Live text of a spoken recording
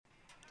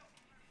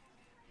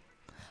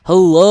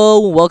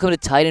Hello and welcome to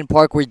Titan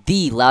Park, where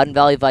the Loudoun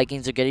Valley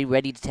Vikings are getting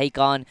ready to take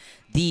on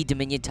the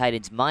Dominion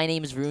Titans. My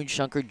name is Varun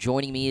Shankar.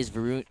 Joining me is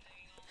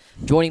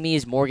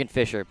Morgan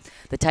Fisher.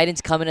 The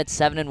Titans come in at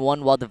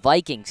 7-1, while the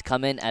Vikings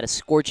come in at a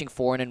scorching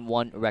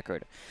 4-1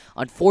 record.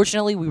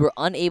 Unfortunately, we were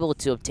unable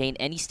to obtain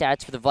any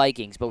stats for the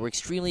Vikings, but we're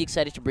extremely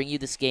excited to bring you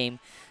this game,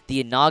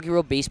 the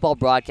inaugural baseball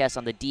broadcast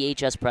on the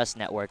DHS Press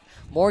Network.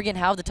 Morgan,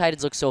 how have the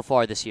Titans looked so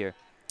far this year?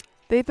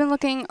 They've been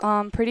looking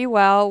pretty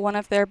well. One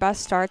of their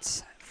best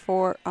starts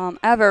for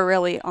ever,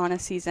 really, on a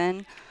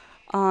season.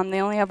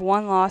 They only have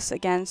one loss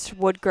against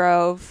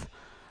Woodgrove.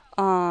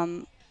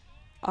 Um,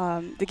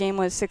 the game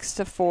was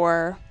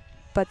 6-4,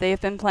 but they've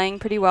been playing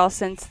pretty well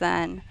since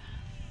then.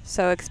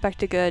 So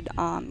expect a good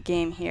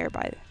game here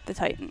by the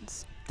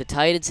Titans. The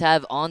Titans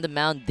have on the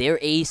mound their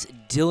ace,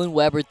 Dylan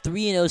Weber,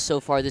 3-0 so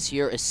far this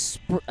year,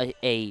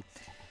 a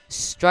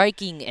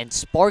striking and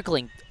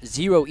sparkling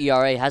 0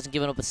 ERA, hasn't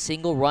given up a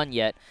single run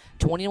yet.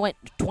 29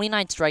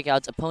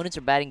 strikeouts, opponents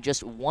are batting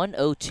just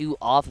 102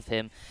 off of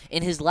him.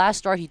 In his last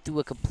start, he threw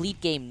a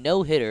complete game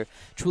no-hitter,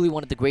 truly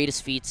one of the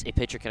greatest feats a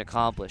pitcher can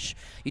accomplish.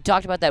 You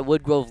talked about that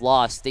Woodgrove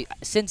loss.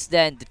 Since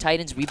then, the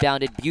Titans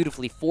rebounded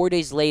beautifully. 4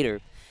 days later,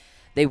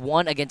 they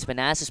won against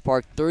Manassas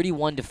Park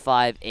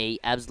 31-5, a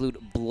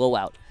absolute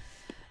blowout.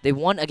 They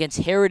won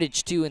against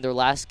Heritage 2 in their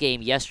last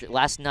game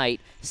last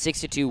night,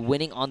 6-2,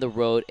 winning on the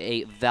road,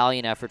 a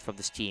valiant effort from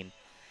this team.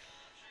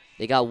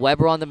 They got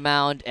Weber on the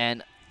mound,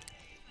 and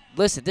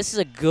listen, this is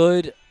a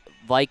good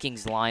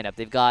Vikings lineup.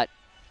 They've got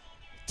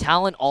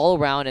talent all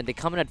around, and they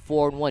come in at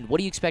 4-1. What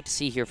do you expect to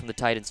see here from the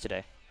Titans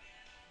today?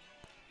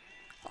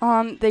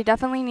 They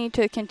definitely need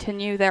to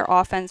continue their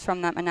offense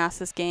from that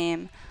Manassas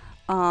game,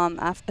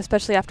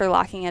 especially after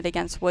locking it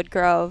against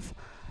Woodgrove.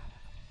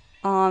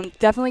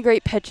 Definitely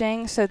great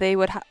pitching, so they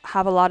would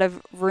have a lot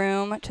of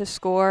room to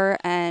score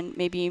and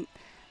maybe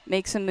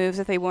make some moves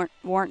that they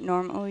weren't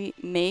normally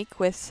make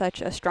with such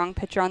a strong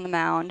pitcher on the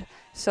mound.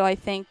 So I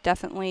think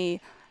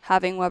definitely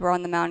having Weber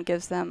on the mound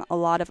gives them a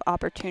lot of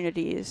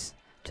opportunities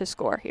to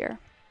score here.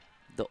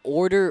 The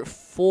order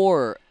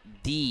for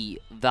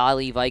the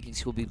Valley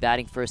Vikings, who will be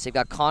batting first. They've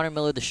got Connor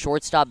Miller, the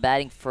shortstop,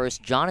 batting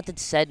first. Jonathan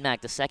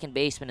Sedmak, the second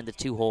baseman in the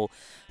two-hole.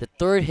 The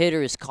third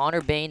hitter is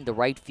Connor Bain, the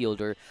right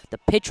fielder. The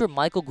pitcher,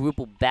 Michael Group,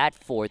 will bat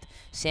fourth.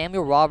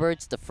 Samuel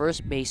Roberts, the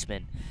first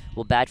baseman,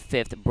 will bat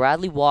fifth.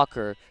 Bradley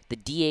Walker, the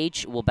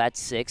DH, will bat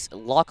sixth.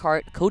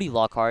 Cody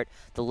Lockhart,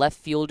 the left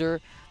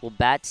fielder, will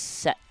bat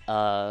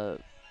seventh.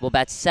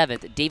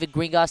 David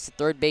Gringos, the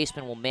third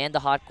baseman, will man the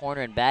hot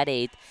corner and bat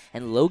eighth.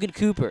 And Logan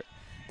Cooper,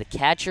 the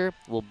catcher,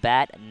 will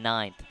bat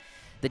ninth.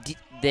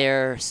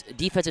 Their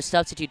defensive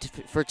substitute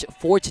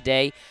for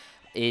today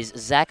is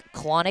Zach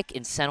Klonick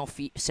in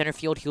center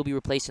field. He'll be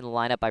replaced in the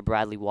lineup by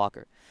Bradley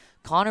Walker.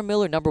 Connor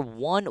Miller, number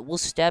one, will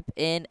step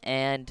in,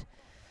 and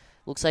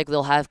looks like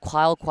they'll have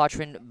Kyle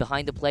Quatrin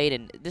behind the plate.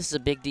 And this is a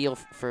big deal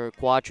for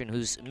Quatrin,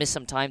 who's missed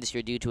some time this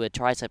year due to a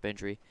tricep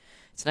injury.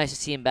 It's nice to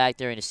see him back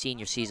there in his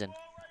senior season.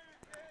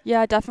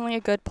 Yeah, definitely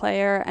a good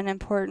player, an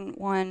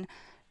important one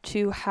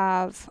to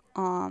have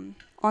on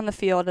the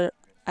field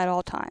at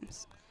all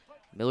times.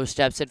 Miller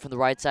steps in from the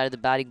right side of the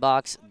batting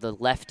box. The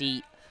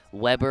lefty,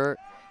 Weber,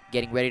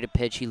 getting ready to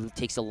pitch. He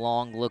takes a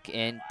long look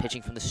in,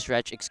 pitching from the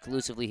stretch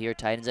exclusively here.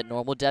 Titans at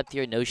normal depth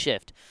here, no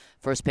shift.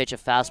 First pitch, a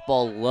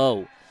fastball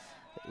low.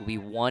 It will be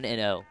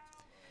 1-0.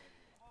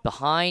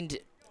 Behind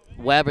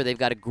Weber, they've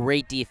got a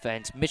great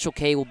defense. Mitchell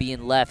Kay will be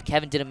in left.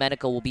 Kevin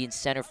DiDomenico will be in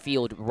center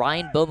field.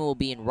 Ryan Bowman will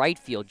be in right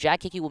field.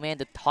 Jack Hickey will man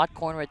the hot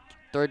corner at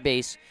third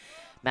base.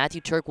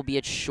 Matthew Turk will be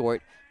at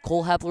short.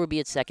 Cole Hepler will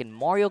be at second.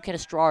 Mario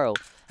Canestraro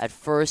at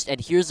first.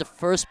 And here's the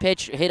first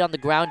pitch hit on the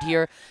ground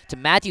here to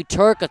Matthew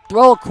Turk. A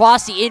throw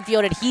across the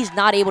infield, and he's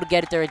not able to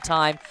get it there in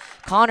time.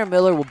 Connor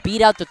Miller will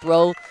beat out the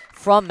throw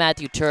from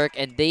Matthew Turk,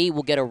 and they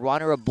will get a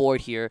runner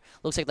aboard here.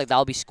 Looks like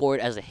that'll be scored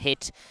as a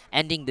hit,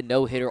 ending the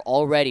no-hitter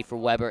already for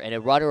Weber, and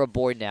a runner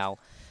aboard now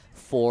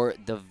for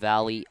the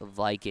Valley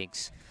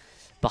Vikings.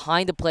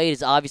 Behind the plate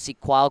is obviously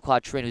Kyle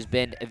Quatrin, who's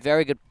been a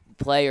very good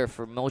player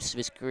for most of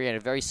his career and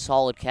a very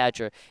solid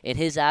catcher. In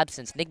his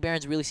absence, Nick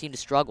Barons really seemed to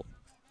struggle.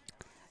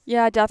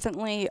 Yeah,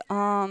 definitely.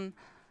 In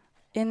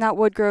that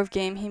Woodgrove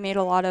game, he made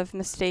a lot of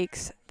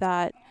mistakes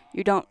that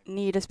you don't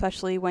need,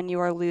 especially when you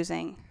are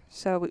losing.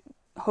 So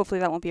hopefully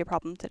that won't be a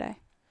problem today.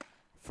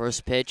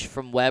 First pitch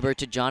from Weber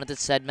to Jonathan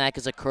Sedmak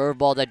is a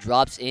curveball that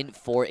drops in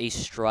for a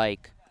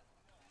strike.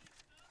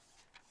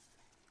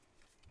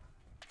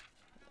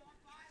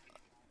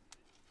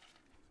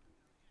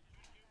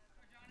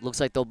 Looks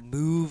like they'll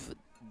move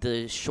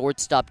the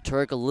shortstop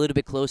Turk a little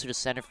bit closer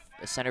to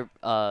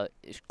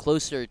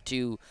closer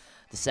to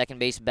the second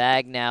base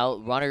bag now.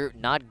 Runner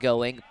not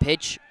going.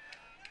 Pitch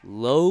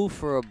low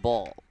for a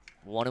ball.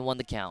 1-1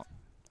 the count.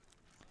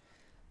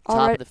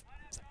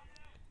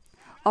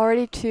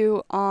 Already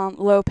two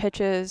low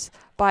pitches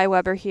by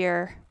Weber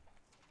here.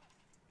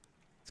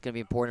 It's going to be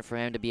important for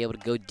him to be able to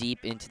go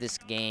deep into this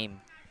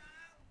game.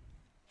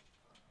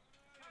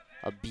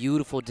 A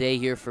beautiful day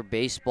here for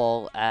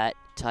baseball at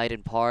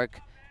Titan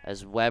Park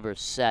as Weber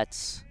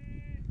sets.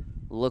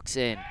 looks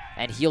in,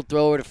 and he'll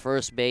throw over to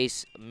first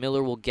base.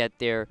 Miller will get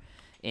there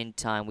in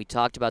time. We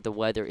talked about the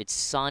weather. It's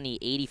sunny,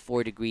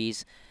 84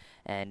 degrees,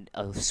 and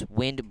a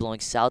wind blowing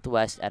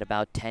southwest at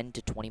about 10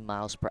 to 20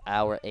 miles per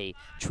hour. A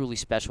truly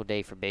special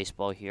day for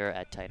baseball here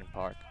at Titan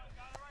Park.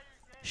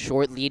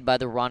 Short lead by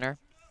the runner.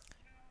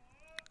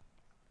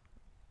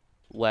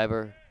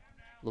 Weber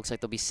looks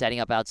like they'll be setting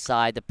up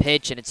outside the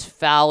pitch, and it's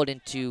fouled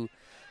into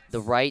the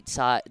right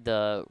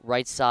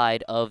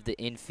side of the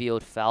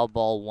infield. Foul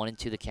ball,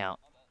 1-2 the count.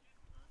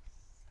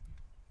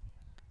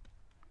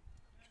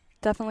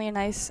 Definitely a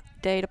nice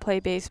day to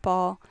play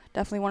baseball.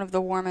 Definitely one of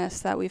the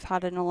warmest that we've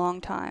had in a long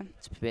time.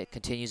 It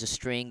continues a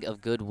string of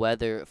good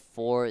weather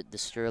for the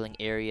Sterling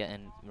area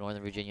and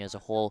Northern Virginia as a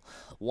whole.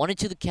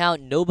 1-2 the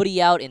count.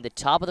 Nobody out in the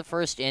top of the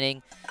first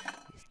inning.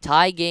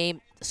 Tie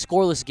game,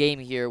 scoreless game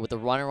here with a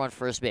runner on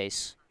first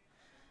base.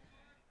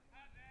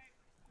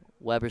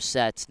 Weber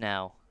sets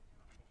now.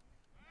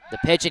 The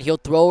pitch, and he'll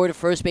throw over to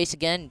first base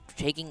again,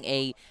 taking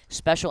a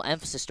special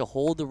emphasis to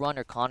hold the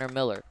runner, Connor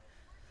Miller.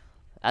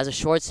 As a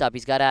shortstop,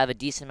 he's got to have a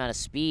decent amount of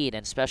speed,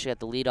 and especially at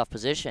the leadoff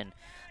position.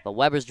 But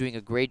Weber's doing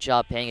a great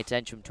job paying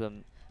attention to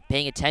him,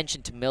 paying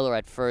attention to Miller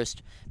at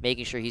first,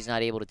 making sure he's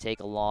not able to take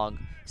a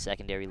long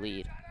secondary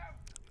lead.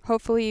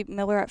 Hopefully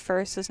Miller at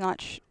first does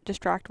not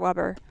distract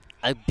Weber.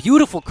 A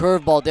beautiful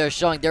curveball there,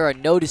 showing there are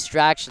no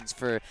distractions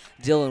for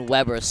Dylan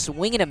Weber. A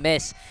swing and a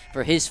miss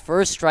for his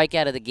first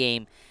strikeout of the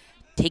game,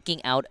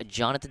 taking out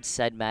Jonathan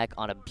Sedmak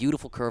on a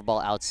beautiful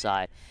curveball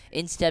outside.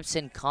 In steps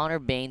in Connor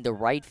Bain, the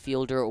right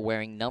fielder,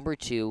 wearing number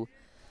 2.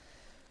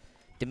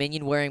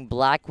 Dominion wearing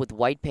black with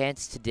white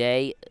pants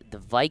today. The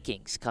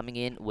Vikings coming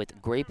in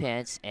with gray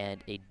pants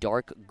and a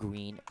dark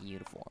green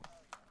uniform.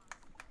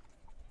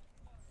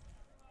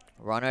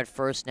 Runner at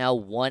first now,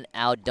 1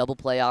 out. Double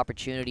play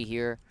opportunity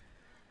here.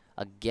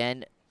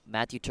 Again,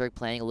 Matthew Turk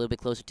playing a little bit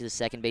closer to the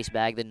second base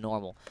bag than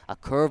normal. A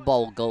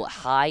curveball will go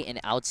high and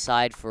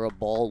outside for a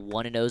ball.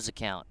 1-0's the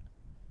count.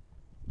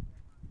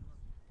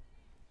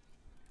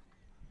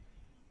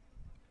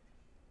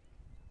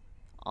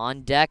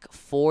 On deck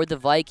for the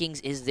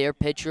Vikings is their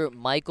pitcher,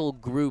 Michael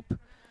Group.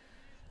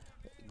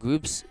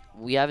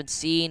 We haven't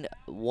seen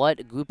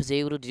what Group is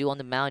able to do on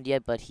the mound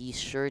yet, but he's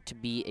sure to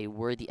be a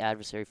worthy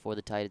adversary for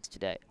the Titans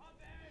today.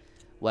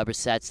 Weber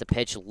sets the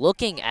pitch,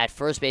 looking at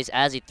first base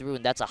as he threw,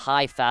 and that's a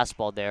high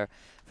fastball there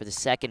for the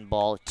second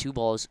ball. 2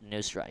 balls,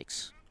 no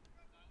strikes.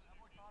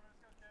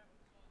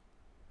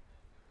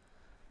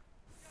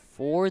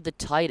 For the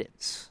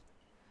Titans,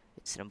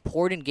 it's an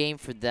important game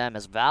for them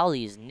as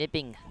Valley is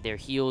nipping their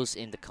heels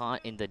in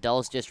the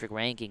Dulles District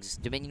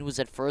rankings. Dominion was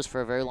at first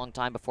for a very long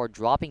time before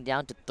dropping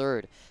down to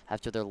third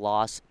after their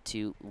loss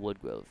to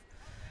Woodgrove.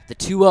 The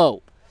 2-0,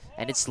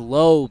 and it's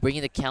low,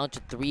 bringing the count to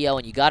 3-0,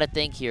 and you got to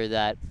think here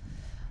that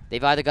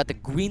they've either got the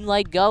green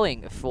light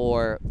going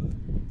for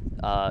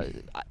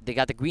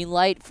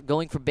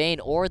going for Bain,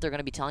 or they're going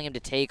to be telling him to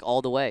take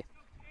all the way.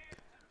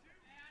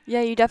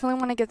 Yeah, you definitely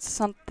want to get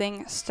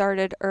something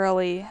started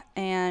early,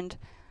 and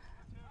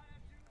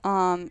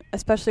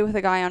especially with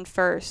a guy on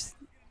first,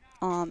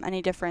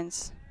 any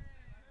difference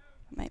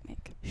it might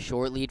make.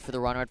 Short lead for the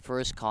runner at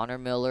first, Connor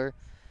Miller.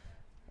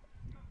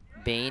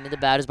 Bain in the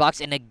batter's box,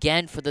 and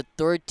again for the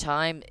third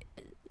time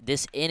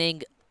this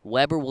inning,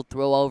 Weber will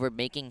throw over,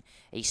 making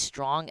a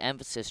strong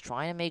emphasis,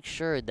 trying to make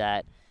sure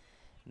that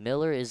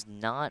Miller is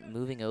not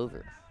moving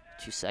over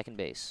to second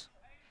base.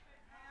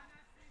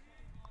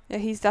 Yeah,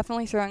 he's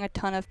definitely throwing a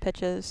ton of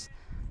pitches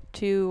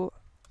to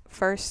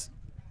first.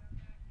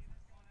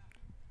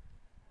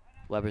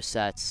 Weber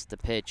sets the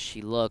pitch.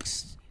 He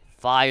looks,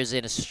 fires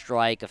in a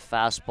strike, a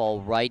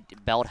fastball right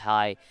belt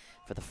high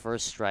for the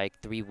first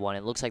strike, 3-1.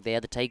 It looks like they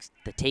had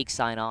the take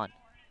sign on.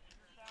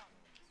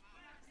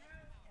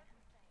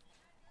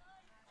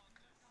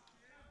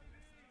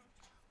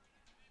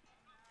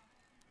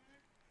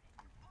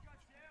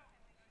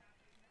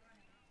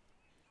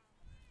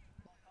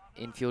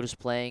 Infielders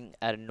playing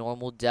at a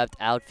normal depth.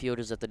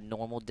 Outfielders at the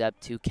normal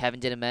depth too. Kevin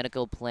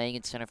DiDomenico playing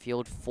in center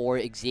field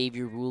for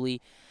Xavier Rulli.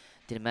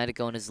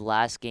 DiDomenico in his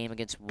last game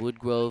against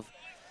Woodgrove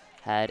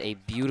had a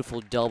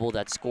beautiful double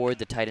that scored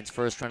the Titans'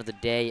 first run of the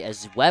day,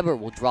 as Weber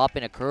will drop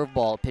in a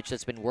curveball, a pitch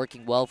that's been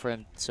working well for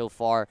him so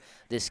far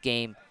this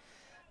game,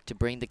 to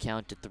bring the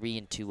count to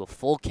 3-2. A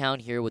full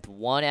count here with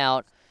 1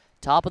 out.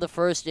 Top of the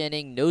first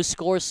inning. No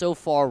score so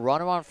far.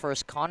 Runner on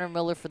first. Connor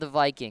Miller for the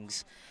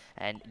Vikings.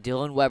 And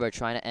Dylan Weber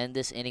trying to end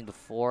this inning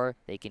before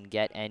they can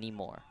get any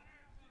more.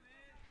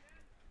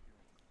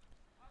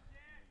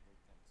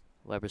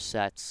 Weber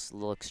sets,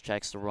 looks,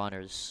 checks the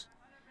runners,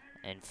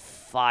 and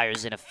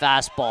fires in a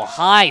fastball.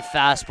 High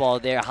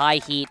fastball there, high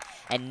heat,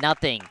 and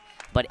nothing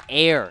but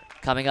air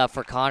coming up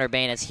for Connor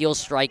Bain as he'll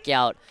strike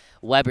out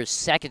Weber's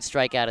second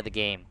strikeout of the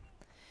game.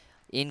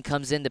 In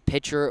comes in the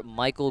pitcher,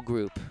 Michael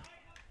Group.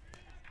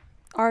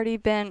 Already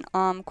been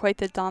quite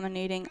the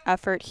dominating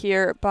effort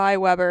here by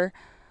Weber.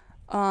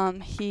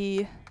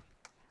 He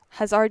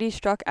has already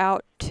struck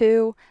out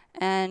 2,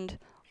 and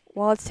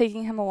while it's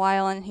taking him a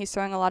while and he's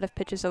throwing a lot of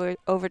pitches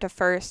over to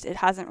first, it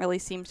hasn't really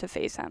seemed to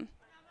phase him.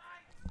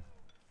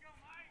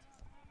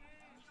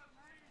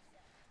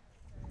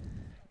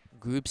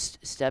 Groups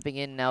stepping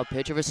in now.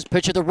 Pitcher versus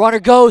pitcher. The runner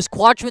goes.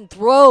 Quadrant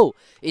throw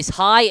is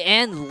high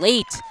and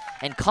late.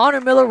 And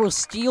Connor Miller will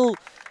steal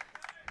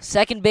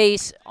second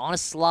base on a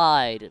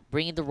slide,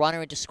 bringing the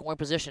runner into scoring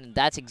position.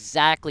 That's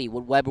exactly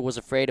what Weber was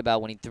afraid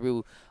about when he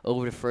threw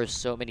over to first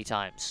so many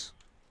times.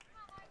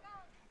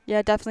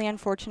 Yeah, definitely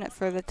unfortunate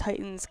for the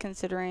Titans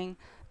considering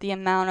the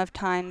amount of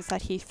times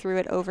that he threw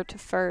it over to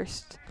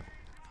first.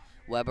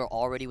 Weber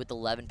already with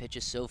 11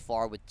 pitches so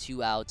far with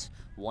 2 outs,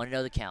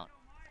 1-0 the count.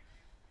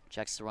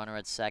 Checks the runner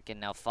at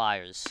second, now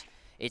fires.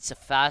 It's a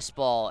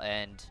fastball,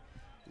 and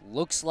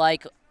looks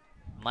like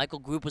Michael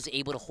Group was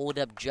able to hold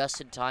up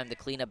just in time. The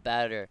cleanup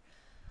batter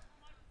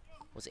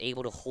was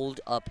able to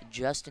hold up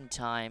just in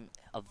time,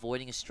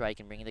 avoiding a strike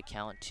and bringing the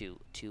count to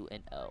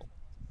 2-0.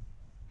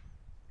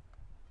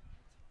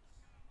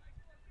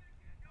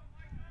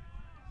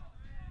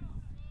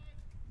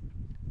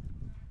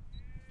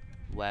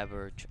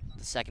 Weber,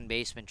 the second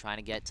baseman, trying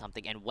to get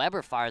something, and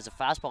Weber fires a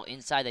fastball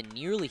inside that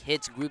nearly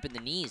hits Group in the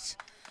knees,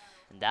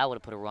 and that would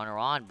have put a runner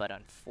on,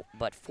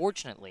 but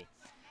fortunately,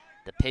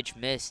 the pitch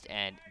missed,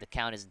 and the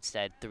count is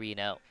instead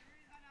 3-0.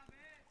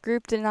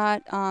 Group did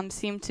not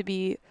seem to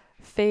be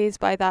phased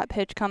by that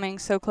pitch coming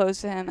so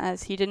close to him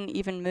as he didn't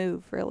even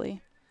move,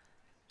 really.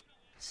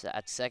 So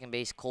at second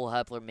base, Cole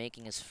Hepler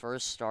making his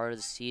first start of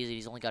the season.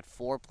 He's only got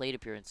 6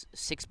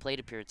 plate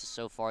appearances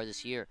so far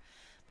this year,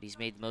 but he's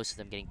made most of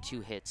them, getting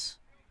 2 hits.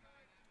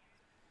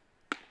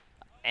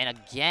 And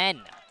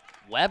again,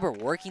 Weber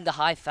working the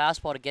high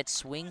fastball to get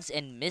swings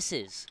and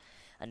misses.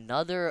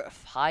 Another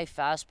high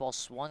fastball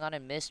swung on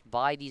and missed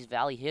by these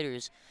Valley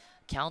hitters.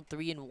 Count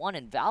 3-1,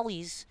 and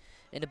Valley's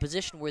in a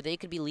position where they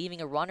could be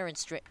leaving a runner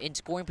in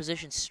scoring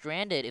position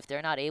stranded if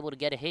they're not able to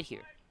get a hit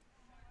here.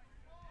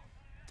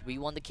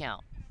 3-1 the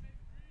count.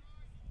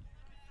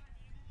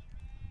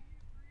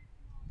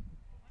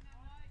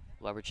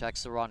 Weber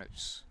checks the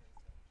runners.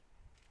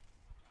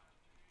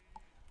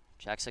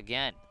 Checks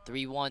again.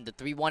 3-1. The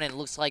 3-1, and it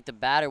looks like the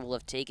batter will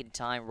have taken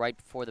time right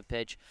before the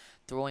pitch,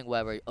 throwing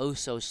Weber oh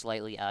so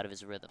slightly out of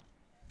his rhythm.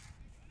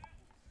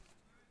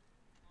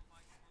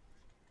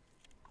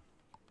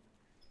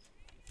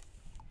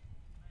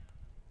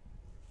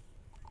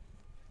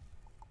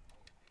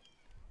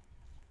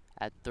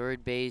 At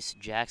third base,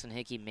 Jackson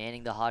Hickey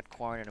manning the hot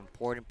corner, an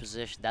important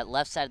position. That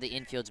left side of the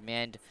infield's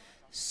manned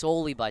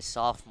solely by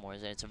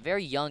sophomores, and it's a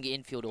very young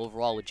infield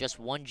overall with just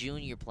 1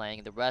 junior playing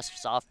and the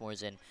rest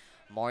sophomores in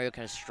Mario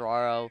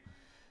Canestraro,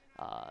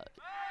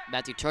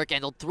 Matthew Turk,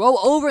 and they'll throw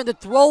over, and the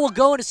throw will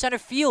go into center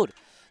field.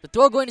 The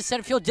throw going to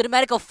center field,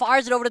 Didametico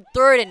fires it over to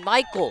third, and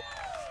Michael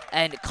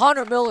and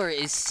Connor Miller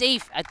is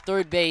safe at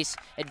third base,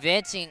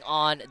 advancing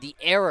on the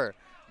error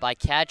by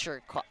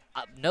catcher.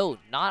 No,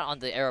 not on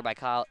the error by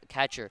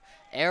catcher.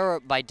 Error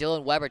by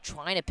Dylan Weber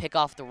trying to pick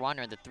off the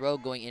runner, and the throw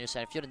going into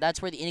center field, and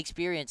that's where the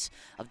inexperience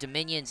of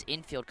Dominion's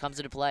infield comes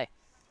into play.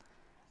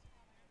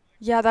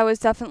 Yeah, that was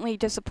definitely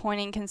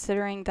disappointing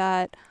considering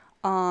that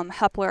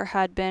Hepler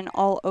had been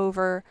all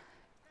over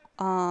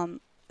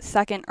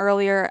second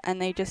earlier,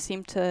 and they just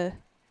seemed to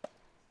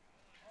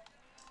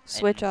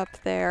switch up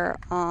their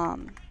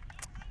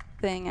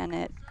thing, and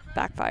it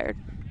backfired.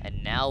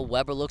 And now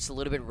Weber looks a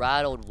little bit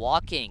rattled,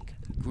 walking.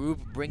 Group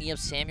bringing up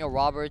Samuel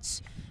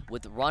Roberts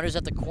with runners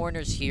at the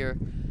corners here.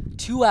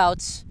 2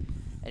 outs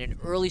and an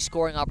early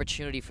scoring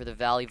opportunity for the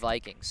Valley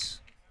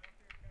Vikings.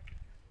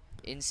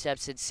 In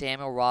steps in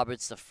Samuel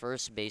Roberts, the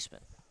first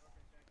baseman.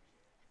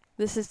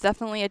 This is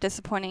definitely a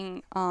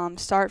disappointing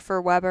start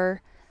for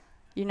Weber.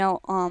 You know,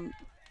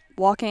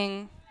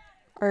 walking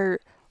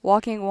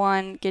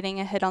one, getting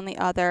a hit on the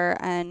other,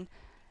 and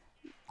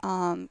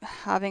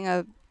having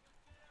a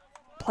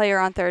player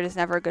on third is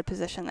never a good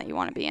position that you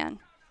want to be in.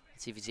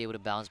 Let's see if he's able to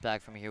bounce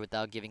back from here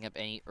without giving up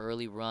any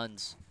early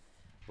runs.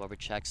 Weber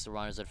checks the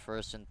runners at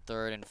first and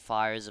third and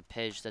fires a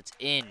pitch that's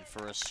in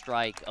for a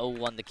strike.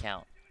 0-1 the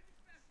count.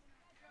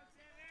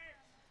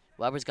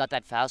 Weber's got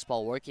that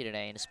fastball working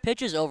today, and his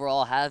pitches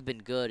overall have been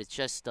good. It's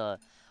just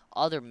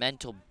other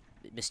mental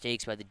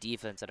mistakes by the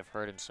defense that have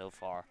hurt him so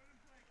far.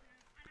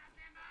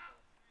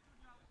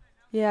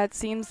 Yeah, it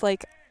seems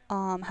like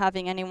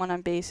having anyone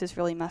on base is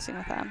really messing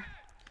with him.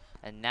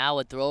 And now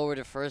a throw over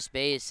to first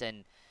base,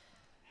 and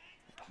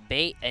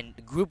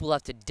Group will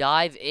have to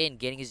dive in,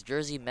 getting his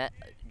jersey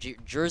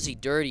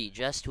dirty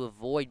just to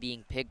avoid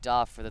being picked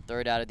off for the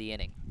third out of the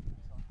inning.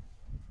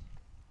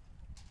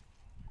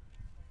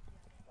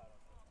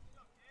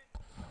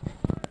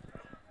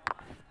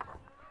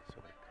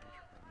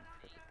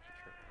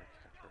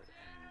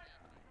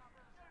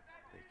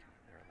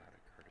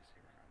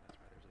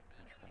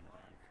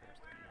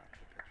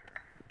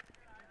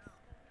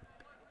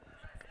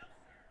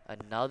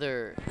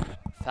 Another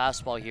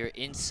fastball here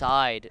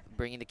inside,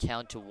 bringing the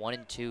count to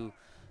 1-2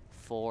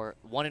 for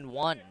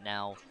 1-1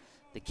 now.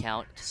 The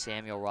count to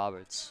Samuel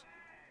Roberts.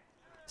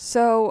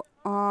 So,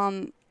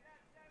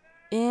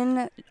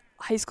 in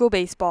high school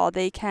baseball,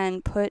 they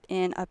can put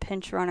in a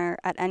pinch runner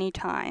at any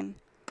time.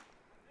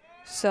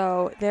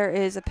 So there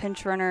is a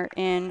pinch runner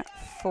in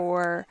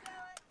for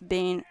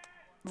Bain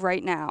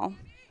right now.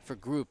 For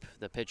Group,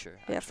 the pitcher.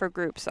 Yeah, for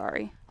Group,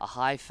 sorry. A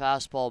high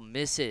fastball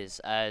misses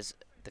as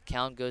the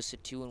count goes to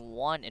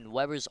 2-1, and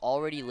Weber's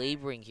already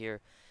laboring here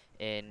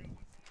in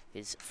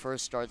his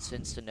first start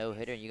since the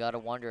no-hitter. You got to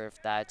wonder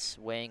if that's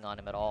weighing on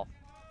him at all.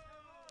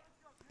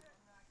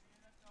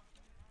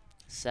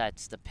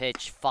 Sets the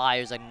pitch,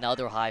 fires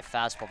another high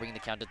fastball, bringing the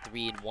count to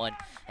 3-1.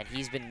 And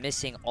he's been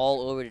missing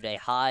all over today.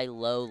 High,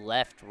 low,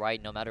 left,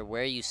 right. No matter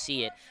where you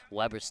see it,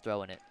 Weber's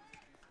throwing it.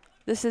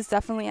 This is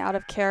definitely out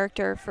of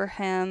character for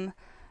him.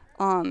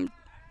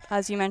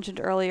 As you mentioned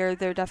earlier,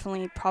 there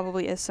definitely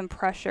probably is some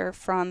pressure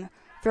from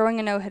throwing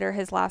a no-hitter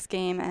his last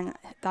game, and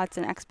that's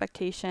an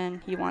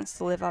expectation he wants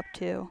to live up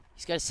to.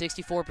 He's got a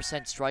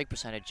 64% strike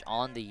percentage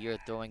on the year,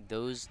 throwing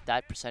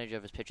that percentage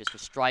of his pitches for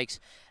strikes.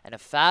 And a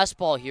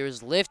fastball here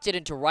is lifted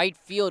into right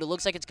field. It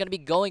looks like it's going to be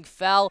going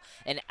foul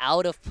and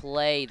out of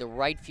play. The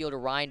right fielder,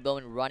 Ryan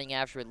Bowman, running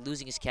after it,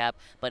 losing his cap,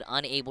 but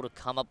unable to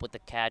come up with the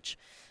catch.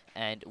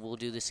 And we'll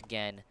do this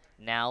again.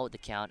 Now the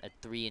count at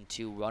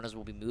 3-2. Runners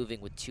will be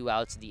moving with 2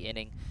 outs in the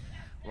inning.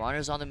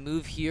 Runners on the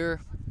move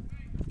here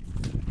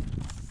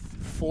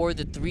for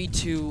the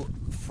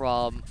 3-2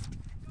 from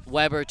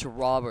Weber to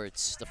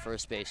Roberts, the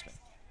first baseman.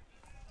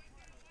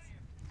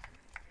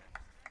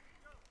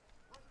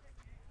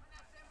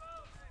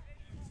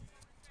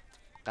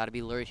 Got to be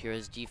alert here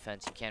as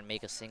defense. You can't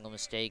make a single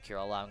mistake here,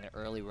 allowing an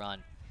early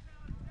run.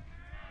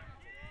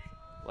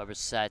 Weber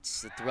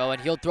sets the throw,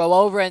 and he'll throw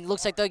over, and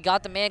looks like they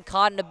got the man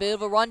caught in a bit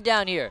of a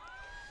rundown here.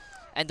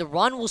 And the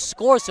run will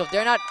score, so if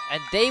they're not,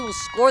 and they will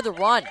score the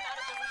run.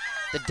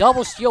 The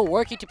double steal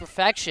working to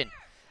perfection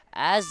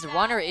as the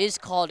runner is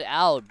called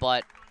out,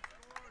 but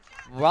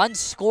run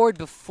scored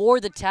before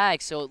the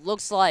tag, so it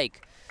looks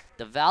like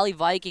the Valley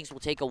Vikings will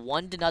take a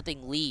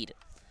 1-0 lead.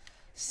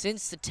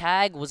 Since the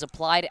tag was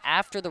applied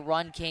after the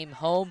run came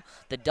home,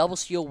 the double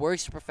steal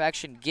works to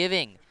perfection,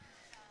 giving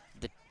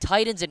the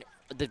Titans and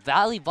the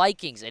Valley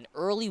Vikings an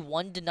early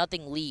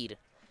 1-0 lead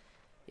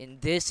in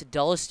this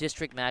Dulles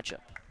District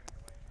matchup.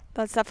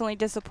 That's definitely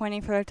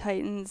disappointing for the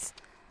Titans.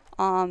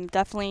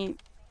 Definitely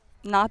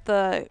not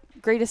the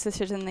greatest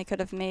decision they could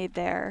have made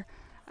there,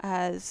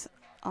 as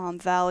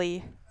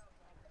Valley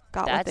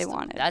got what they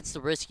wanted. That's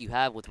the risk you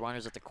have with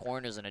runners at the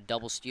corners and a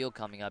double steal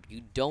coming up.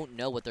 You don't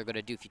know what they're going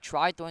to do. If you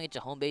try throwing it to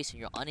home base and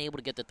you're unable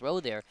to get the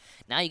throw there,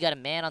 now you got a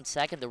man on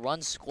second, the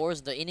run scores,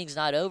 and the inning's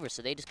not over,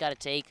 so they just got to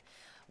take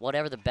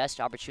whatever the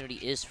best opportunity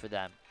is for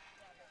them.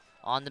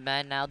 On the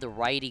man now, the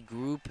righty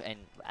Group, and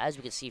as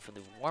we can see from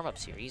the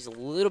warm-ups here, he's a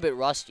little bit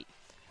rusty.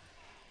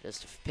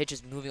 This pitch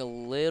is moving a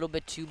little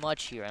bit too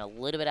much here and a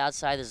little bit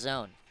outside the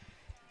zone.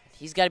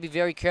 He's got to be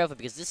very careful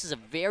because this is a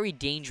very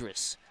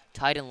dangerous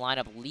Titan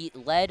lineup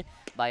led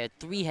by a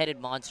 3-headed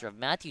monster of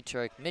Matthew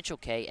Turk, Mitchell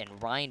Kay,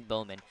 and Ryan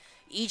Bowman,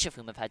 each of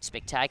whom have had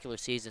spectacular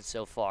seasons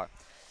so far.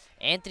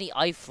 Anthony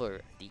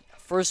Eifler, the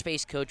first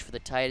base coach for the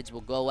Titans,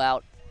 will go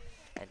out,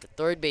 and the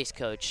third base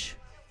coach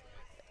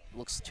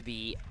looks to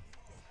be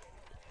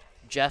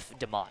Jeff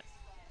DeMott.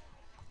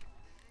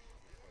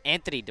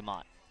 Anthony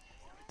DeMott.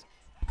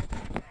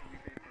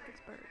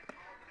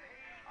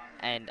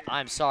 And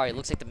I'm sorry, it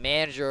looks like the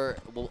manager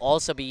will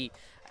also be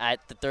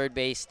at the third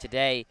base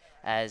today,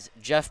 as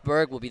Jeff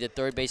Berg will be the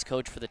third base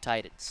coach for the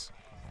Titans.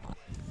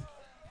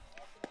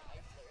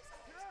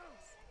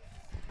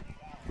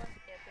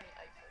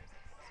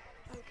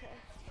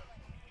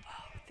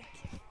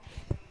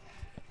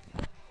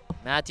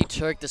 Matthew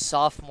Turk, the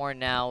sophomore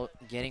now,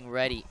 getting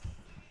ready.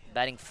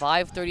 Batting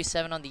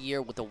 .537 on the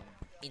year with a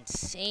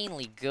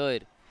insanely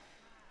good.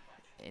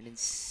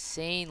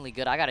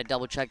 I got to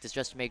double check this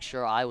just to make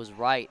sure I was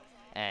right.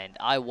 And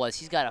I was.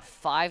 He's got a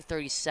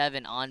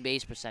 .537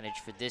 on-base percentage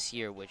for this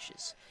year, which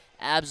is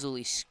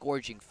absolutely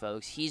scorching,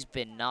 folks. He's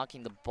been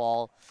knocking the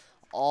ball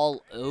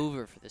all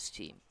over for this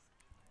team.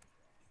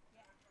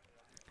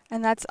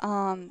 And that's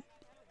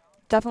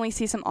definitely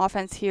see some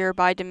offense here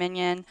by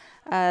Dominion,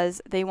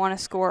 as they want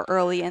to score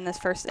early in this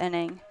first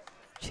inning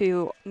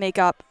to make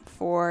up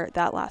for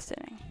that last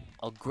inning.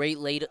 A great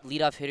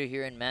leadoff hitter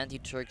here in Matthew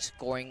Turk,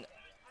 scoring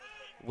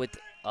with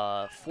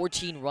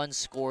 14 runs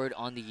scored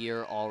on the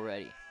year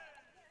already.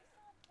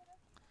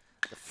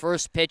 The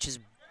first pitch is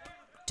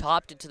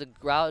topped into the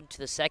ground to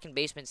the second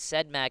baseman,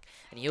 Sedmak,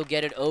 and he'll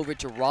get it over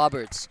to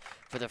Roberts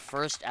for the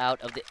first out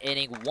of the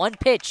inning. One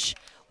pitch,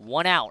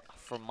 one out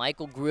for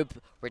Michael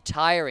Group,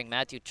 retiring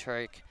Matthew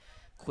Turk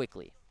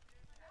quickly.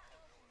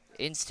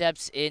 In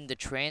steps in the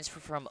transfer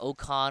from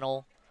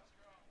O'Connell,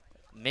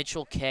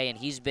 Mitchell Kay, and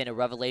he's been a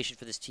revelation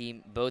for this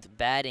team, both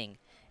batting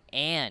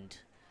and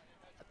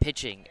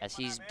pitching, as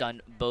he's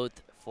done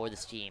both for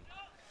this team.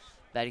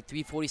 Batting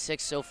 .346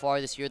 so far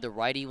this year. The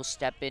righty will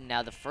step in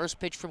now. The first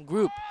pitch from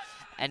Group,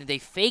 and they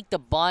fake the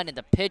bunt, and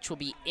the pitch will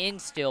be in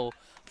still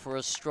for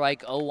a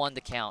strike. 0-1 the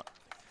count.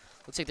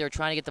 Looks like they were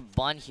trying to get the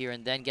bunt here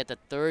and then get the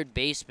third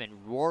baseman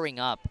roaring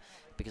up,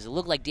 because it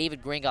looked like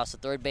David Gringos, the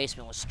third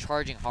baseman, was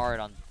charging hard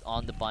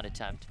on the bunt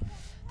attempt.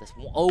 This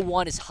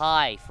 0-1 is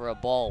high for a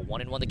ball.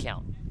 1-1 the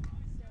count.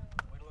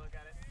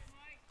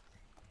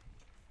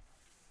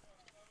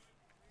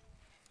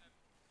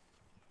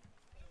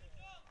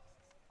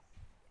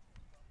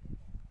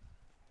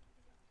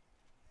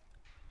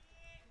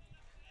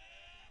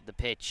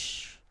 The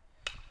pitch.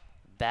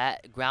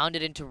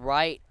 Grounded into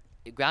right.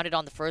 Grounded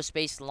on the first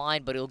base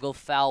line, but it'll go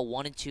foul.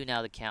 1-2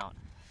 now the count.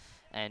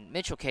 And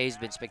Mitchell K has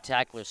been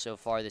spectacular so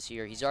far this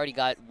year. He's already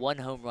got 1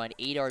 home run,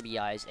 8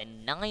 RBIs,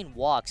 and 9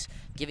 walks,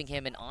 giving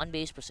him an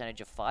on-base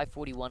percentage of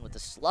 .541 with a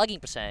slugging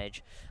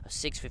percentage of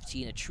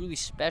 .615. A truly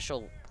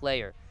special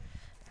player.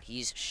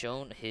 He's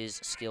shown his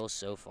skills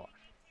so far.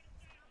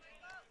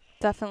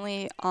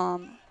 Definitely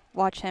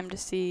watch him to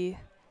see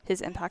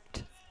his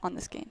impact on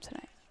this game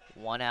tonight.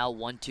 1 out,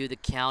 1-2 the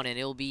count, and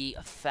it'll be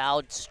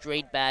fouled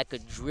straight back, a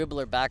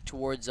dribbler back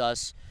towards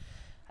us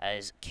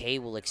as K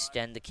will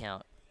extend the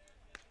count.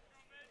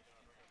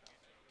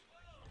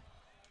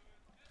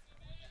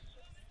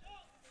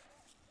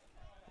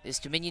 This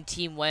Dominion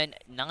team went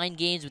 9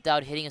 games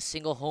without hitting a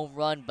single home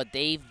run, but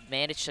they've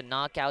managed to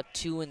knock out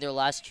 2 in their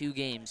last 2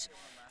 games.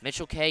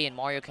 Mitchell K and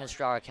Mario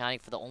Canestraro are accounting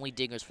for the only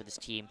dingers for this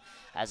team,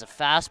 as a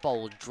fastball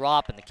will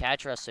drop and the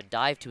catcher has to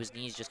dive to his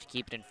knees just to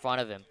keep it in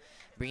front of him,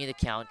 bringing the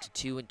count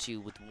to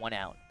 2-2 with 1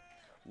 out.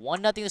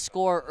 1-0 to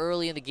score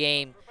early in the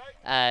game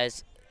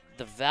as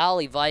the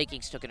Valley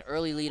Vikings took an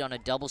early lead on a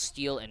double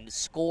steal and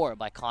score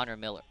by Connor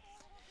Miller.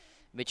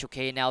 Mitchell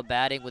K now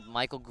batting with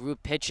Michael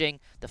Group pitching.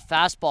 The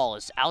fastball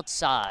is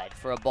outside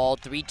for a ball,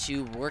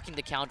 3-2, working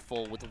the count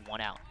full with 1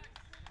 out.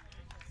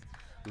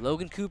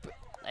 Logan Cooper,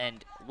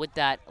 and with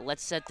that,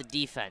 let's set the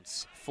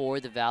defense for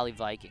the Valley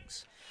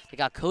Vikings. They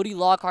got Cody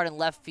Lockhart in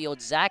left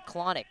field, Zach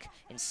Klonick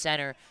in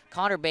center,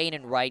 Connor Bain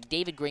in right,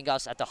 David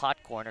Gringos at the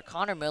hot corner,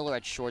 Connor Miller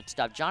at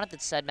shortstop, Jonathan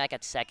Sedmak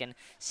at second,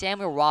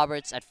 Samuel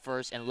Roberts at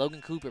first, and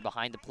Logan Cooper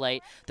behind the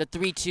plate. The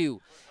 3-2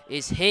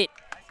 is hit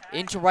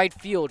into right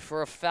field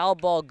for a foul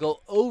ball, go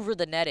over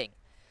the netting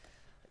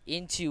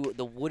into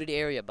the wooded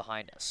area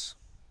behind us.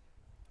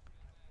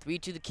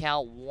 3-2 the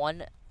count,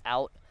 1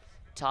 out,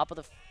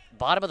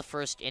 bottom of the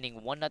first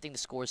inning, 1-0 the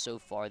score so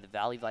far, the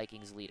Valley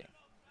Vikings leading.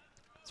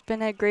 It's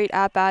been a great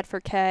at-bat for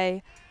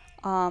K,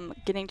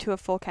 getting to a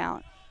full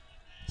count.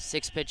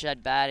 6th pitch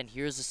at bat, and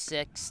here's the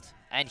 6th.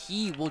 And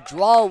he will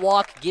draw a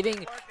walk,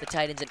 giving the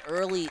Titans an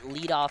early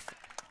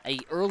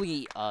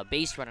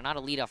base runner, not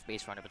a leadoff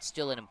base runner, but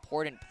still an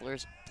important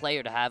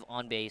player to have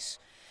on base.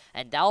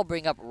 And that will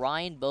bring up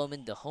Ryan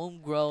Bowman, the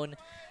homegrown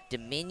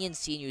Dominion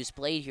senior who's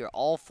played here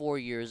all 4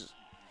 years.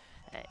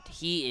 And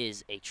he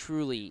is a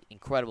truly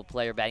incredible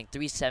player, batting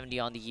 .370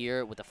 on the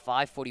year with a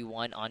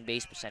 .541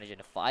 on-base percentage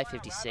and a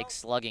 .556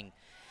 slugging.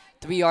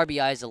 3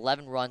 RBIs,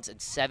 11 runs, and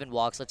 7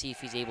 walks. Let's see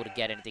if he's able to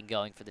get anything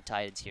going for the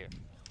Titans here.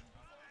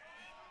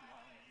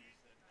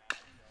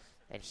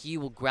 And he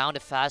will ground a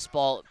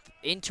fastball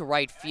into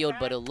right field,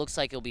 but it looks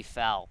like it'll be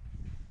foul.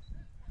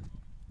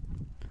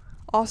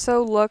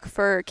 Also look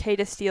for K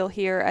to steal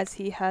here, as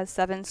he has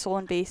 7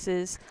 stolen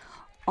bases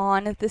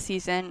on the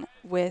season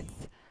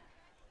with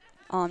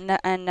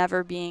and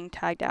never being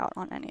tagged out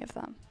on any of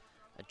them.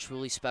 A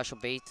truly special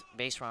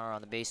base runner on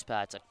the base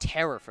paths, a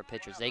terror for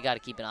pitchers. They got to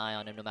keep an eye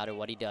on him no matter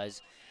what he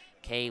does.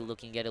 K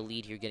looking to get a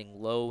lead here,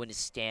 getting low in his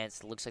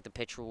stance. Looks like the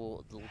pitcher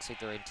looks like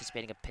they're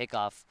anticipating a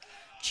pickoff.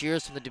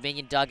 Cheers from the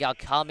Dominion dugout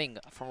coming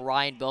from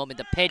Ryan Bowman.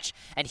 The pitch,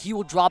 and he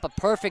will drop a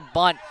perfect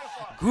bunt.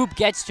 Group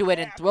gets to it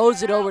and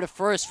throws it over to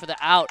first for the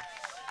out.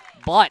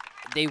 But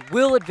they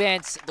will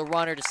advance the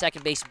runner to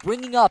second base,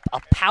 bringing up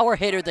a power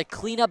hitter, the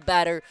cleanup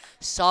batter,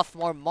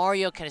 sophomore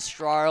Mario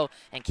Canestraro.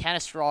 And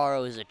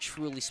Canestraro is a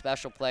truly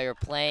special player,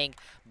 playing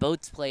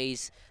both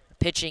plays,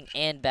 pitching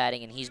and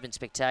batting, and he's been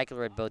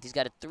spectacular at both. He's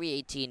got a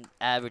 .318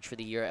 average for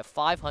the year, a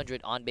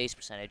 .500 on-base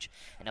percentage,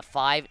 and a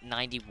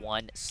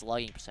 .591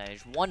 slugging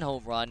percentage. 1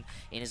 home run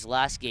in his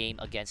last game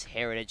against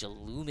Heritage, a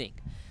looming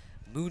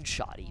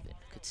moonshot even,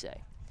 could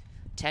say.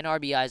 10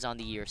 RBIs on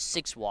the year,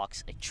 6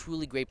 walks, a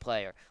truly great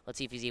player. Let's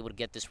see if he's able to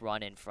get this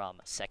run in from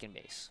second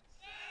base.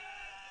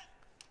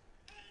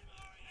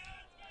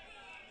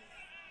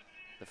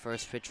 The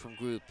first pitch from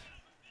Group.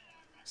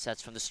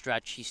 Sets from the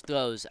stretch, he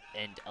throws,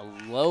 and a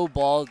low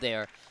ball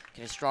there.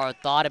 Canestraro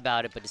thought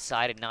about it, but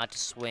decided not to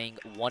swing.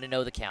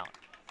 1-0 the count.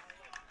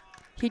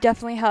 He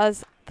definitely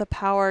has the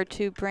power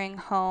to bring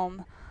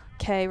home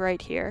K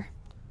right here.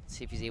 Let's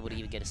see if he's able to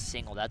even get a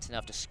single. That's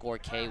enough to score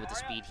K with the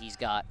speed he's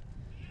got.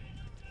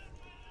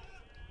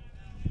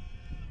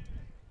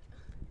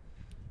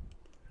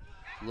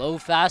 Low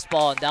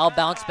fastball, and that'll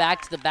bounce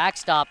back to the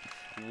backstop,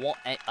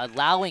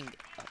 allowing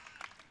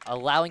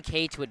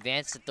K to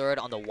advance to third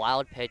on the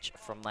wild pitch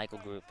from Michael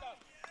Group.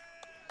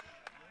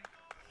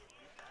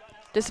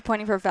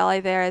 Disappointing for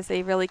Valley there, as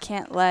they really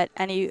can't let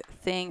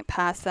anything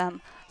pass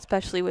them,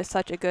 especially with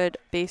such a good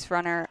base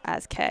runner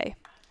as K.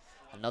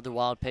 Another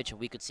wild pitch, and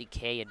we could see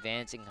K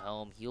advancing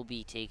home. He'll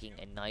be taking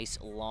a nice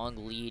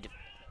long lead.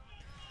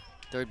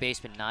 Third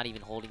baseman not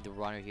even holding the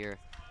runner here.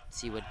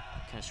 See what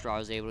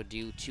Canestraro is able to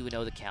do.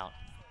 2-0 the count.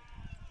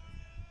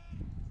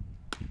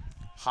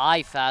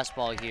 High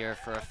fastball here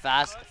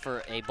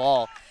for a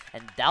ball,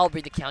 and that'll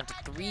bring the count to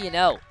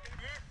 3-0.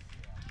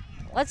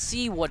 Let's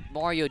see what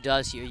Mario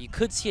does here. You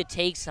could see a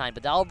take sign,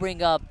 but that'll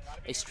bring up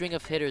a string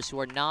of hitters who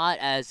are not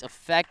as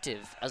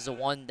effective as the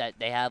one that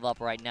they have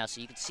up right now.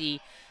 So you can see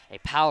A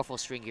powerful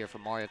string here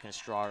from Mario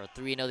Canestraro.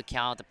 3-0 the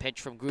count. The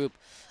pitch from Group.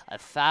 A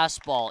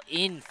fastball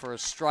in for a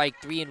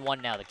strike.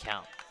 3-1 now the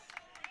count.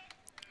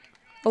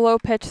 A low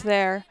pitch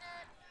there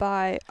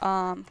by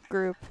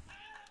Group.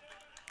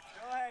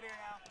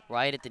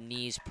 Right at the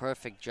knees.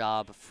 Perfect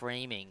job of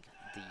framing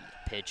the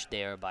pitch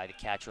there by the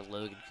catcher,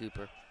 Logan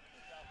Cooper.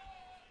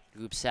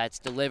 Group sets,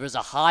 delivers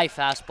a high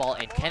fastball,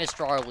 and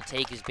Canestraro will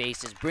take his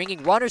bases,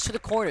 bringing runners to the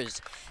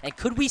corners. And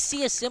could we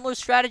see a similar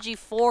strategy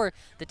for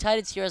the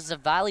Titans here as the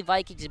Valley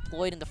Vikings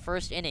employed in the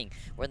first inning,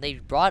 when they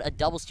brought a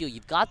double steal?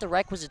 You've got the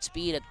requisite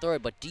speed at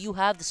third, but do you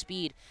have the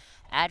speed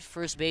at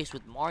first base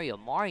with Mario?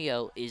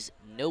 Mario is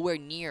nowhere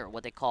near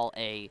what they call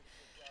a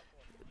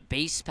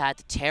base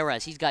path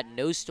Terrace. He's got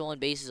no stolen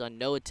bases on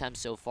no attempts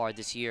so far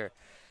this year.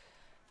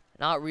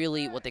 Not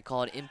really what they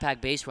call an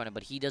impact base runner,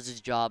 but he does his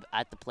job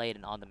at the plate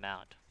and on the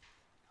mound.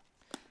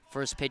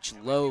 First pitch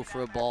low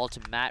for a ball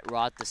to Matt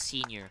Roth, the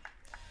senior.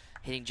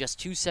 Hitting just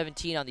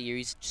 .217 on the year.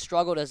 He's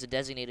struggled as a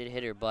designated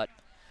hitter, but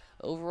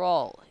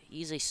overall,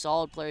 he's a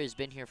solid player. He's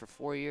been here for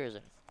 4 years,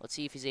 and let's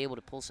see if he's able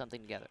to pull something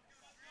together.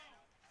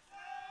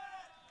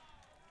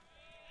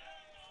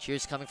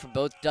 Cheers coming from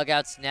both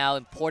dugouts now.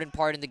 Important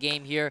part in the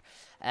game here,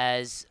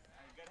 as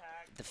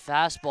the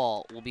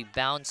fastball will be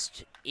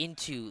bounced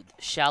into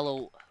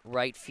shallow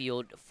right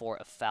field for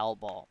a foul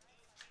ball.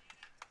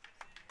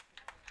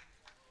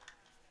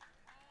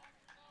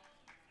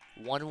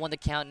 1-1 the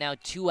count now,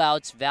 2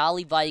 outs.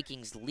 Valley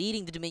Vikings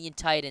leading the Dominion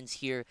Titans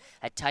here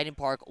at Titan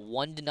Park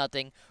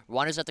 1-0.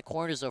 Runners at the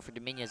corners though for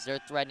Dominion, as they're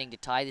threatening to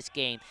tie this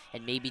game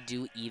and maybe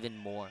do even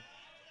more.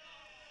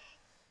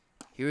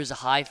 Here's a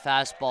high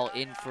fastball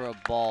in for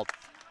a ball.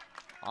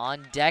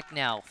 On deck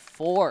now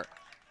for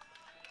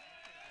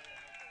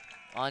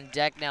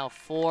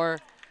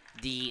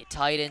the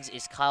Titans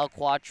is Kyle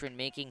Quatrin,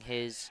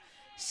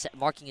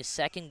 marking his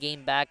second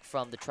game back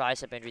from the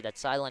tricep injury that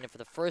sidelined him for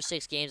the first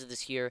 6 games of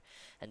this year,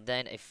 and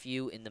then a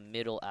few in the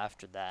middle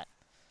after that.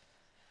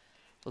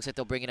 Looks like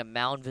they'll bring in a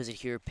mound visit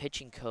here.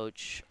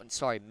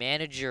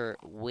 Manager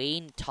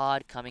Wayne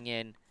Todd coming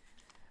in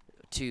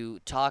to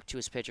talk to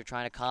his pitcher,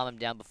 trying to calm him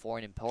down before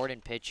an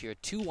important pitch here.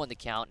 2-1 the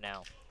count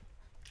now.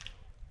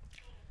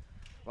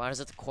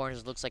 Runners at the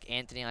corners. Looks like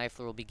Anthony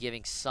Eifler will be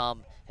giving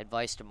some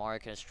advice to Mario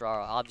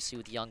Canestraro. Obviously,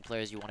 with young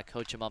players, you want to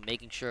coach them up,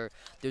 making sure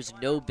there's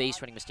no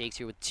base running mistakes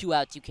here. With 2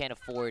 outs, you can't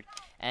afford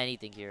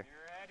anything here.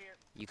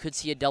 You could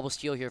see a double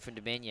steal here from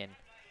Dominion.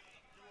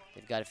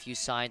 They've got a few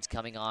signs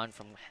coming on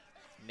from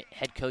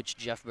head coach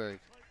Jeff Berg.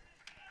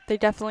 They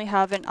definitely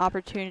have an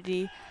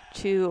opportunity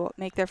to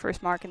make their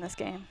first mark in this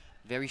game.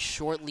 Very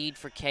short lead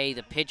for Kay.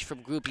 The pitch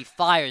from Group, he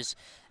fires,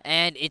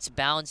 and it's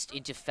bounced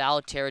into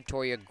foul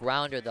territory. A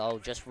grounder, though,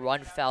 just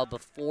run foul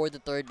before the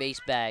third base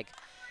bag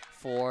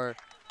for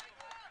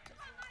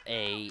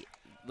and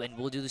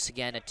we'll do this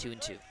again at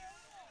 2-2.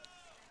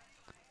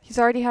 He's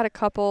already had a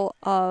couple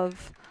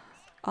of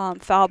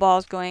foul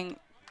balls going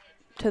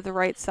to the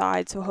right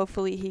side, so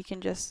hopefully he can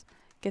just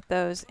get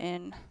those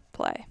in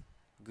play.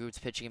 Group's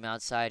pitching him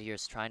outside here,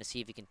 trying to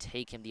see if he can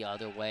take him the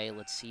other way.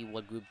 Let's see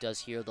what Group does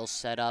here. They'll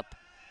set up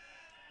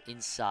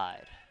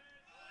inside.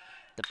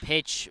 The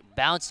pitch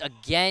bounced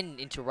again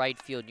into right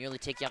field, nearly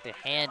taking out the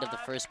hand of the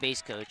first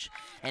base coach.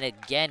 And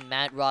again,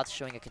 Matt Roth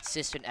showing a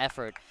consistent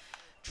effort,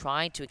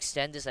 trying to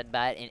extend this at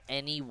bat in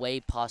any way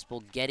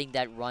possible, getting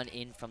that run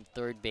in from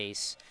third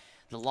base.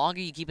 The longer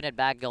you keep an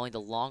at-bat going,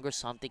 the longer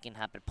something can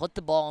happen. Put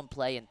the ball in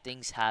play and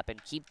things happen.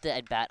 Keep the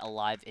at-bat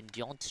alive and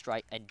don't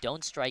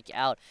strike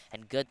out,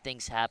 and good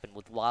things happen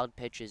with wild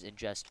pitches and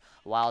just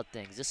wild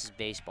things. This is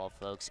baseball,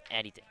 folks.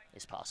 Anything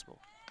is possible.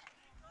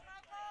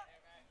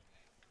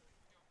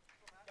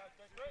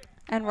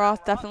 And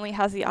Roth definitely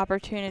has the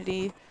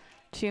opportunity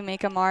to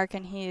make a mark,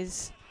 and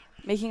he's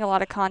making a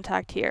lot of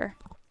contact here.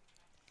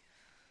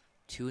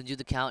 2-2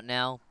 the count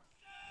now.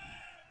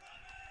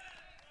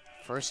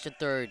 First and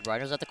third,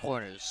 runners at the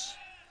corners.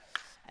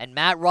 And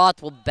Matt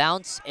Roth will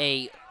bounce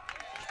a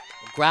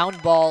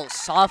ground ball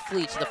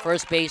softly to the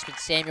first baseman,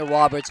 Samuel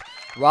Roberts.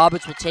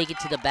 Roberts will take it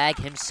to the bag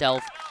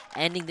himself,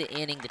 ending the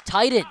inning. The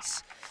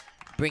Titans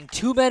bring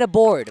 2 men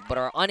aboard, but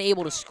are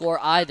unable to score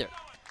either.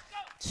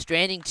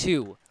 Stranding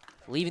 2.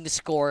 Leaving the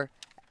score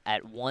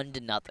at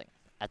 1-0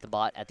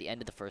 at the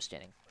end of the first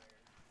inning.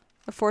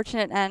 A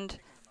fortunate end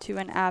to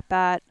an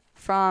at-bat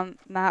from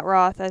Matt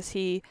Roth, as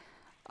he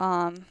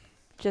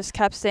just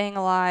kept staying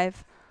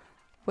alive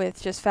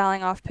with just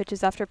fouling off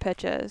pitches after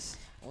pitches.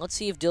 Let's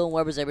see if Dylan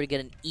Weber's able to get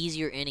an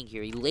easier inning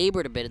here. He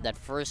labored a bit at that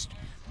first,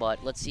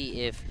 but let's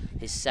see if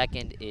his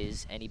second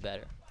is any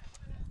better.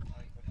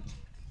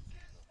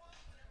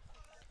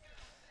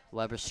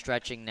 Weber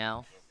stretching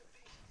now.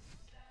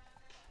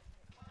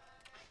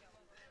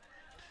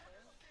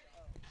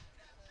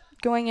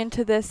 Going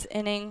into this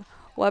inning,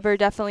 Weber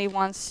definitely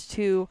wants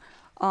to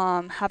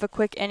have a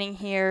quick inning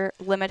here,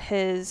 limit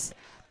his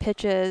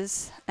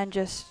pitches, and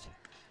just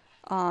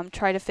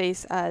try to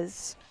face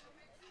as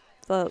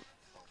the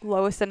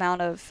lowest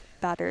amount of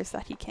batters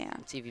that he can.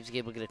 Let's see if he's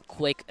able to get a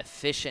quick,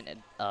 efficient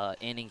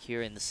inning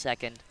here in the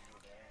second.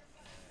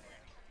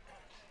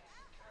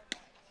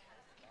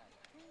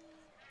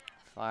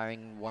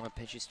 Firing warm-up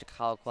pitches to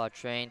Kyle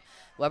Quatrain.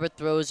 Weber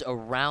throws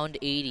around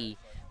 80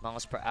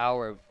 miles per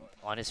hour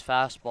on his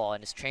fastball,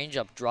 and his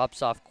changeup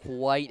drops off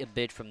quite a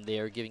bit from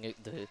there, giving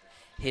the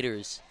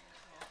hitters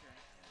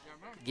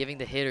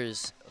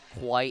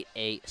quite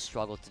a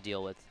struggle to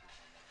deal with.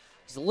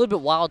 He's a little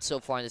bit wild so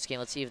far in this game.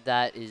 Let's see if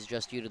that is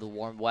just due to the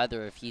warm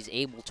weather, if he's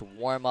able to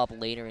warm up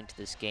later into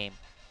this game.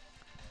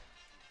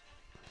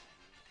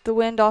 The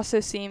wind also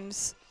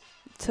seems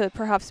to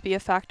perhaps be a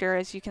factor,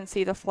 as you can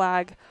see the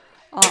flag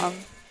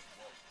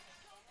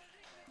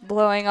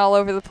blowing all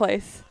over the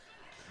place.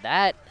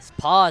 That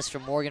pause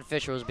from Morgan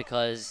Fisher was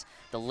because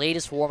the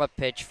latest warm-up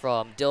pitch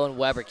from Dylan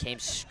Weber came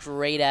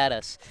straight at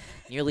us,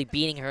 nearly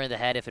beating her in the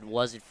head if it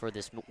wasn't for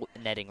this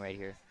netting right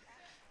here.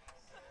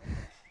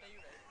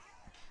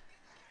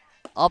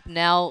 Up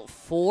now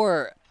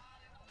for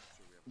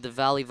the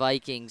Valley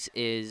Vikings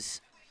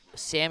is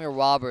Samuel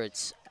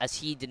Roberts, as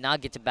he did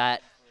not get to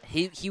bat.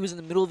 He was in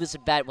the middle of his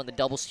at-bat when the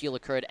double steal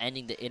occurred,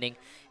 ending the inning.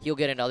 He'll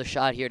get another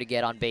shot here to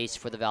get on base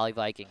for the Valley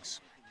Vikings.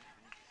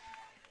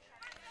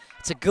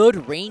 It's a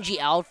good,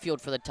 rangy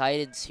outfield for the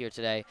Titans here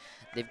today.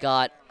 They've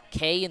got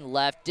Kay in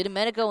left,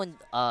 Didomenico in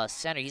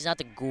center. He's not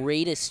the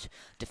greatest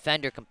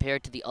defender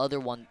compared to the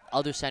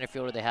other center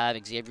fielder they have.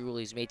 Xavier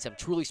Rulli has made some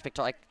truly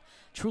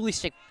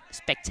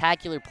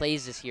spectacular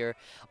plays this year,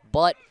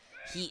 but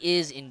he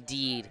is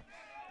indeed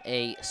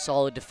a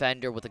solid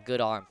defender with a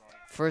good arm.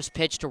 First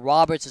pitch to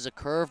Roberts is a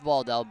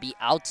curveball that'll be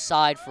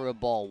outside for a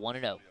ball,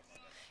 1-0.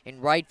 In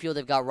right field,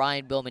 they've got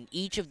Ryan Billman.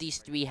 Each of these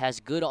three has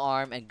good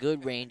arm and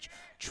good range.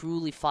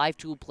 Truly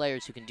 5-tool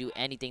players who can do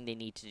anything they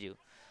need to do.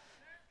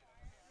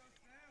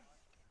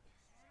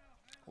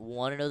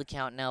 1-0 the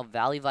count now.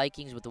 Valley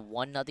Vikings with a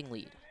 1-0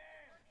 lead.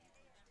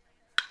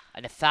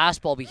 And a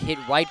fastball be hit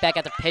right back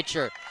at the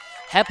pitcher.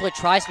 Hepler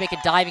tries to make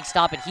a diving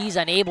stop, and he's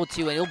unable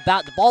to. And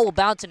the ball will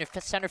bounce into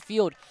center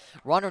field.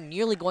 Runner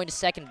nearly going to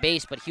second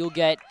base, but he'll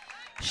get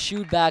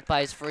shooed back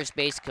by his first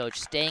base coach,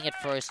 staying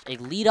at first. A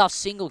leadoff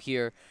single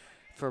here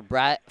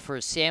for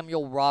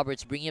Samuel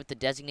Roberts, bringing up the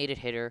designated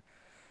hitter,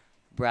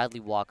 Bradley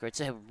Walker. It's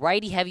a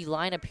righty-heavy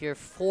lineup here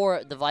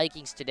for the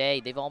Vikings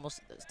today. The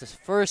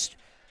first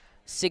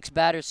 6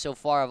 batters so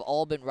far have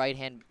all been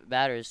right-hand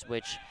batters,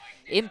 which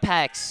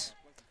impacts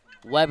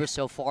Weber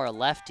so far, a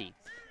lefty,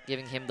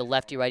 giving him the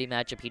lefty-righty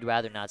matchup he'd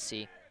rather not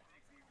see.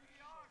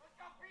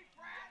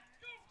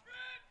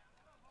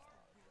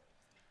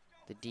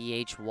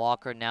 The DH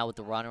Walker now with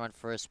the runner on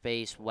first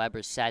base.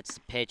 Weber sets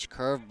the pitch,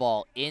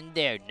 curveball in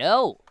there.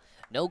 No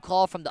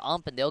call from the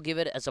ump, and they'll give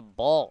it as a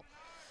ball.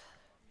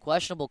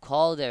 Questionable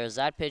call there, as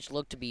that pitch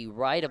looked to be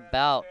right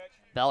about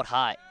belt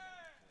high.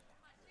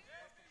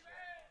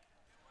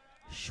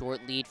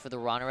 Short lead for the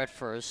runner at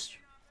first.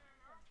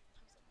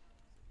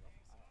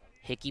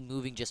 Hickey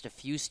moving just a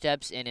few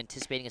steps in,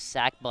 anticipating a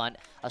sac bunt.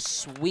 A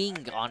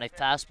swing on a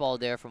fastball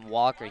there from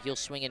Walker. He'll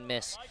swing and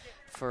miss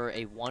for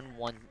a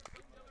 1-1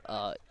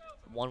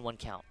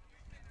 count.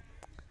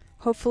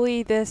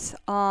 Hopefully this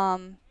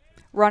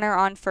runner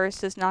on first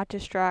does not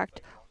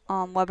distract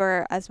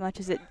Weber as much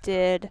as it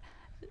did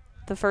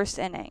the first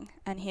inning,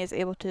 and he is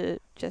able to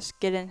just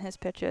get in his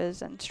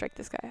pitches and strike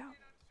this guy out.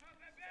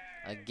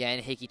 Again,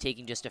 Hickey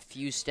taking just a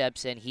few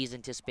steps in. He's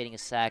anticipating a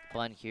sac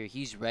bunt here.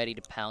 He's ready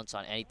to pounce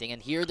on anything.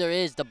 And here there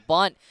is. The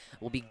bunt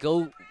will be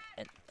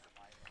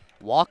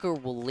Walker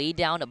will lay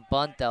down a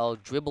bunt that'll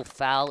dribble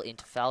foul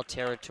into foul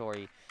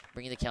territory,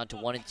 bringing the count to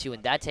 1-2.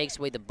 And that takes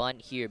away the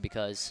bunt here,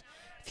 because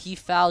if he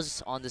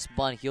fouls on this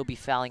bunt, he'll be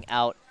fouling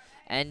out,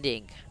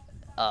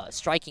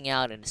 striking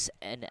out in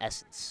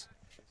essence.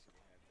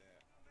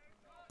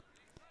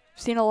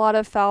 I've seen a lot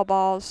of foul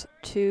balls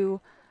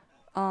to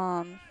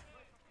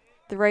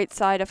the right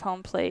side of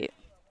home plate.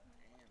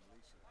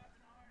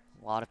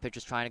 A lot of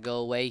pitchers trying to go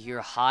away here.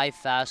 High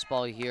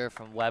fastball here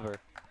from Weber.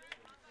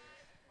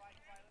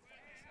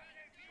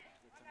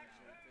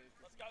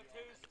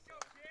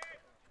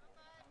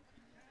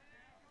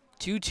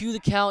 Two-two the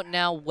count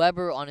now.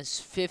 Weber on his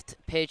 5th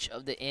pitch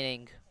of the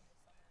inning.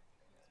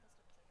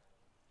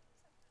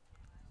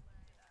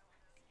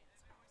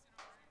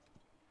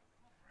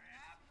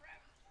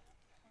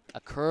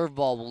 A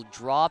curveball will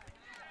drop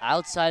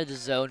outside of the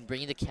zone,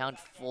 bringing the count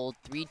full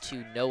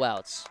 3-2, no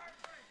outs.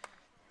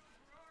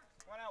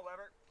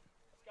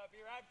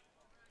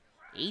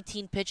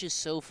 18 pitches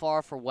so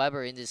far for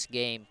Weber in this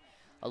game.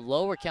 A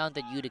lower count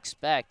than you'd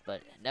expect,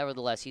 but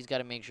nevertheless, he's got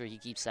to make sure he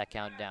keeps that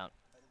count down.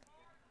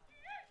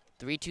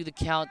 3-2 the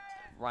count,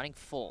 running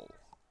full.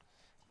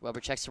 Weber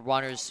checks the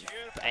runners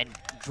and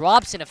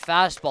drops in a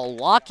fastball,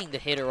 locking the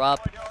hitter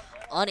up.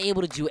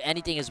 Unable to do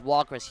anything as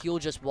Walker, as he'll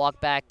just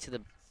walk back to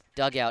the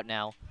dugout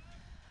now.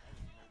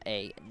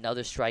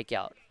 Another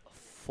strikeout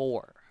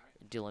for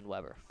Dylan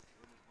Weber.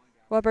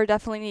 Weber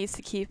definitely needs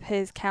to keep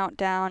his count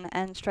down,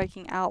 and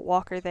striking out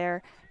Walker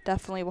there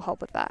definitely will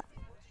help with that.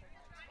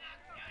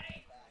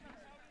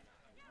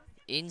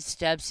 In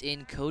steps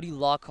in Cody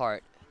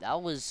Lockhart.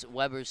 That was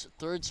Weber's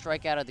 3rd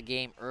strikeout of the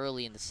game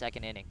early in the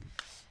 2nd inning.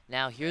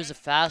 Now here's a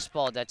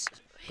fastball that's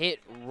hit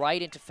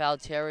right into foul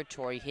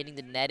territory, hitting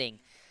the netting.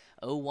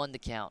 0-1 the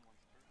count.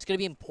 It's going to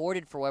be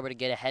important for Weber to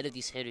get ahead of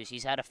these hitters.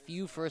 He's had a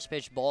few first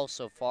pitch balls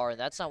so far, and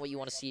that's not what you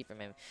want to see from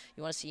him.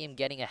 You want to see him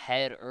getting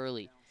ahead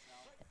early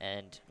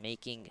and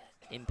making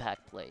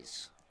impact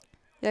plays.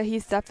 Yeah,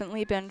 he's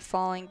definitely been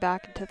falling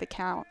back into the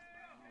count,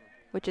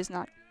 which is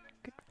not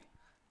good.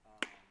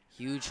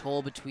 Huge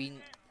hole between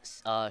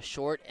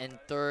short and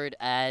third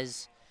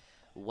as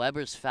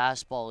Weber's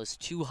fastball is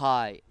too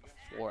high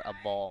for a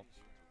ball.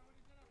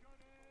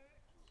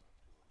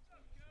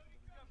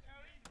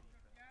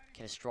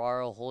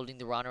 Canestraro holding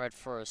the runner at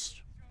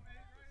first.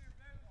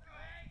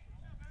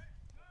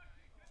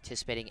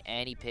 Anticipating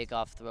any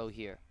pickoff throw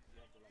here.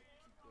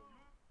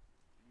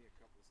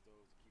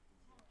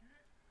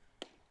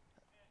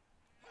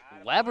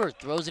 Weber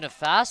throws in a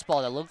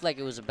fastball that looked like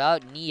it was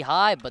about knee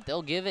high, but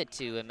they'll give it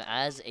to him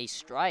as a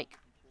strike.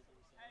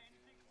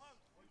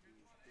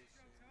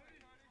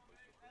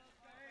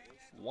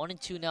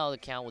 1-2 now the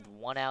count with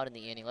 1 out in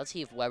the inning. Let's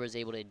see if Weber's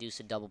able to induce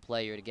a double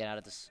play here to get out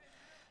of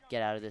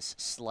this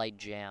slight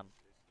jam.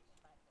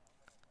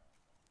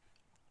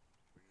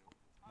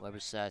 Weber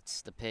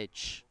sets the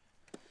pitch.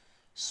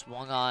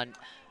 Swung on,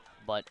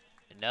 but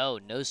no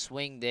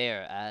swing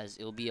there as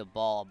it'll be a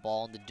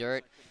ball in the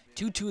dirt.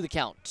 2-2 the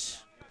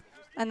count.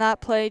 And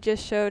that play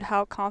just showed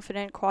how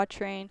confident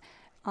Quatrain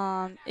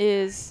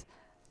is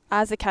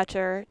as a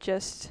catcher,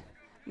 just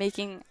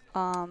making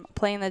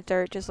play in the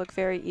dirt just look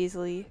very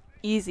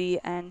easy,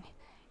 and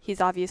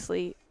he's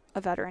obviously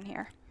a veteran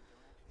here.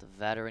 The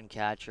veteran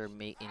catcher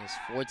in his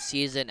 4th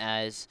season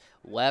as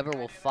Weber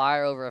will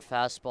fire over a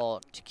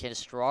fastball to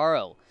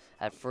Canestraro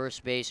at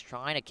first base,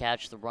 trying to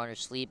catch the runner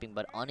sleeping,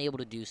 but unable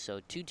to do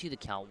so. 2-2 the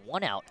count,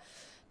 1 out.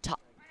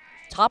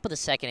 Top of the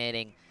 2nd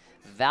inning.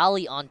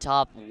 Valley on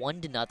top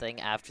 1-0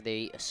 after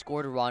they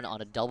scored a run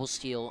on a double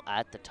steal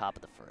at the top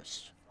of the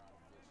 1st.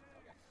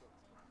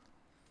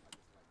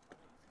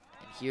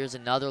 And here's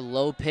another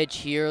low pitch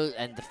here,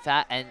 and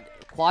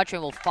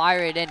Quatrain will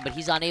fire it in, but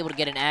he's unable to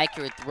get an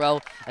accurate throw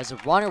as the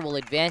runner will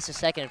advance to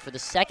second for the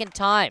 2nd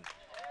time.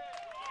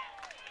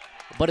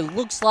 But it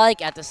looks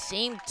like at the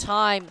same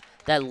time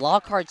that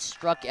Lockhart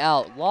struck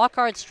out.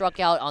 Lockhart struck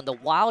out on the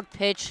wild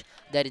pitch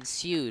that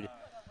ensued.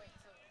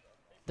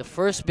 The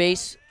first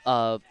base,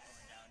 all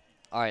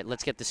right,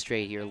 let's get this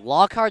straight here.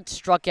 Lockhart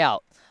struck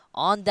out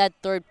on that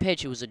 3rd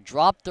pitch. It was a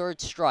drop 3rd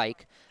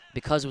strike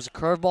because it was a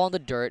curveball in the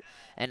dirt.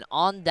 And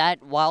on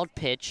that wild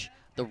pitch,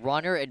 the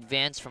runner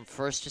advanced from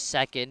 1st to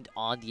 2nd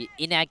on the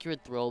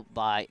inaccurate throw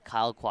by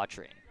Kyle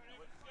Quatrain.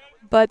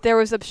 But there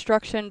was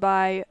obstruction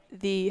by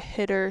the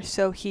hitter,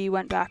 so he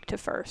went back to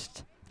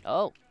 1st.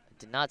 Oh,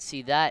 did not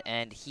see that,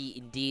 and he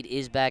indeed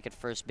is back at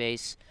first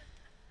base.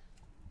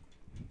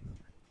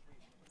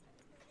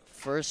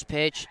 First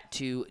pitch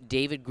to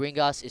David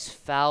Gringos is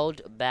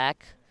fouled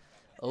back.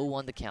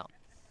 0-1 the count.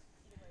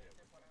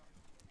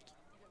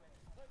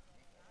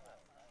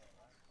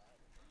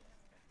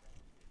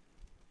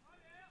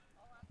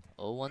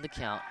 The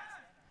count.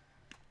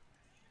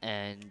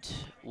 And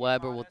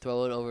Weber will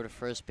throw it over to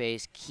first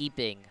base,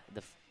 keeping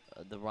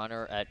the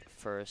runner at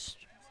first.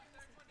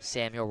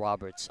 Samuel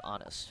Roberts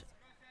honest.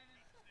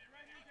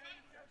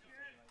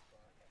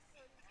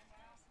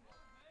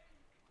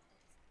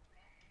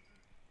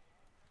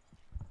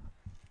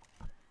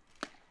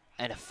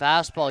 And a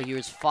fastball here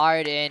is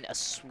fired in. The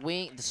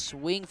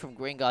swing from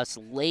Gringos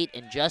late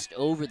and just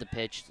over the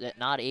pitch, that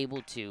not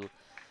able to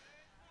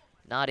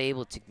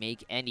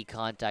make any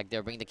contact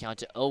there, bringing the count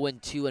to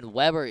 0-2. And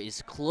Weber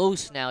is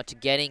close now to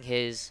getting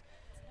his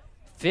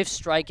 5th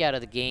strikeout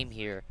of the game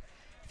here.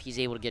 If he's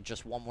able to get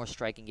just 1 more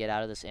strike and get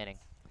out of this inning.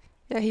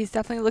 Yeah, he's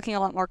definitely looking a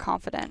lot more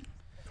confident.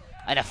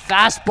 And a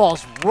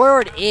fastball's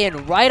whirred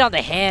in right on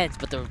the hands,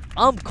 but the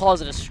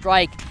calls it a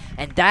strike,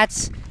 and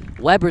that's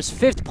Weber's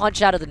 5th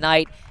punch out of the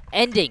night,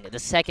 ending the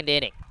 2nd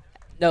inning.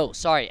 No,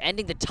 sorry,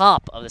 ending the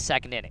top of the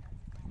 2nd inning.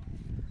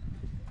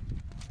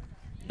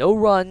 No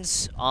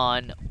runs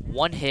on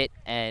 1 hit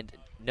and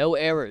no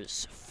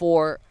errors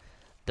for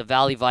the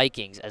Valley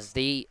Vikings as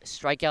they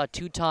strike out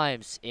 2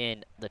 times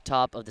in the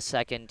top of the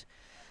 2nd.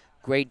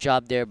 Great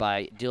job there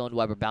by Dylan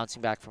Weber, bouncing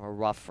back from a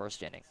rough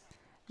 1st inning.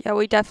 Yeah,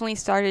 we definitely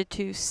started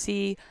to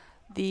see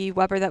the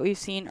Weber that we've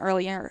seen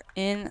earlier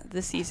in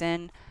the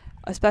season,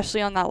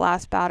 especially on that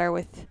last batter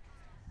with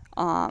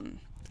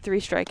 3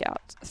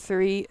 strikeouts,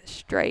 3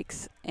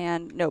 strikes,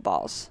 and no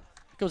balls.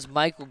 Here comes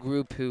Michael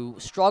Group, who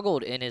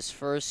struggled in his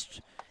 1st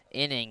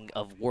inning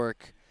of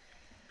work.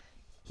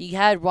 He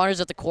had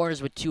runners at the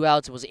corners with 2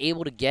 outs and was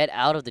able to get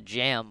out of the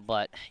jam,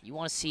 but you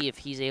want to see if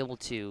he's able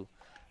to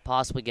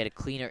possibly get a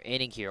cleaner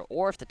inning here,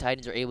 or if the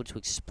Titans are able to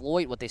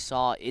exploit what they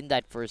saw in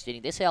that 1st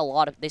inning. They saw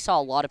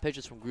a lot of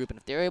pitches from Group, and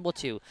if they're able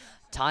to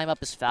time up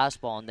his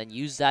fastball and then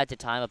use that to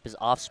time up his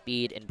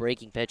off-speed and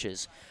breaking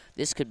pitches,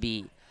 this could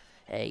be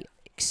a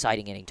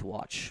exciting inning to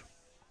watch.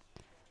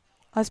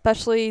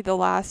 Especially the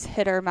last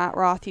hitter, Matt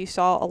Roth, you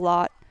saw a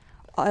lot.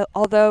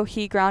 Although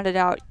he grounded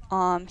out,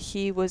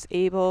 he was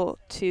able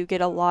to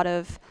get a lot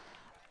of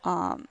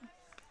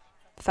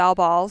foul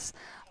balls,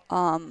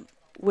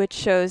 which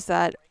shows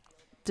that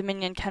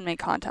Dominion can make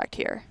contact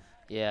here.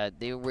 Yeah,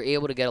 they were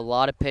able to get a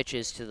lot of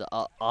pitches to the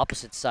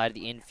opposite side of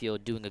the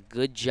infield, doing a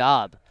good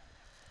job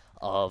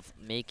of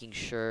making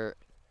sure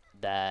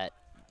that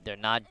they're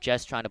not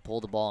just trying to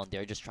pull the ball and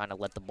they're just trying to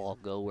let the ball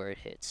go where it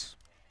hits.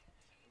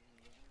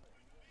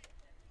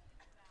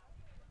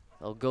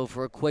 They'll go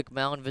for a quick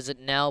mound visit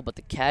now, but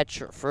the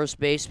catcher, first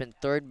baseman,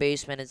 third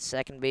baseman, and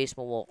second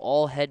baseman will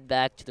all head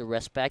back to their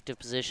respective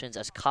positions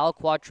as Kyle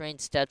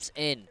Quatrain steps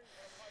in.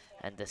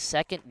 And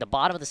the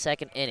bottom of the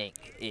second inning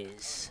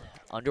is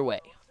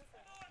underway.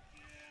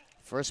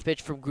 First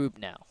pitch from Group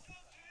now.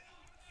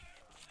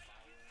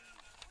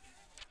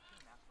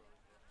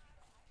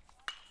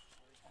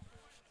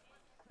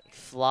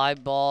 Fly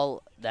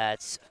ball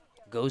that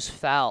goes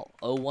foul.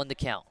 0-1 the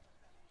count.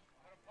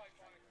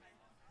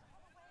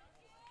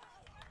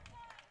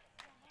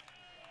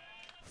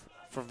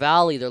 For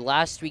Valley, their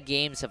last 3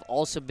 games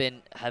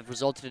have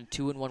resulted in a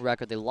 2-1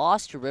 record. They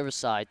lost to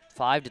Riverside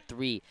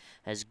 5-3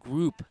 as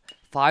Group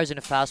fires in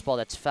a fastball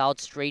that's fouled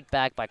straight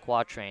back by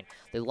Quatrain.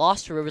 They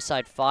lost to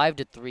Riverside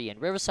 5-3,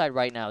 and Riverside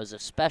right now is a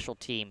special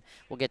team.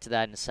 We'll get to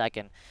that in a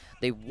second.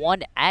 They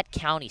won at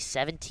County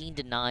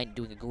 17-9,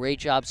 doing a great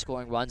job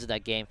scoring runs in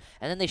that game,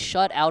 and then they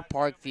shut out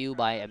Parkview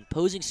by an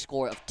imposing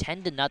score of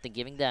 10-0,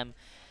 giving them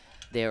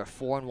their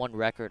 4-1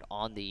 record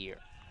on the year.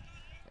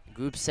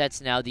 Group sets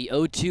now the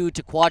 0-2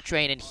 to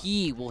Quatrain, and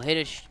he will hit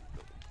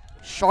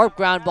a sharp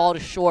ground ball to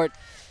short,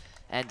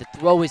 and the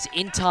throw is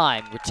in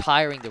time,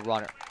 retiring the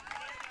runner.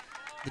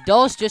 The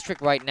Dulles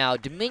District right now,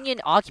 Dominion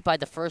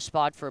occupied the first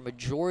spot for a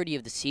majority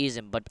of the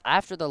season, but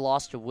after their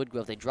loss to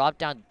Woodgrove, they dropped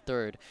down to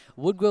third.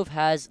 Woodgrove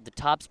has the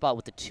top spot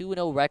with a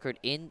 2-0 record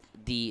in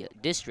the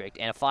district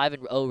and a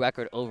 5-0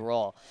 record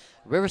overall.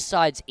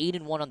 Riverside's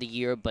 8-1 on the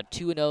year, but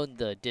 2-0 in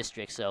the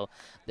district, so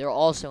they're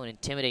also an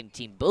intimidating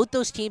team. Both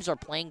those teams are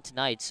playing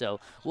tonight,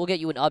 so we'll get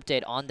you an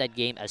update on that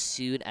game as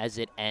soon as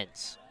it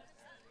ends.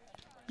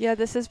 Yeah,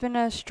 this has been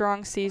a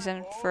strong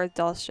season for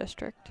Dulles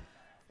District.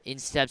 In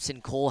steps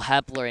in Cole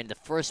Hepler, and the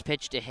first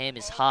pitch to him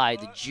is high.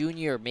 The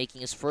junior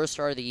making his first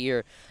start of the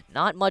year.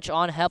 Not much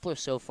on Hepler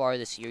so far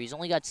this year. He's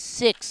only got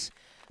 6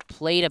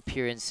 plate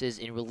appearances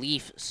in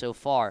relief so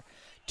far.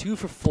 2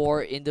 for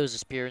 4 in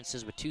those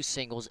appearances with 2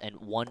 singles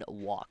and 1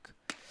 walk.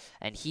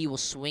 And he will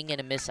swing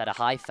and a miss at a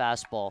high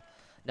fastball.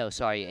 No,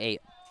 sorry, a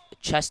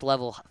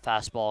chest-level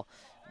fastball,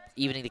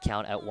 evening the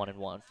count at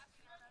 1-1.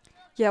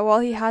 Yeah,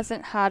 while he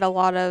hasn't had a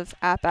lot of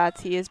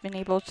at-bats, he has been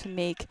able to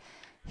make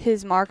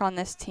his mark on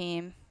this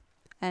team.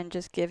 And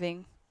just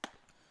giving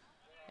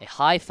a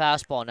high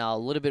fastball now, a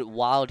little bit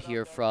wild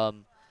here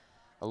from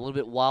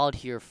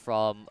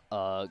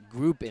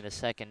Group in the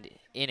second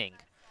inning,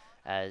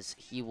 as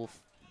he will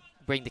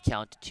bring the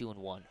count to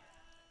 2-1.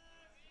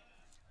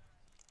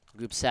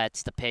 Group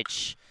sets the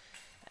pitch,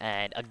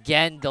 and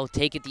again they'll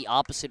take it the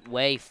opposite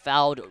way,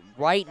 fouled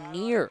right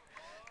near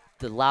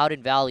the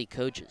Loudoun Valley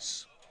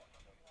coaches.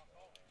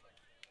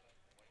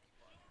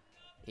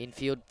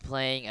 Infield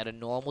playing at a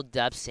normal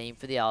depth, same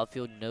for the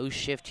outfield. No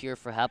shift here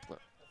for Hepler.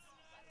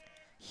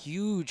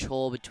 Huge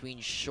hole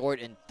between short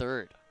and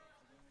third.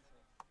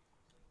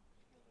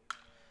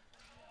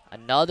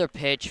 Another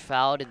pitch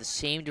fouled in the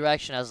same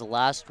direction as the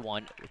last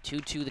one, with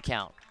 2-2 the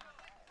count.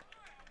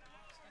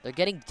 They're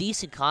getting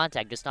decent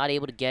contact, just not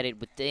able to get it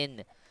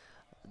within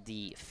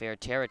the fair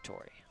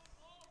territory.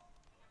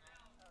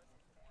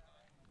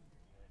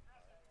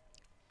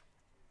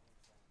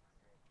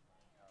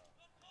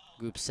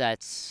 Group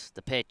sets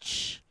the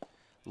pitch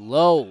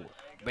low,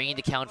 bringing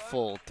the count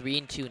full.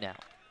 3-2 now.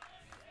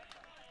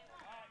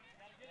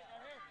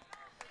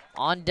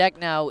 On deck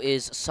now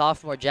is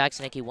sophomore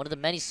Jackson Hickey, one of the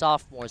many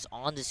sophomores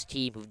on this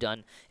team who've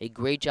done a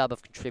great job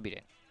of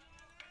contributing.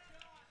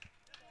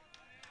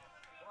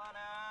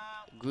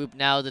 Group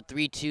now the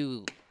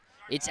 3-2.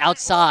 It's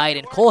outside,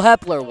 and Cole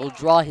Hepler will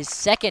draw his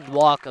second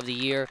walk of the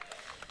year.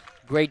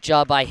 Great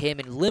job by him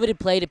in limited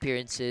plate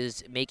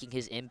appearances, making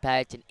his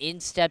impact. And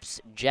in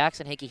steps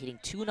Jackson Hickey, hitting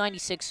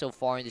 .296 so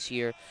far in this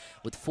year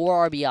with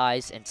 4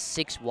 RBIs and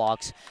 6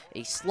 walks.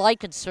 A slight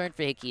concern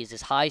for Hickey is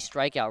his high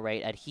strikeout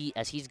rate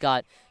as he's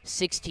got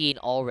 16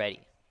 already.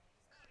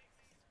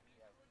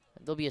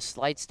 And there'll be a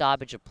slight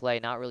stoppage of play.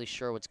 Not really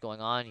sure what's going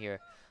on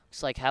here.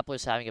 Looks like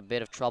Hepler's having a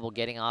bit of trouble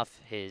getting off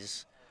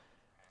his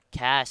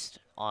cast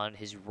on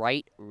his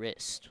right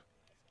wrist.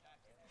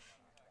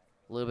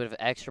 A little bit of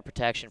extra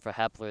protection for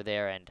Hepler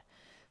there, and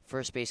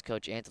first base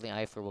coach Anthony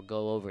Eifler will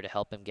go over to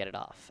help him get it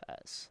off.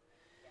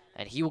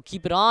 And he will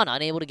keep it on,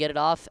 unable to get it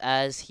off,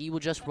 as he will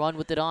just run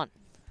with it on.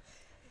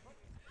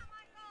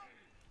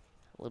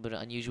 A little bit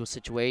of unusual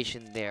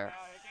situation there.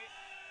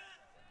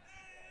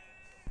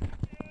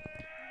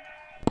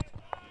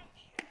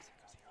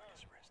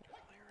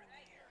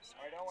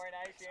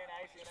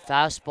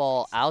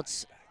 Fastball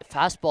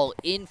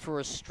in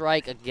for a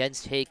strike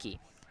against Hickey.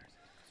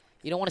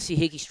 You don't want to see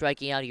Hickey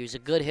striking out here. He's a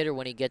good hitter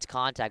when he gets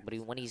contact, but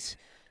when he's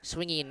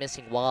swinging and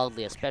missing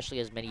wildly, especially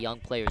as many young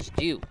players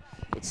do,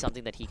 it's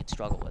something that he can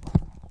struggle with.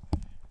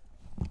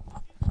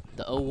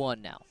 The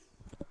 0-1 now.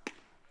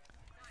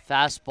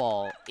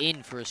 Fastball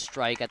in for a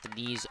strike at the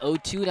knees.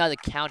 0-2 now the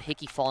count.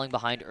 Hickey falling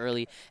behind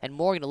early. And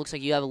Morgan, it looks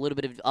like you have a little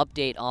bit of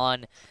update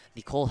on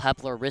the Cole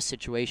Hepler wrist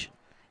situation.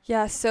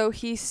 Yeah, so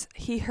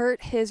he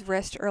hurt his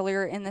wrist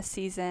earlier in the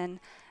season,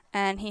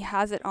 and he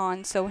has it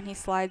on, so when he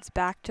slides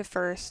back to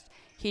first,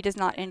 he does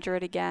not injure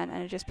it again,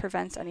 and it just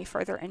prevents any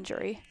further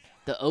injury.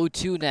 The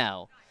 0-2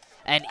 now.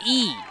 And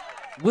E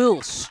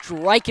will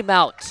strike him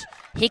out.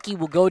 Hickey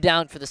will go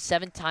down for the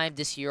 7th time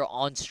this year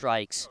on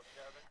strikes.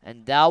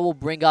 And that will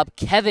bring up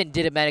Kevin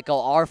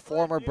DiDomenico, our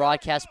former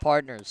broadcast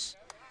partners.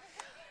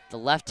 The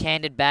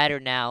left-handed batter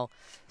now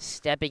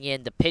stepping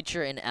in, the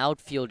pitcher and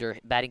outfielder,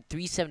 batting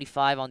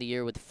 .375 on the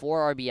year with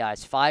 4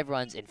 RBIs, 5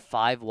 runs, and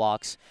 5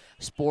 walks,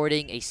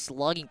 sporting a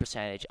slugging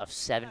percentage of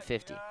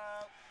 .750. Let's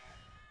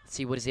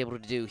see what he's able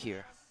to do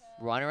here.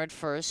 Runner at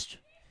first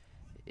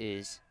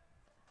is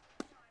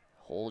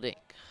holding.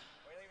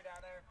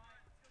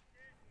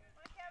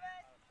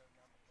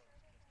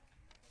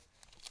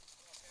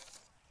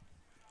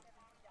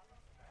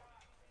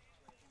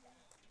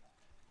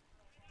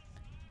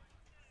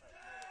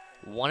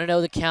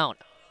 1-0 the count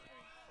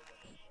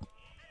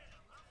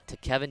to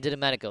Kevin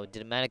DiDomenico.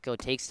 DiDomenico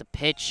takes the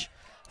pitch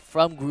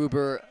from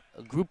Grouper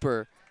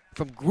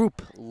from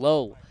Group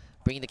low,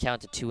 bringing the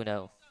count to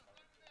 2-0.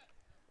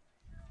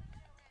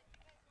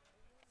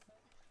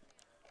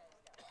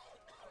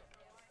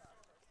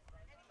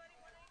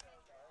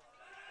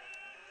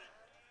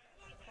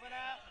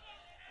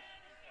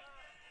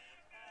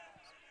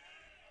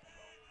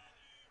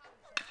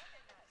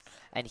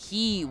 And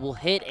he will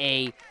hit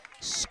a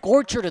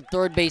scorcher to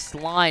third base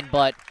line,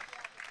 but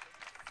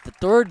the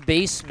third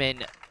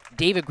baseman,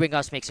 David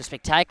Gringos, makes a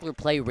spectacular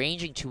play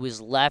ranging to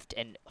his left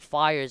and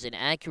fires an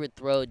accurate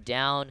throw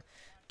down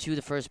to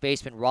the first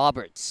baseman,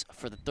 Roberts,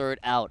 for the 3rd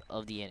out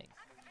of the inning.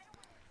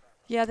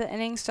 Yeah, the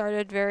inning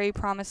started very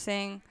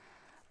promising,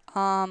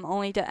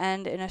 only to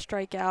end in a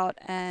strikeout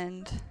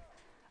and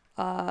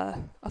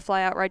a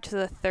fly out right to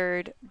the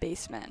third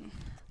baseman.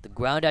 The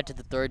ground out to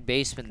the third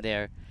baseman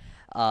there.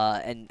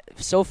 And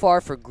so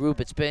far for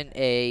Group, it's been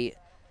a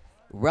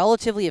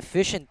relatively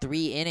efficient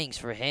 3 innings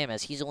for him,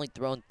 as he's only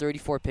thrown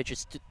 34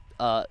 pitches.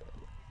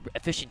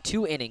 Efficient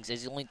 2 innings,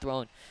 as he's only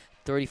thrown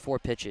 34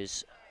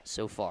 pitches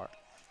so far.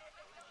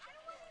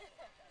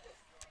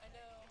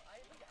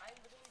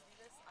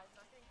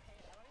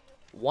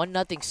 One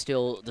nothing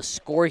still. The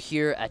score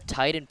here at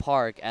Titan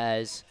Park,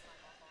 as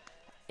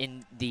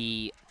in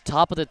the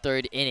top of the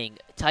 3rd inning,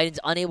 Titans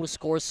unable to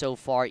score so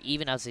far,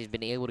 even as they've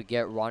been able to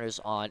get runners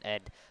on.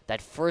 And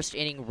that first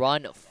inning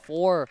run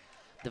for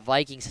the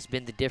Vikings has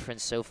been the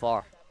difference so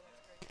far.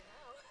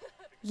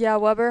 Yeah,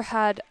 Weber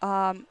had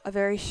a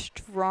very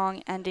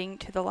strong ending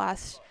to the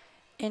last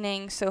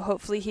inning, so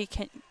hopefully he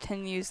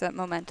continues that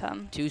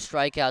momentum. 2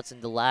 strikeouts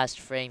in the last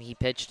frame he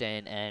pitched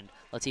in, and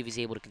let's see if he's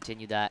able to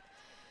continue that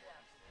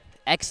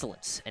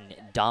excellence and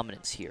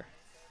dominance here.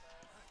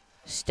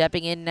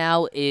 Stepping in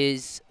now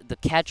is the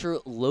catcher,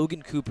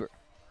 Logan Cooper.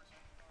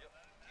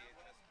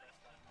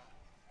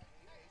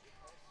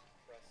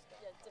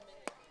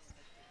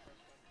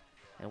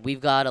 And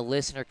we've got a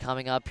listener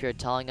coming up here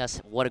telling us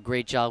what a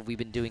great job we've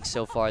been doing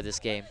so far this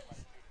game.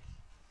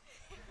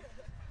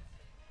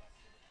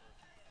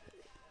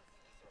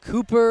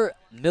 Cooper,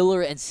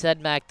 Miller, and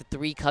Sedmak, the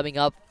 3 coming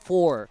up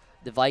for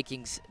the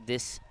Vikings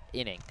this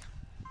inning.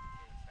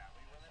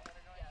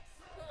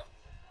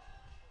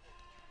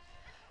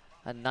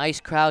 A nice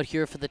crowd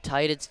here for the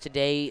Titans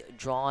today,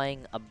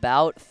 drawing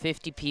about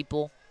 50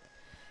 people.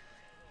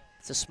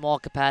 It's a small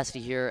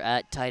capacity here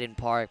at Titan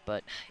Park,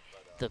 but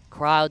the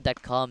crowd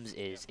that comes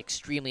is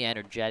extremely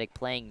energetic,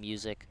 playing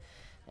music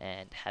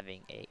and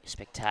having a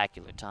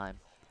spectacular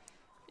time.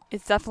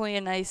 It's definitely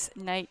a nice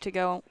night to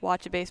go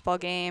watch a baseball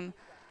game.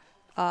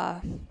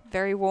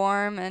 Very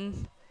warm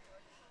and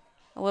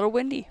a little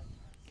windy.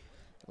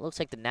 It looks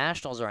like the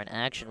Nationals are in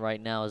action right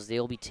now, as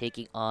they'll be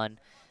taking on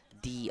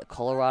the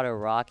Colorado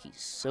Rockies.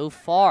 So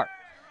far,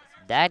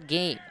 that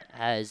game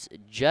has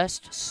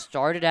just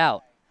started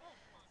out,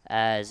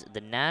 as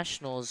the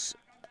Nationals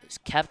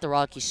kept the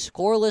Rockies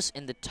scoreless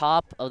in the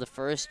top of the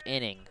 1st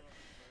inning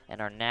and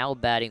are now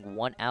batting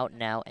 1 out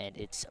now, and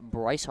it's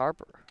Bryce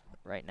Harper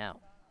right now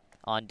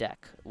on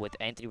deck with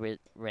Anthony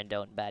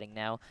Rendon batting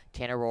now.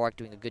 Tanner Roark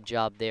doing a good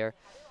job there.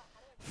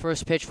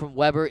 First pitch from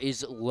Weber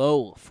is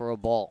low for a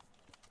ball.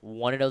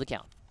 1-0 the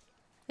count.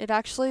 It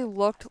actually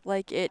looked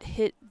like it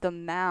hit the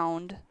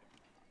mound,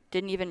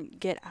 didn't even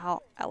get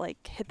out,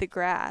 hit the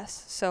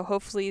grass. So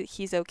hopefully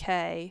he's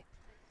okay.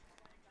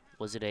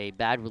 Was it a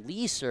bad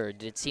release, or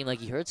did it seem like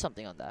he heard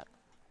something on that?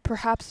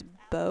 Perhaps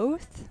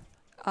both.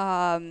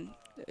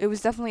 It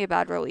was definitely a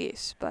bad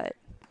release, but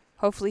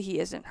hopefully he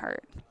isn't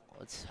hurt.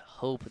 Let's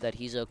hope that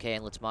he's okay,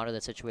 and let's monitor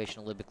that situation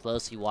a little bit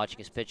closely, watching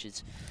his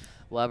pitches.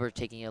 Weber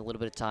taking a little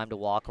bit of time to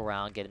walk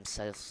around, get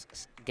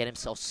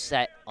himself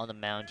set on the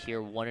mound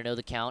here. 1-0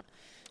 the count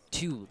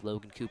to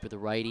Logan Cooper, the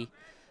righty.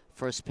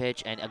 First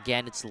pitch, and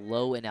again, it's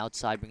low and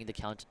outside, bringing the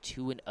count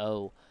to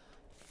 2-0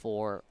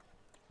 for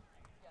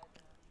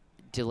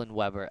Dylan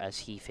Weber as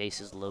he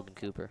faces Logan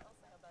Cooper.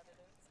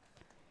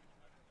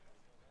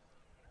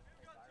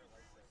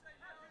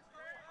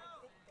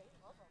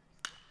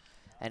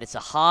 And it's a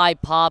high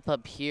pop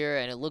up here,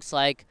 and it looks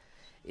like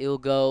it will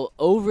go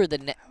over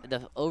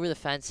over the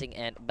fencing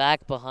and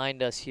back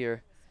behind us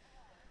here.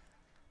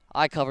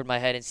 I covered my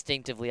head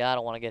instinctively. I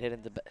don't want to get hit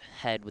in the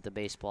head with the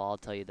baseball, I'll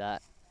tell you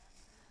that.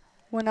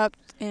 Went up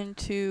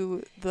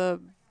into the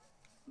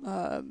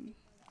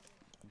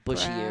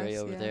Bushy grass,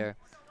 area over yeah. there.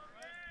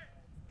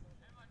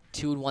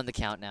 2-1 the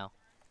count now.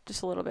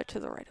 Just a little bit to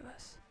the right of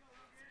us.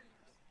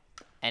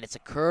 And it's a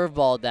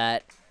curveball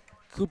that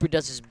Cooper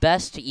does his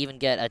best to even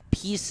get a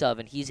piece of,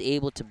 and he's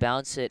able to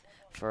bounce it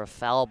for a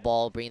foul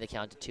ball, bringing the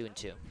count to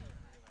 2-2.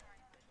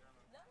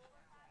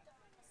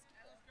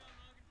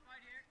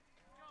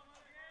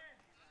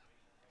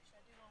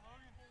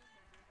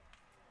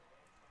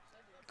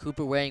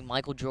 Cooper wearing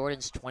Michael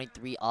Jordan's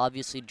 23.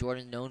 Obviously,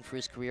 Jordan known for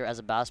his career as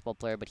a basketball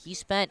player, but he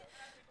spent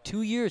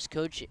 2 years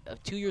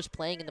 2 years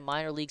playing in the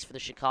minor leagues for the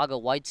Chicago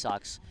White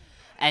Sox.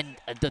 And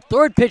the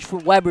third pitch for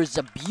Weber is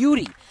a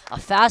beauty. A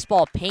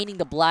fastball painting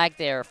the black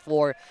there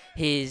for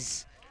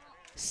his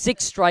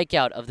 6th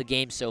strikeout of the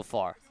game so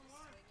far.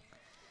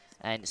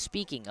 And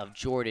speaking of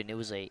Jordan, it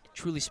was a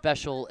truly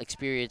special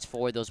experience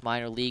for those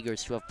minor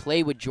leaguers to have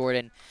played with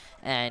Jordan.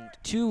 And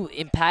 2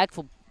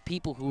 impactful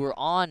people who were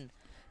on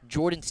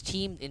Jordan's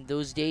team in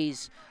those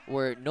days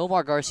were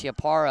Nomar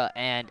Garcia-Parra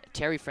and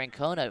Terry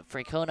Francona.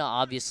 Francona,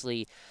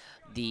 obviously,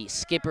 the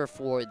skipper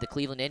for the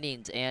Cleveland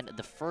Indians and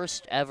the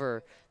first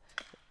ever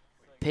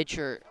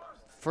manager,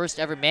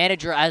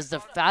 as the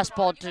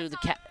fastball to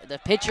the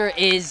pitcher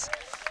is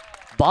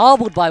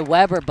bobbled by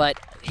Weber, but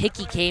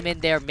Hickey came in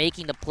there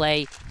making the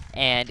play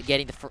and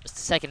getting the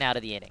second out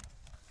of the inning.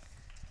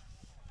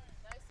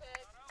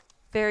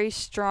 Very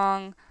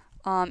strong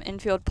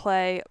infield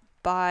play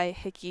by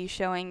Hickey,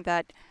 showing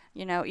that,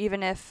 you know,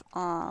 even if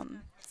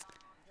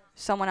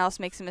someone else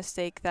makes a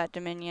mistake, that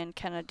Dominion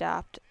can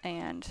adapt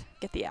and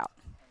get the out.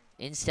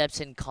 In steps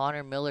in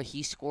Connor Miller.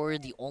 He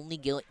scored the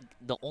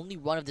only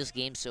run of this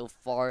game so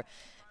far,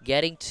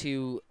 getting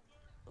to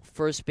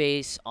first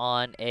base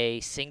on a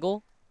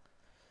single.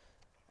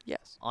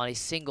 Yes. On a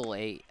single,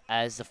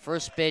 as the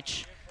first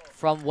pitch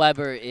from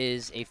Weber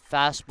is a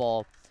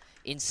fastball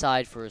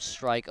inside for a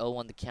strike,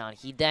 0-1 the count.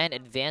 He then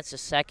advanced to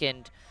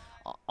second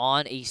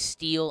on a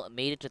steal,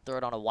 made it to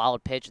third on a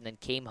wild pitch, and then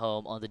came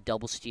home on the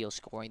double steal,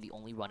 scoring the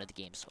only run of the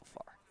game so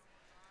far.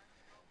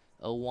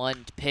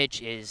 0-1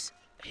 pitch is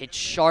hit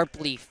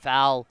sharply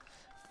foul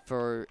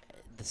for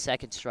the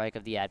second strike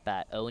of the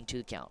at-bat. 0-2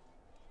 the count.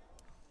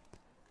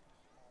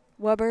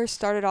 Weber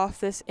started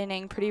off this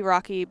inning pretty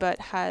rocky, but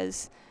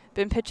has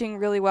been pitching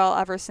really well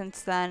ever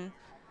since then.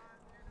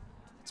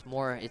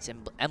 It's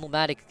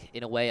emblematic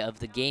in a way of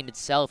the game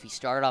itself. He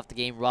started off the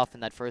game rough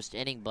in that first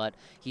inning, but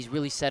he's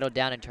really settled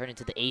down and turned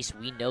into the ace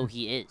we know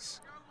he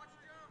is.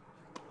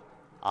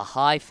 A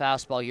high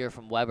fastball here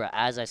from Weber.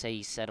 As I say,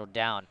 he's settled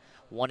down.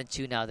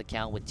 1-2 now the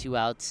count with 2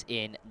 outs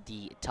in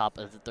the top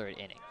of the third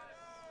inning.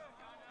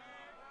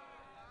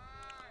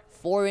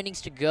 4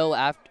 innings to go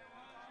after.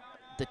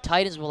 The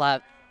Titans will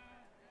have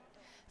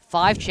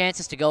 5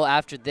 chances to go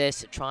after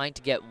this, trying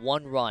to get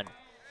 1 run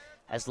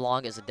as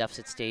long as the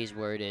deficit stays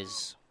where it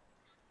is.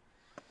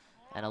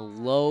 And a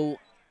low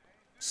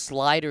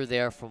slider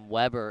there from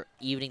Weber,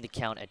 evening the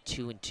count at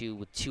 2-2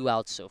 with 2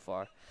 outs so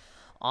far.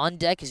 On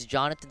deck is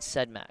Jonathan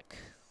Sedmak,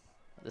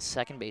 the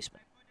second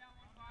baseman.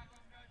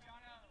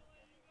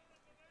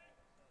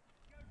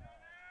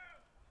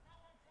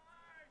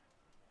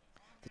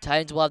 The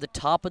Titans will have the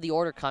top of the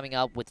order coming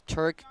up with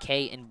Turk,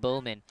 Kay, and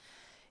Bowman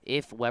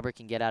if Weber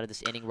can get out of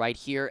this inning right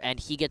here. And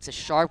he gets a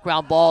sharp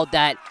ground ball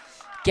that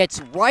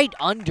gets right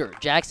under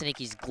Jackson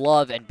Hickey's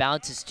glove and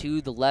bounces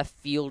to the left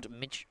fielder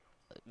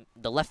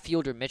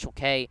Mitchell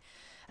Kay,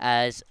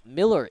 as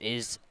Miller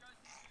is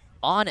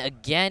on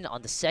again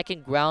on the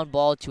second ground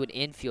ball to an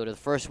infielder. The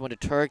first one to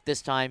Turk,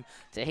 this time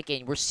to Hickey.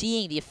 And we're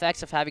seeing the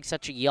effects of having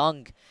such a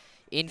young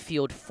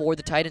infield for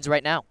the Titans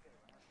right now.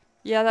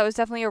 Yeah, that was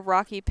definitely a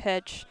rocky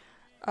pitch,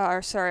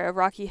 a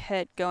rocky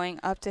hit going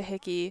up to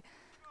Hickey,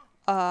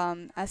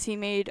 as he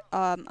made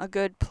a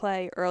good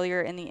play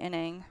earlier in the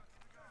inning.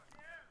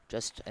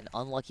 Just an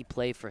unlucky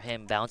play for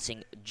him,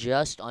 bouncing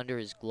just under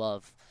his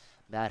glove.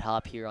 Matt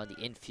Hop here on the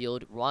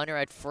infield. Runner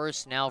at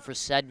first now for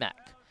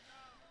Sedmak.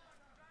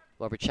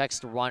 Weber checks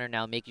the runner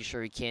now, making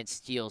sure he can't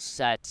steal,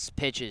 sets,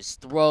 pitches,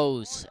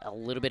 throws a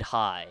little bit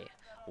high.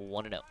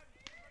 1-0.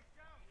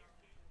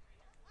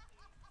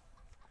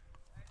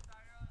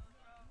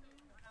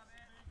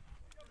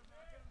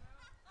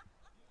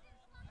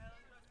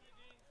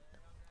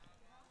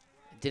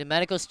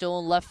 DiDomenico still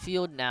in left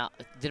field now.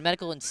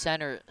 DiDomenico in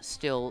center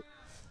still,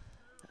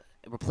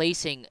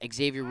 replacing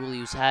Xavier Rulli,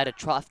 who's had a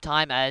tough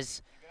time,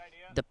 as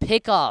the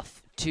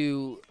pickoff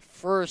to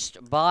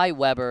first by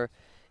Weber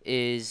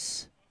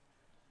is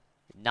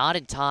not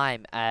in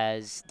time,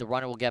 as the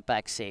runner will get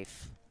back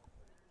safe.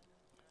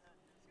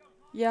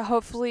 Yeah,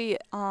 hopefully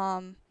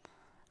the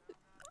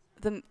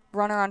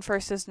runner on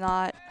first is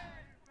not.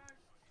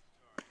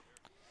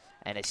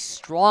 And a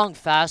strong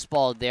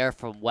fastball there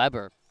from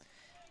Weber,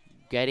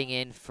 getting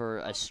in for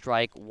a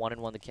strike.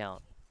 1-1 the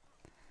count.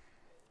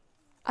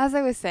 As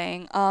I was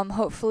saying,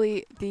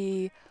 hopefully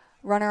the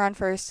runner on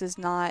first does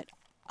not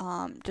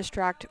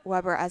distract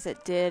Weber as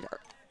it did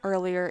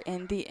earlier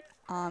in the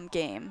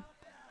game.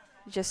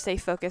 Just stay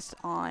focused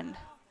on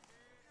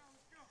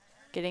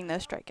getting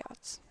those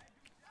strikeouts.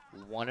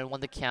 1-1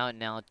 the count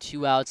now,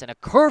 2 outs, and a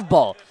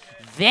curveball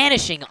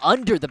vanishing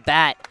under the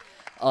bat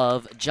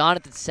of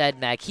Jonathan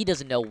Sedmak. He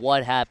doesn't know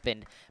what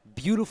happened.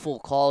 Beautiful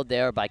call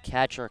there by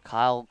catcher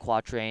Kyle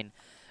Quatrain,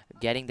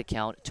 getting the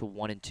count to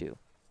 1-2.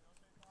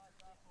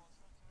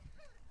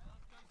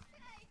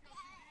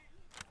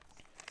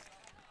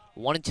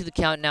 1-2 the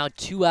count now,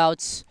 2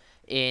 outs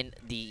in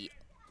the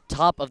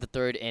top of the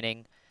third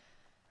inning.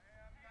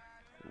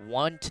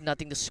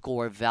 1-0 the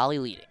score, Valley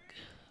leading.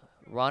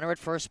 Runner at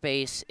first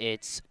base,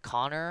 it's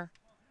Connor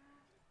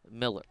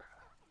Miller.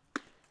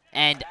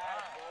 And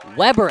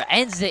Weber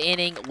ends the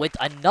inning with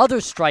another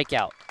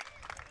strikeout.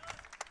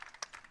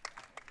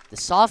 The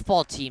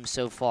softball team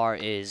so far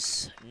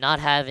is not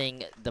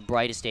having the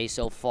brightest day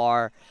so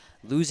far,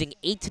 losing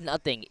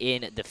 8-0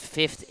 in the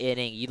 5th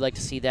inning. You'd like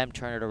to see them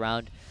turn it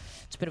around.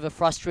 It's been a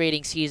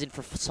frustrating season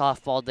for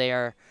softball. They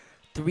are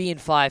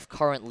 3-5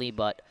 currently,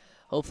 but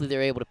hopefully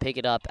they're able to pick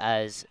it up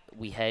as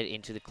we head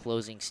into the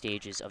closing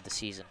stages of the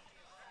season.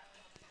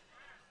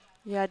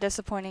 Yeah,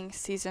 disappointing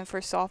season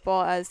for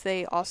softball as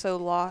they also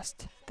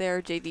lost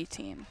their JV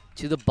team.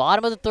 To the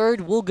bottom of the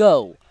third we'll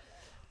go.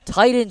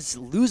 Titans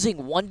losing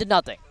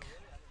 1-0.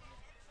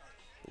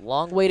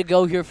 Long way to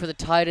go here for the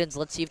Titans.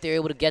 Let's see if they're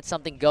able to get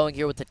something going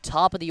here with the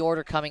top of the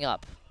order coming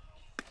up.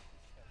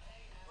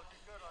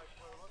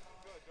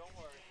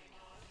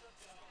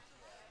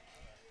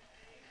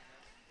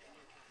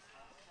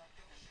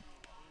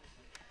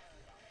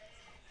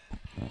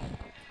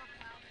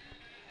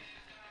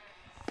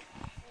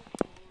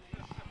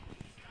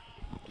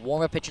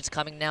 Warm-up pitches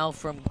coming now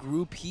from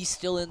Group. He's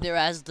still in there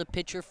as the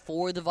pitcher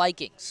for the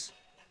Vikings.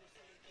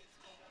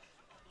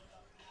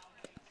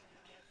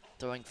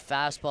 Throwing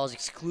fastballs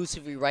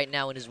exclusively right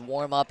now in his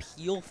warm-up.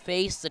 He'll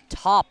face the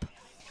top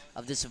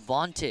of this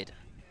vaunted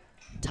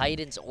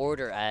Titans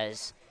order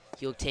as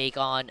he'll take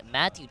on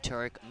Matthew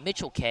Turk,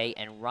 Mitchell Kay,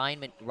 and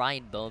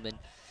Ryan Bowman.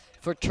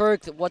 For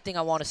Turk, the one thing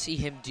I want to see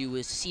him do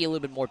is see a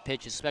little bit more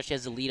pitches, especially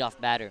as a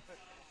leadoff batter.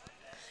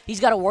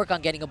 He's got to work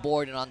on getting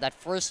aboard, and on that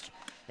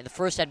in the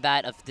first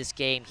at-bat of this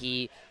game,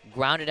 he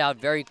grounded out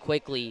very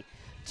quickly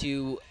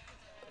to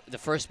the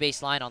first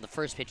base line on the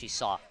first pitch he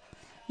saw.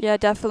 Yeah,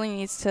 definitely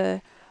needs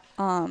to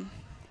kind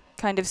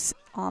of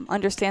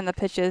understand the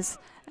pitches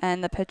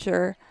and the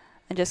pitcher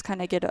and just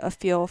kind of get a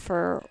feel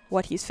for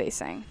what he's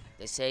facing.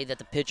 They say that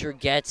the pitcher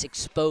gets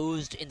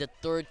exposed in the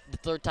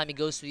third time he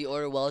goes through the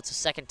order. Well, it's the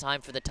second time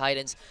for the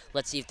Titans.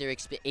 Let's see if they're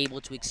able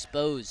to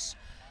expose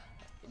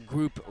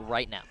Group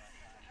right now.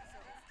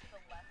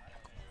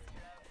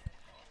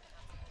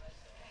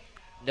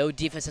 No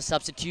defensive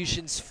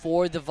substitutions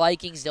for the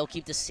Vikings. They'll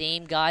keep the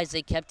same guys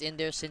they kept in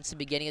there since the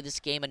beginning of this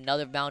game.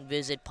 Another mound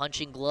visit,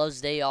 punching gloves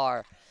they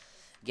are.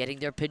 Getting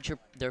their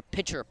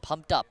pitcher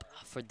pumped up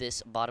for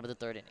this bottom of the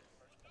third inning.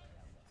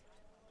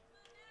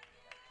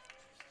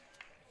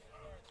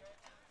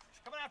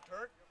 Coming up,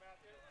 Turk.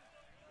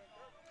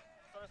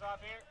 Start us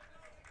off here.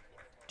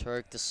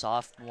 Turk, the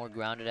sophomore,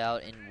 grounded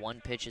out in one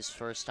pitch his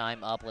first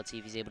time up. Let's see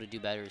if he's able to do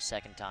better his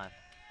second time.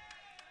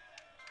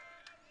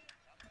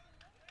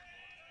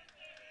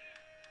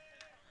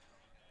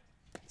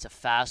 It's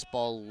a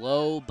fastball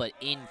low, but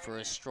in for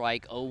a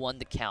strike. 0-1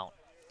 the count.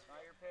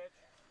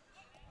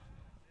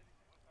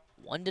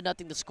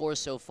 1-0 the score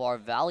so far.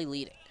 Valley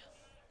leading.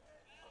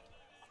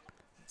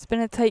 It's been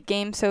a tight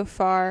game so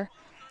far.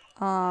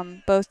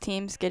 Both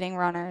teams getting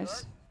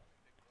runners.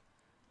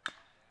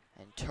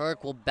 And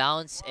Turk will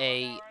bounce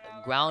a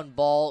ground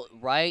ball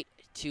right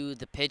to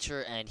the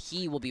pitcher, and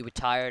he will be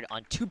retired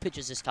on 2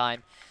 pitches this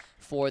time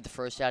for the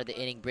first out of the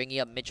inning, bringing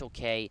up Mitchell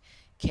Kay.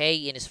 Kay,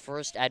 in his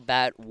first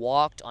at-bat,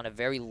 walked on a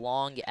very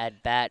long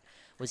at-bat,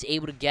 was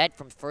able to get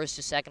from first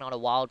to second on a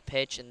wild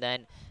pitch, and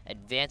then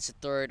advance to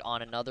third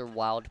on another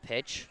wild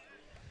pitch,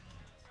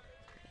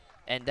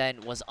 and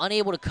then was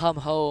unable to come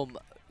home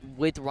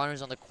with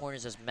runners on the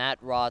corners as Matt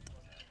Roth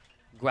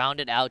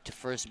grounded out to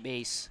first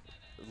base,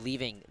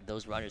 leaving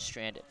those runners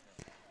stranded.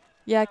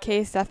 Yeah,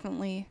 Case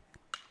definitely.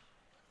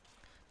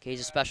 Kay's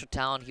a special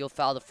talent. He'll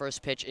foul the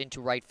first pitch into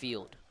right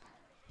field.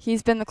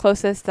 He's been the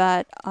closest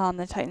that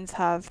the Titans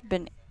have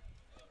been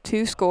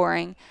to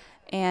scoring,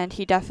 and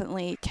he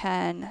definitely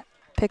can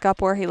pick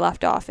up where he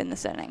left off in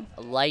this inning.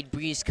 A light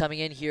breeze coming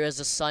in here as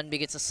the sun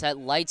begins to set.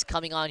 Lights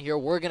coming on here.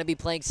 We're going to be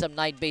playing some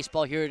night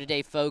baseball here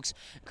today, folks.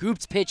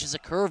 Group's pitch is a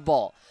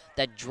curveball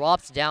that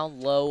drops down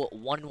low.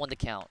 1-1 the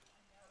count.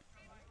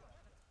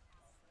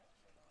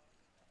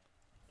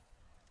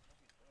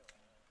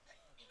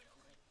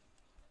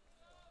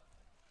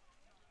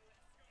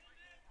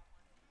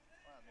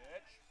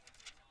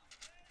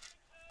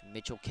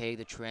 Mitchell Kay,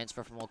 the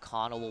transfer from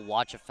O'Connell, will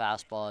watch a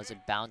fastball as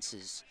it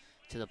bounces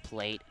to the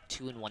plate.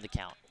 2-1 the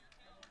count.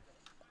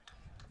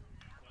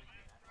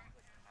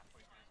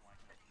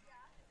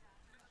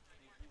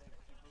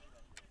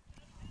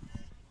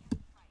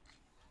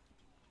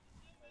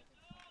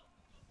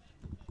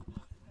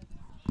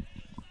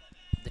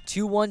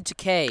 2-1 to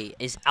K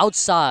is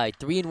outside.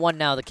 3-1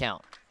 now the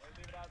count.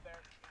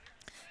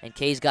 And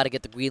K's got to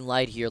get the green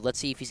light here. Let's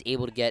see if he's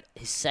able to get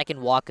his second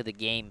walk of the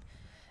game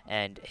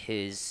and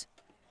his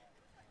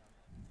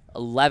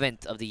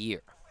 11th of the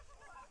year.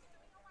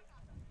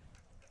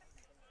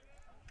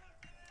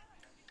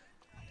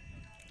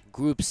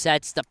 Group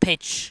sets the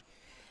pitch,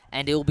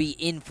 and it will be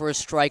in for a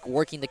strike,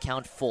 working the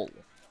count full.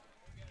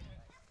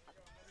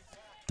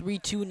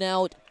 3-2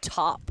 now,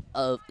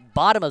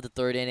 bottom of the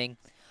third inning.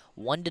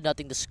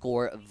 1-0 the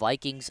score.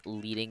 Vikings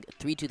leading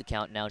 3-2 the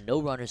count now.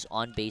 No runners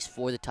on base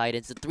for the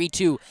Titans. The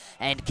 3-2,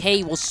 and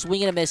K will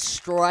swing and a miss,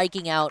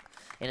 striking out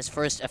in his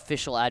first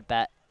official at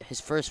bat. His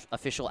first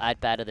official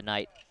at bat of the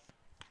night.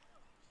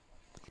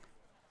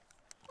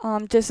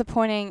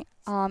 Disappointing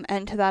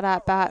end to that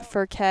at bat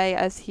for K,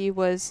 as he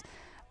was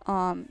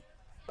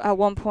at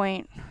one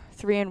point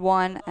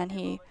 3-1, and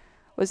he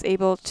was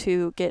able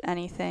to get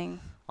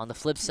anything. On the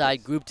flip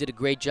side, Group did a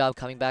great job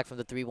coming back from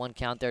the 3-1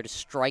 count there to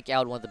strike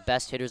out one of the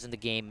best hitters in the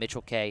game,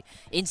 Mitchell K.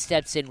 In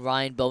steps in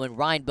Ryan Bowman.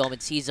 Ryan Bowman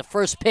sees the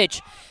first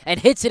pitch and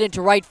hits it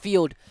into right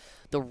field.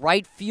 The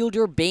right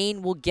fielder,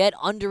 Bain, will get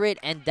under it,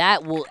 and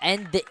that will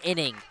end the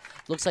inning.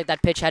 Looks like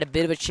that pitch had a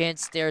bit of a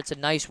chance there. It's a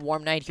nice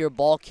warm night here,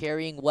 ball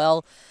carrying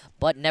well,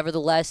 but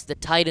nevertheless, the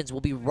Titans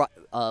will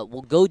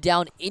go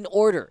down in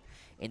order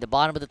in the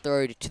bottom of the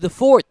third. To the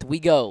fourth we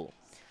go.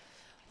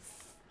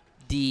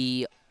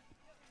 The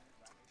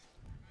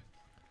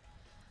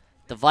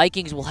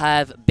Vikings will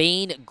have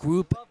Bain,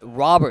 Group,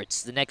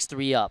 Roberts, the next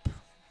three up.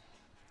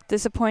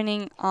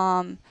 Disappointing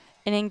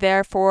inning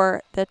there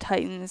for the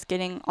Titans,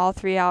 getting all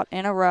three out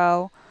in a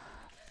row.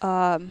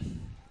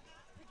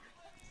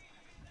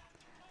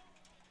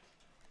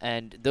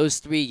 And those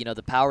three,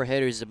 the power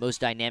hitters, the most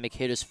dynamic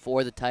hitters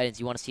for the Titans.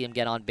 You want to see them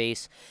get on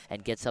base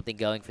and get something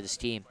going for this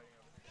team.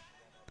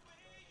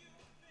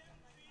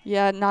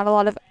 Yeah, not a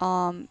lot of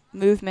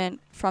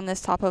movement from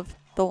this top of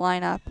the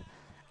lineup.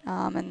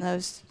 And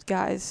those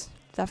guys,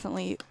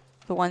 definitely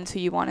the ones who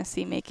you want to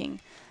see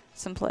making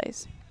some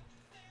plays.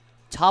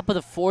 Top of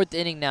the fourth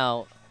inning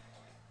now.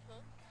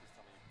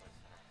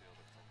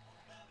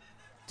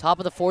 Top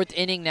of the fourth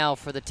inning now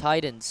for the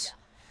Titans.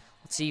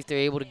 Let's see if they're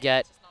able to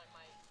get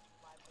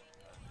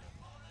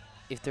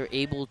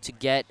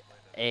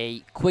a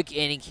quick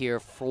inning here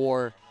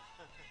for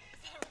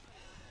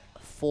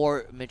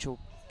Mitchell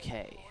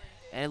K.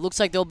 And it looks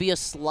like there'll be a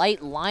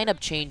slight lineup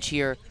change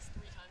here.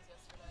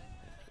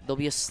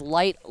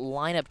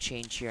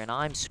 And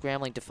I'm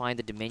scrambling to find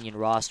the Dominion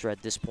roster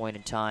at this point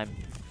in time.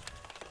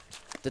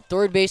 The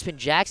third baseman,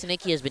 Jackson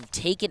Hickey, has been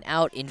taken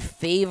out in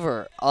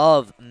favor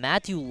of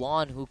Matthew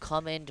Lawn, who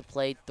come in to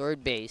play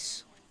third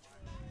base.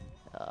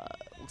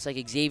 Looks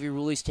like Xavier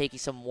Ruli's taking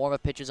some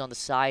warm-up pitches on the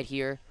side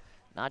here.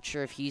 Not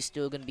sure if he's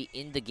still going to be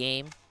in the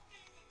game.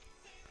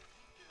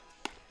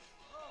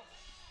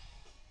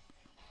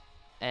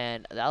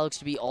 And that looks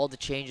to be all the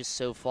changes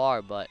so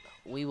far, but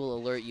we will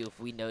alert you if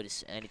we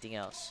notice anything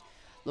else.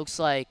 Looks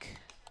like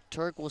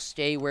Turk will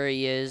stay where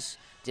he is.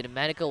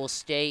 DiDomenico will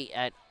stay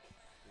at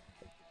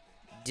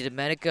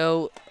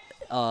DiDomenico,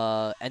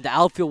 and the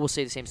outfield will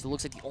stay the same. So it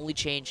looks like the only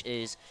change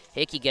is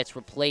Hickey gets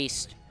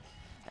replaced.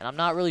 And I'm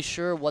not really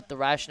sure what the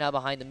rationale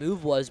behind the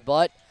move was,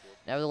 but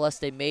nevertheless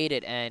they made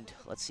it, and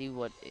let's see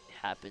what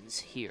happens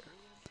here.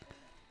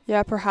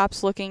 Yeah,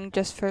 perhaps looking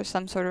just for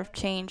some sort of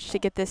change to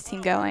get this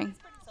team going.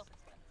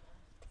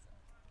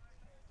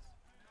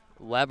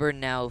 Weber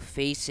now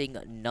facing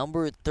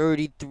number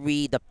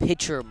 33, the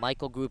pitcher,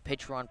 Michael Group,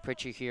 pitcher on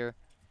pitcher here.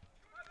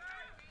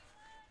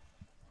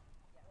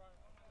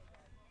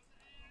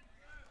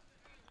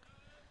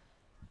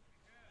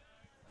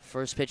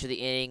 First pitch of the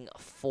inning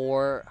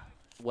for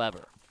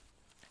Weber.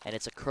 And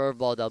it's a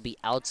curveball that'll be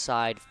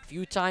outside. A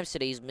few times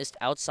today he's missed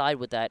outside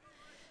with that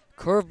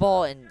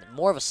curveball, and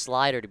more of a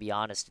slider, to be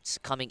honest. It's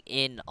coming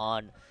in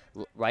on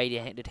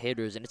right-handed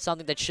hitters, and it's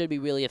something that should be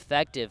really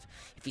effective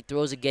if he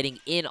throws it getting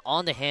in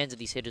on the hands of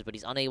these hitters, but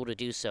he's unable to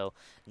do so,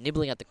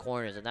 nibbling at the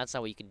corners, and that's not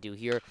what you can do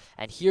here.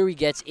 And here he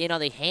gets in on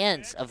the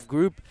hands of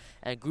Group,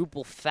 and Group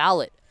will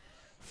foul it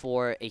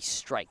for a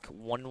strike.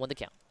 1-1 the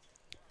count.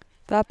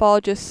 That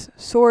ball just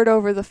soared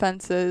over the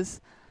fences,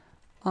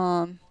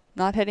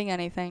 not hitting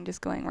anything,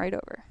 just going right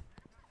over.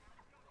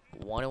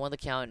 1-1 the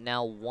count.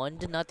 Now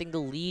 1-0 the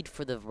lead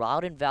for the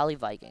Loudoun Valley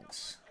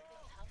Vikings.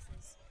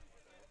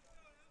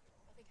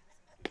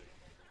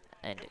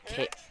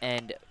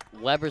 And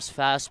Weber's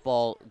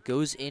fastball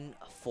goes in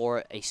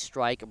for a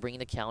strike, bringing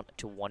the count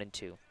to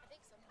 1-2.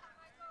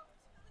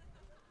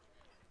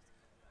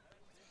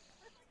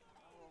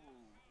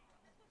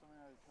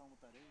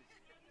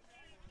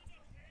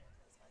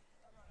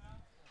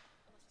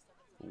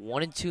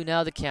 One and two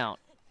now the count.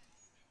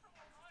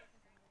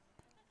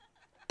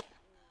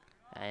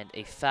 And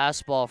a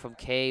fastball from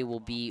K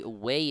will be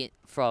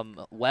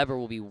from Weber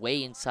will be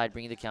way inside,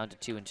 bringing the count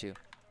to 2-2.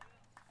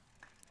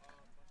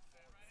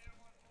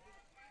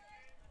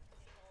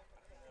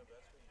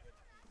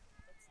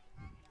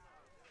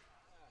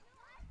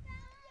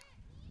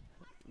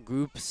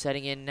 Group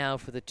setting in now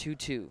for the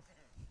 2-2.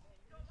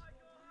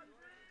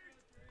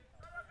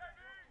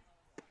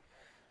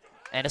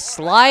 And a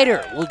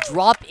slider will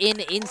drop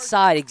in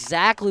inside,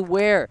 exactly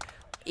where,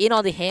 in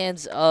on the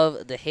hands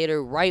of the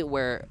hitter, right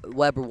where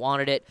Weber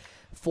wanted it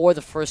for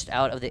the first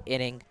out of the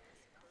inning.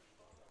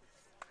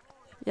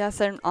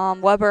 Yes, and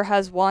Weber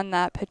has won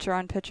that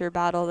pitcher-on-pitcher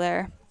battle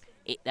there.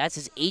 That's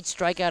his 8th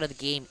strikeout of the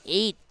game,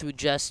 8 through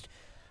just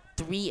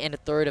 3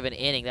 1/3 of an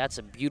inning. That's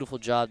a beautiful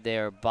job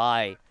there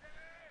by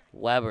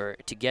Weber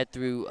to get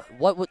through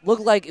what would look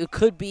like it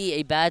could be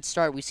a bad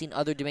start. We've seen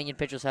other Dominion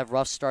pitchers have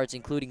rough starts,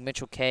 including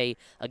Mitchell Kay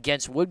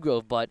against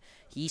Woodgrove, but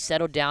he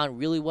settled down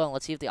really well.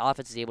 Let's see if the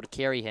offense is able to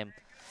carry him,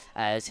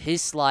 as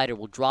his slider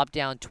will drop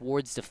down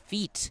towards the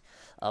feet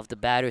of the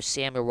batter,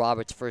 Samuel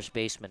Roberts, first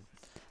baseman,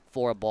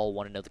 for a ball,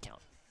 1-0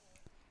 count.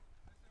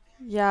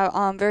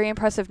 Yeah, very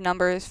impressive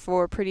numbers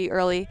for pretty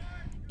early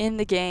in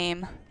the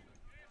game.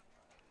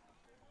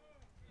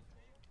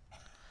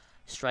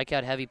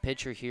 Strikeout heavy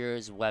pitcher here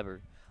is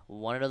Weber.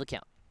 1-0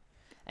 count.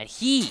 And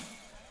he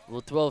will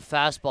throw a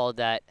fastball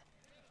that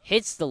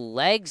hits the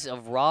legs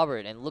of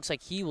Robert and looks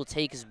like he will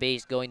take his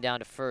base going down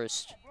to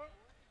first,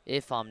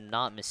 if I'm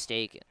not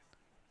mistaken.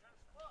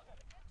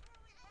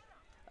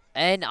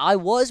 And I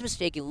was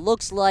mistaken.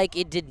 Looks like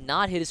it did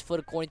not hit his foot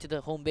according to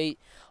the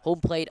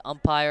home plate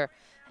umpire,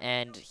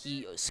 and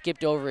he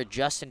skipped over it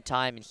just in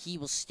time, and he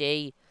will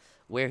stay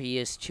where he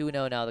is.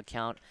 2-0 now the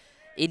count.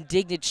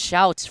 Indignant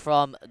shouts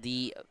from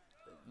the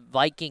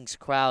Vikings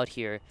crowd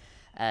here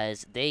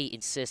as they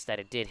insist that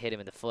it did hit him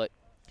in the foot.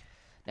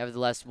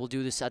 Nevertheless, we'll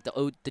do this at the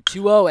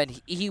 2-0,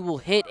 and he will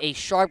hit a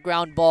sharp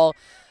ground ball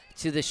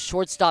to the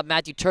shortstop,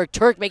 Matthew Turk.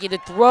 Turk making the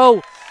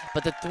throw,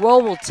 but the throw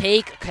will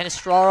take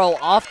Canestraro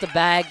off the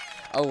bag,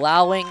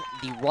 allowing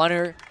the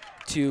runner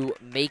to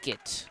make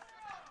it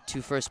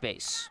to first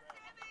base.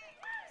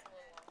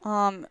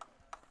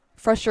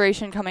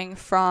 Frustration coming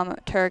from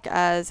Turk,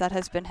 as that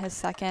has been his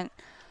second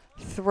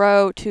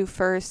throw to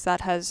first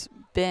that has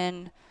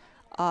been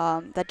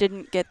that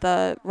didn't get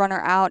the runner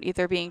out,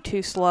 either being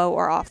too slow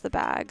or off the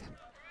bag.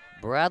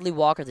 Bradley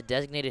Walker, the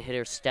designated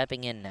hitter,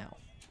 stepping in now.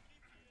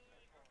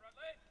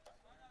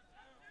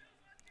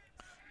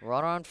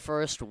 Runner on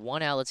first,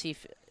 1 out. Let's see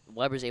if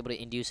Weber's able to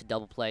induce a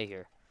double play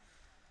here.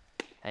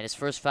 And his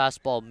first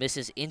fastball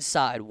misses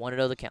inside,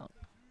 1-0 the count.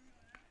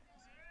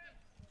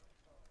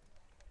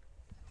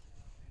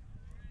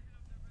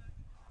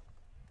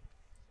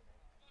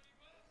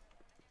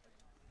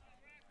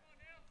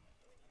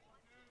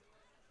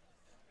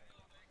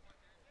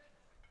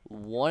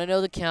 One and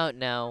 0 the count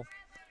now.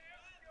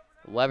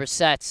 Weber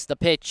sets the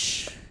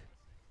pitch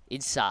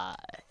inside.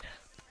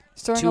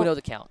 2-0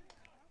 the count.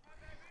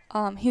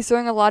 He's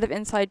throwing a lot of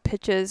inside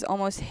pitches,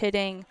 almost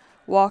hitting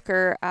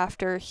Walker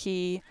after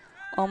he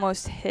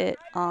almost hit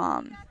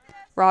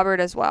Robert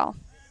as well.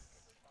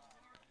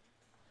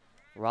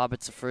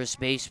 Roberts, the first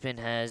baseman,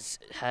 has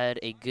had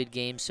a good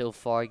game so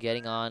far,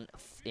 getting on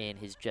in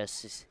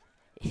just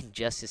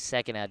his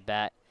second at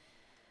bat.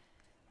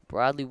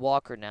 Bradley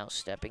Walker now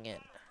stepping in.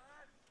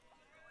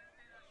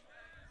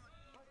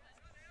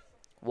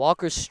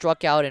 Walker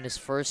struck out in his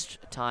first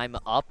time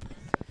up.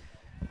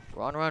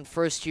 Runner on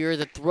first here.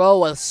 The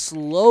throw, a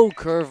slow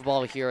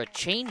curveball here, a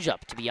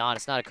changeup, to be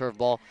honest, not a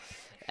curveball.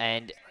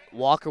 And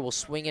Walker will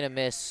swing and a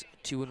miss.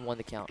 2-1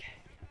 the count.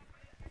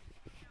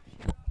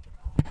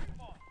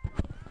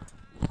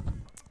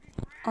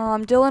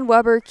 Dylan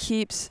Weber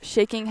keeps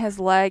shaking his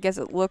leg, as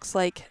it looks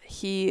like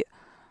he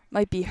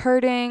might be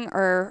hurting,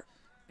 or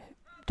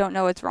don't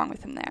know what's wrong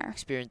with him there.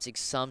 Experiencing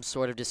some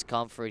sort of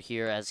discomfort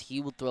here, as he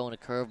will throw in a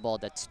curveball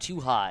that's too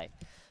high.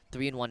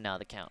 3-1 now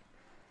the count.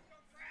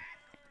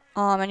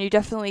 And you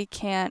definitely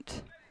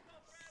can't.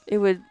 It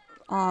would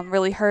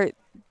really hurt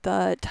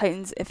the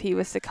Titans if he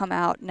was to come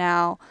out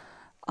now,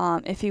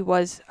 if he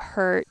was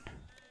hurt,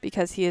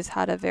 because he has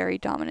had a very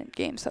dominant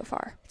game so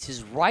far. It's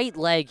his right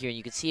leg here, and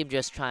you can see him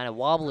just trying to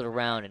wobble it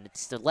around, and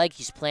it's the leg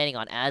he's planning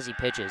on as he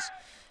pitches,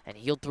 and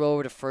he'll throw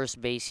over to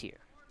first base here.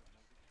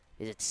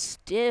 Is it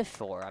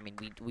stiff, or, I mean,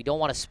 we don't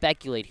want to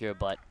speculate here,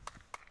 but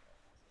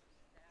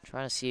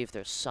trying to see if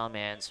there's some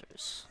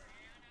answers.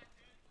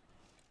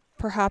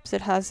 Perhaps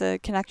it has a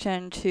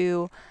connection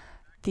to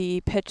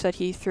the pitch that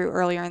he threw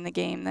earlier in the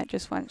game that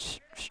just went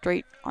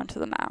straight onto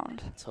the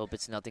mound. Let's hope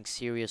it's nothing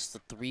serious. The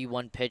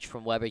 3-1 pitch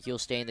from Weber. He'll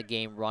stay in the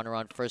game. Runner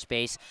on first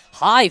base.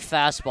 High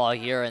fastball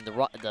here, and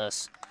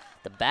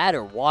the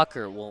batter,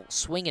 Walker, will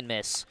swing and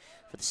miss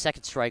for the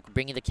second strike,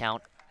 bringing the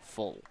count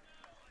full.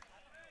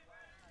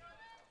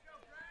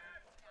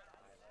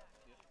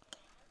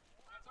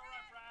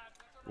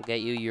 We'll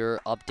get you your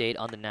update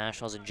on the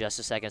Nationals in just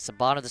a second. It's the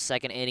bottom of the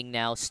second inning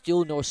now.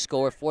 Still no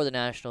score for the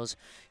Nationals,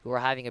 who are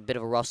having a bit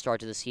of a rough start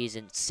to the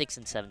season.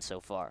 6-7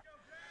 so far.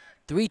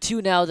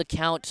 3-2 now the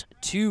count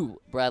to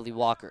Bradley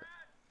Walker.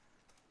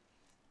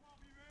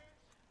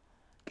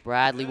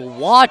 Bradley will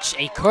watch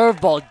a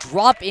curveball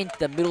drop into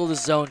the middle of the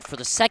zone for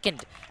the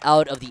second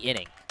out of the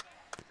inning.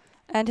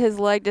 And his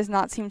leg does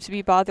not seem to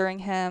be bothering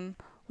him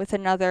with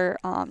another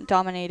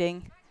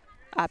dominating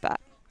at-bat.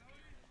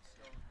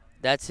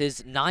 That's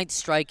his 9th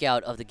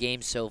strikeout of the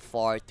game so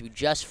far through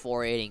just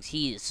 4 innings.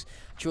 He's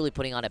truly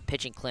putting on a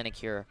pitching clinic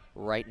here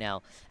right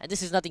now. And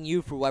this is nothing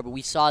new for Weber.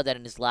 We saw that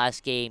in his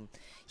last game.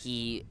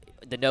 The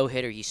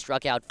no-hitter, he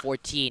struck out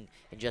 14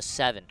 in just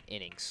 7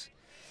 innings.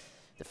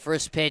 The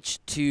first pitch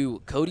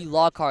to Cody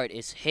Lockhart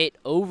is hit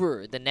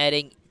over the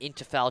netting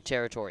into foul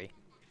territory.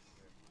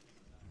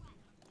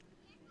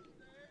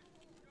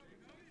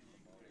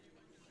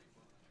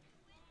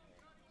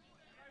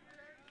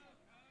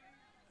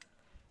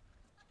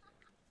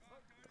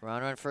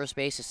 Runner on first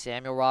base is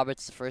Samuel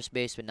Roberts, the first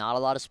baseman. Not a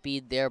lot of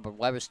speed there, but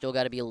Weber's still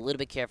got to be a little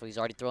bit careful. He's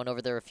already thrown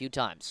over there a few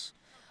times.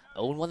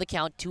 0-1 the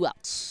count, 2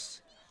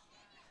 outs.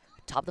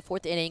 Top of the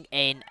 4th inning,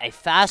 and a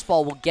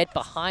fastball will get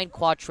behind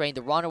Quatrain.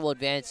 The runner will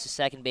advance to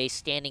second base,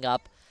 standing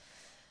up.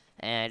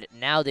 And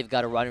now they've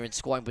got a runner in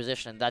scoring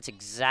position, and that's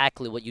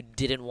exactly what you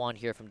didn't want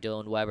here from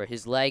Dylan Weber.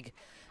 His leg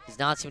does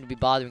not seem to be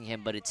bothering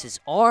him, but it's his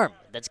arm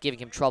that's giving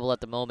him trouble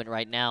at the moment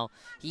right now.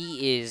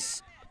 He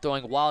is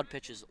throwing wild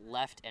pitches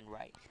left and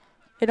right.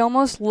 It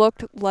almost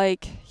looked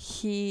like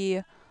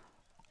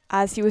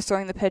as he was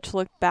throwing the pitch,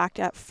 looked back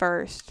at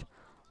first,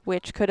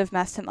 which could have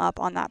messed him up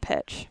on that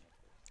pitch.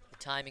 The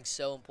timing's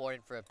so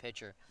important for a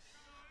pitcher.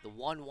 The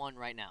 1-1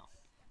 right now.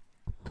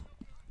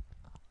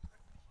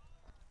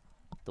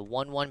 The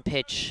 1-1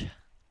 pitch.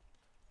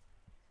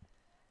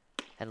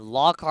 And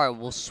Lockhart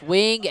will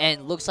swing,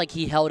 and looks like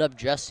he held up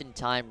just in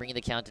time, bringing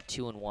the count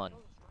to 2-1.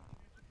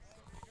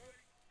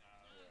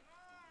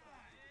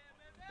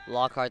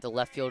 Lockhart, the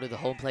left fielder, the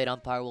home plate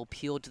umpire, will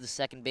appeal to the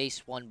second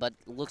base one, but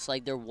looks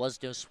like there was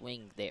no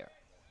swing there.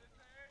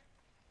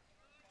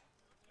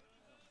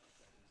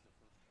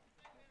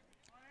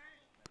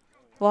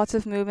 Lots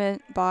of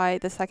movement by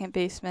the second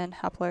baseman,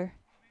 Hepler.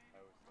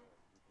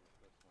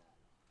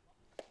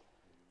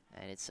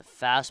 And it's a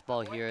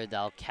fastball here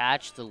that'll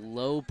catch the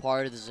low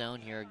part of the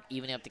zone here,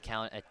 evening up the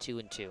count at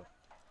 2-2.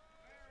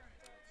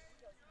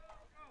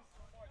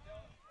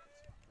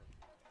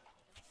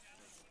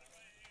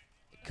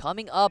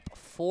 Coming up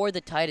for the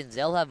Titans,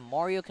 they'll have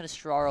Mario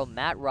Canestraro,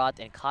 Matt Roth,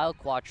 and Kyle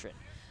Quatrin.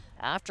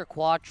 After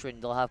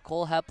Quatrin, they'll have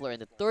Cole Hepler,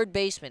 and the third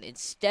baseman,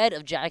 instead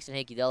of Jackson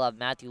Hickey, they'll have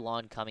Matthew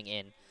Lawn coming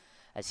in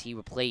as he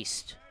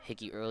replaced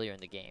Hickey earlier in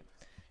the game.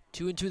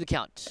 2-2 the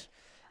count.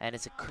 And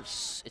it's a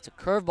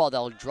curveball that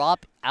will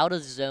drop out of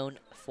the zone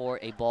for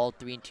a ball.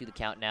 3-2 the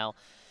count now.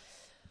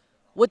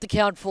 With the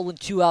count full and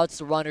 2 outs,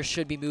 the runner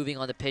should be moving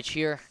on the pitch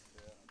here.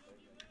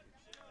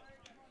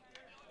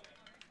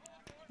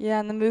 Yeah,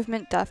 and the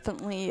movement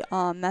definitely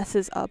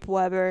messes up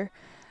Weber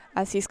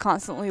as he's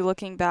constantly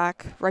looking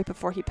back right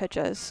before he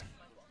pitches.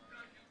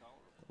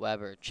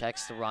 Weber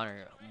checks the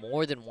runner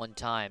more than one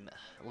time.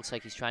 It looks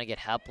like he's trying to get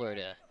Hepler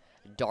to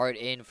dart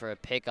in for a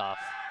pickoff.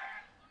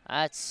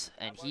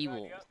 And he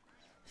will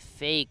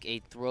fake a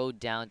throw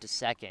down to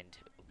second,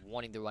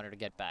 wanting the runner to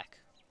get back.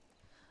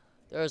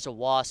 There's a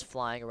wasp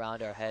flying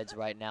around our heads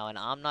right now, and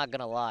I'm not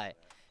going to lie.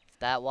 If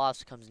that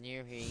wasp comes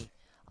near me,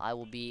 I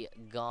will be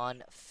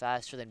gone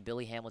faster than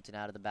Billy Hamilton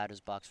out of the batter's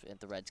box at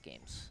the Reds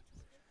games.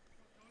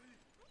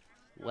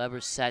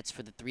 Weber sets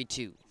for the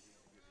 3-2.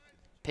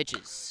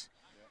 Pitches.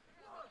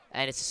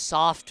 And it's a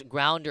soft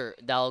grounder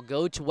that'll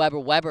go to Weber.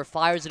 Weber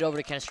fires it over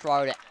to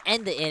Canestraro to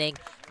end the inning.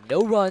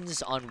 No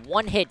runs on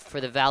 1 hit for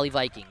the Valley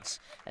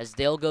Vikings as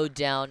they'll go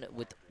down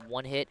with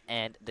 1 hit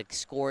and the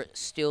score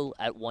still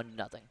at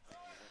 1-0.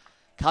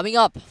 Coming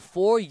up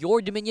for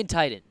your Dominion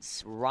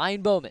Titans,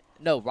 Ryan Bowman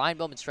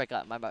struck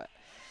out, my bad.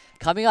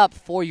 Coming up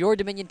for your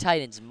Dominion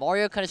Titans,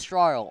 Mario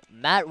Canestraro,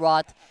 Matt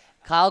Roth,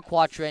 Kyle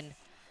Quatrin,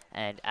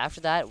 and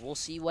after that, we'll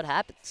see what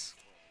happens.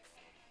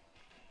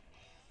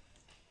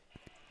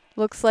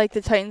 Looks like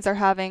the Titans are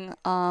having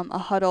a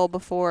huddle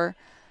before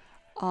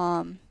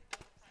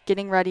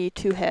getting ready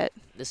to hit.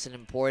 This is an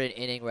important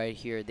inning right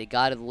here. They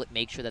got to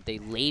make sure that they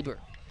labor.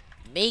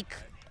 They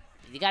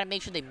got to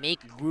make sure they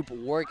make group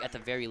work at the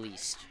very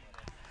least.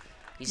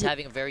 He's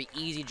having a very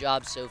easy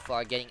job so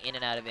far, getting in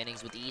and out of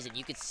innings with ease, and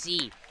you could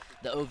see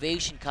the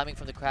ovation coming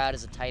from the crowd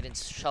as the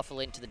Titans shuffle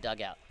into the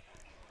dugout.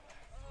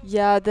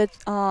 Yeah, the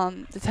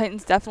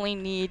Titans definitely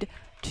need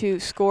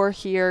to score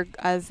here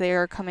as they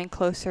are coming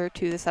closer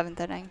to the 7th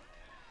inning.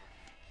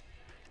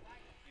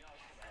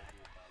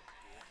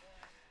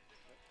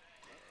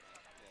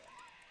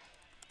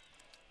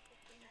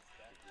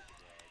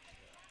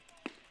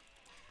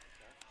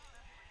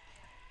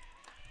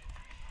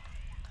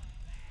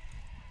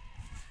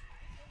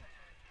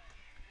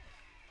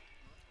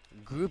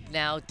 Group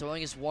now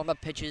throwing his warm-up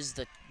pitches.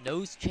 The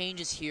nose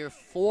changes here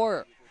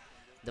for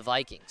the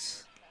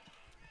Vikings.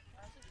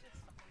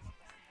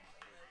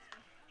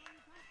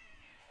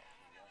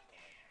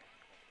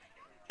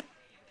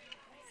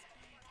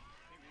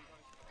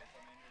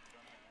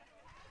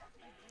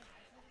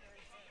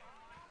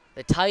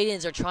 The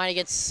Titans are trying to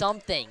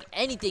get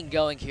anything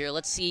going here.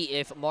 Let's see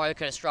if Mario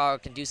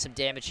Canestraro can do some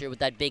damage here with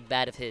that big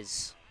bat of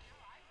his.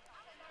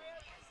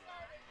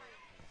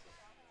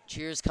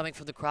 Cheers coming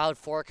from the crowd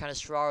for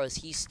Canestraro as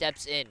he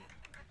steps in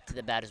to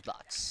the batter's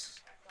box.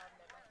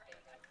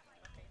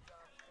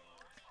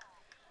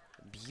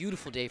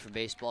 Beautiful day for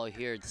baseball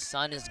here. The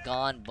sun is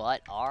gone,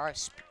 but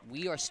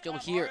we are still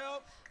here,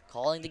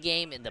 calling the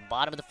game in the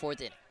bottom of the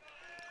 4th inning.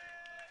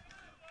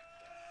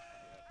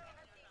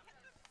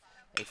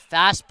 A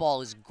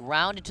fastball is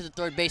grounded to the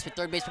third baseman.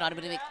 Third baseman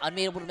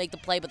unable to make the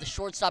play, but the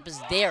shortstop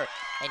is there,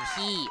 and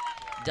he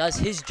does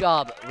his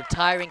job,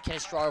 retiring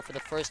Canestraro for the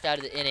first out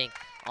of the inning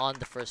on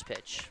the first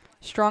pitch.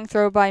 Strong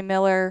throw by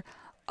Miller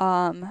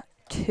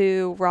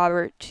to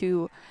Robert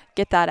to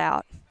get that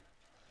out.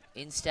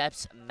 In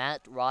steps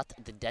Matt Roth,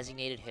 the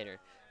designated hitter.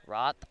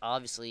 Roth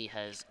obviously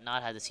has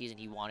not had the season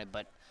he wanted,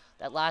 but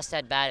that last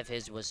at-bat of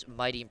his was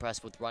mighty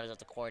impressive with runners at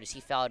the corner as he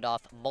fouled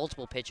off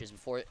multiple pitches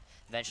before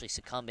eventually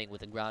succumbing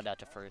with a ground out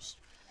to first.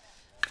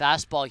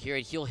 Fastball here,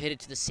 and he'll hit it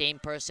to the same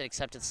person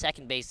except to the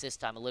second base this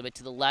time, a little bit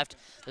to the left.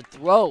 The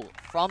throw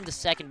from the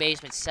second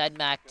baseman,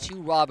 Sedmak, to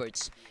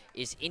Roberts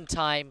is in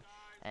time,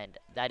 and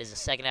that is the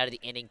second out of the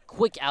inning.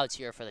 Quick outs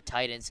here for the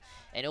Titans,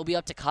 and it'll be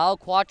up to Kyle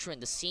Quatrin,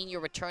 the senior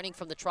returning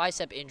from the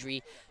tricep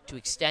injury, to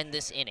extend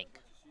this inning.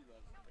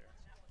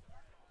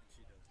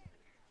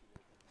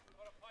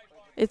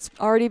 It's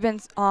already been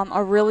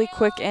a really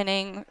quick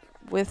inning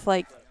with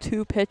like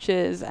 2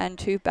 pitches and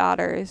 2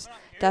 batters.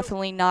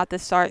 Definitely not the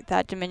start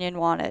that Dominion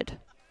wanted.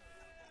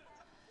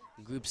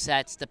 Group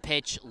sets the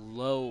pitch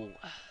low.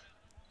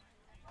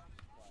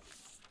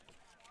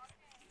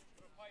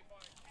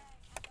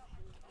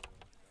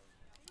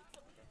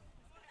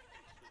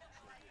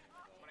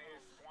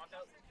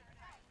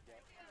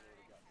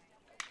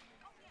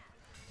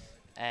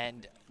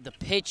 And the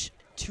pitch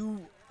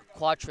to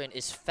Quatrin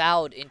is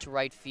fouled into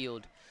right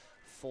field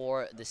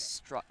for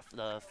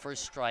the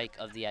first strike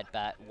of the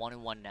at-bat.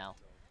 1-1 now.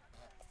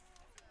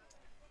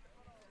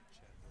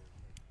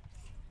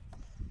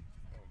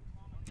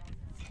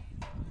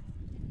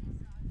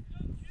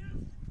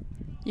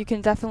 You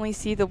can definitely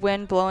see the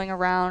wind blowing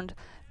around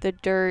the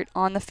dirt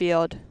on the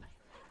field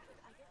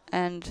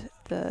and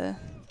the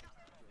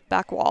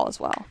back wall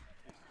as well.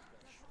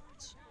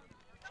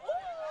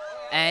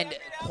 And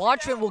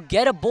Quatrin will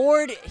get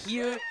aboard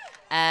here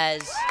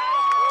as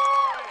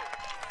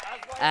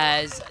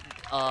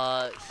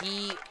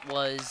he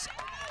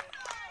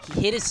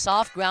hit his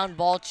soft ground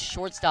ball to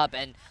shortstop,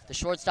 and the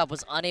shortstop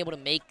was unable to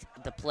make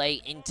the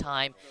play in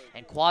time,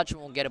 and Quatrin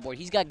will get aboard.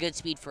 He's got good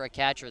speed for a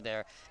catcher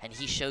there, and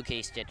he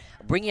showcased it.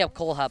 Bringing up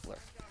Cole Hepler.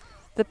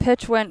 The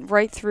pitch went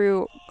right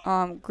through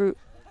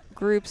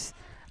Group's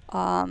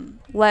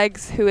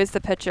legs, who is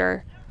the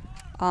pitcher,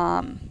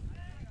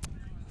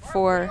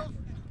 for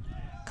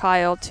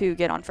Kyle to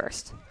get on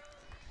first.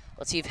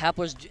 Let's see if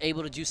Hepler's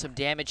able to do some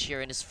damage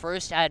here. In his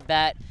first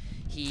at-bat,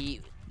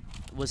 he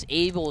was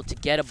able to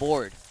get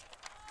aboard.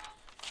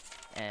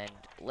 And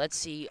let's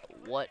see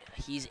what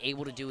he's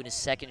able to do in his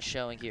second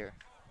showing here.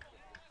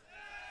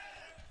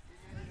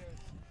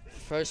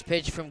 First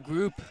pitch from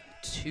Group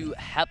to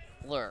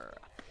Hepler.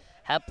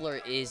 Hepler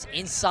is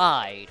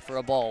inside for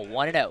a ball,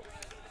 1-0.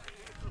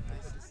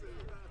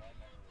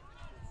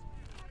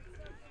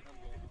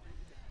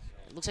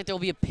 It looks like there will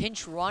be a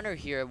pinch runner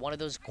here, one of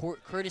those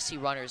courtesy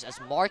runners, as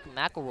Mark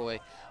McElroy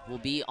will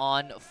be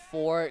on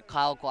for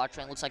Kyle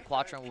Quatrin. Looks like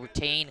Quatrin will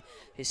retain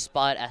his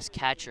spot as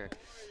catcher.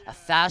 A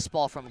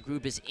fastball from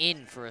Group is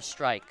in for a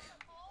strike.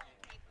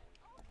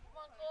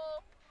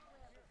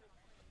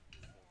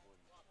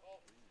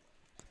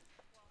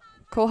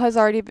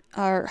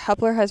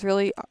 Hepler has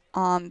really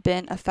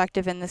been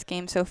effective in this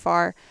game so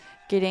far,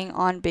 getting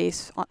on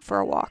base for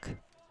a walk.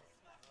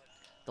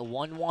 The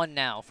 1-1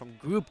 now from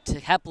Group to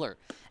Hepler,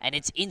 and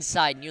it's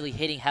inside, nearly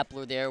hitting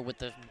Hepler there with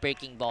the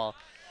breaking ball.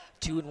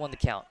 2-1 the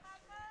count.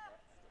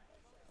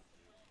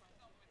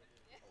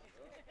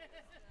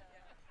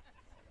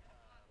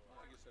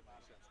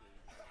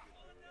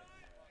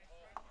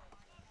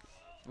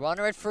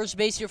 Runner at first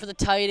base here for the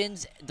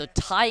Titans. The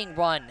tying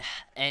run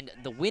and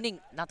the winning,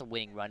 not the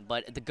winning run,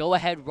 but the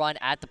go-ahead run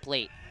at the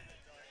plate.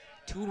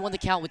 2-1 the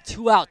count with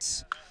 2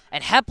 outs.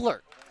 And Hepler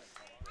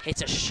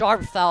hits a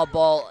sharp foul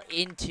ball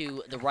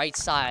into the right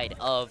side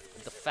of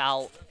the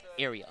foul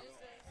area.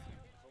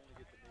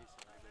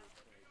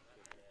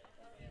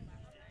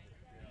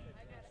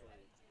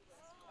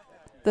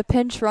 The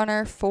pinch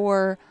runner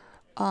for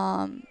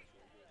the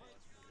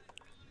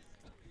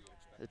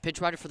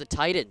pinch runner for the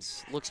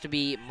Titans looks to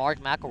be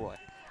Mark McElroy.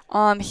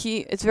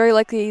 It's very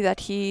likely that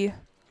he's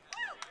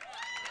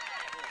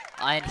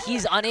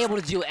unable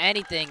to do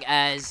anything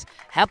as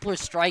Hepler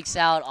strikes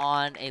out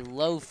on a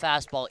low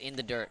fastball in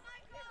the dirt.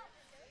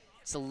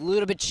 It's a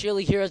little bit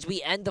chilly here as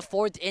we end the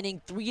 4th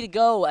inning. 3 to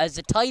go as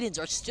the Titans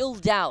are still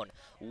down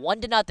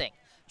 1-0,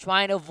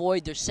 trying to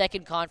avoid their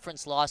second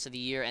conference loss of the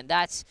year. And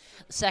the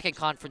second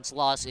conference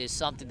loss is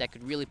something that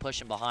could really push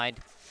them behind.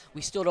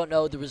 We still don't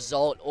know the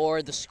result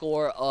or the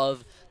score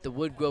of the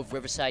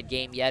Woodgrove-Riverside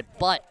game yet.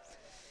 But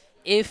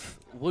if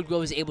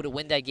Woodgrove is able to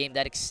win that game,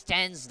 that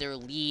extends their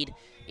lead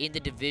in the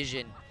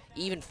division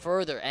even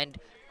further. And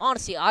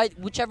honestly,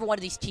 whichever one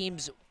of these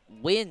teams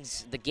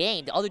wins the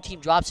game, the other team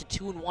drops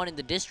to 2-1 in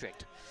the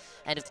district.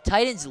 And if the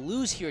Titans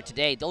lose here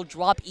today, they'll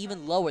drop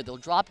even lower. They'll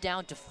drop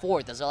down to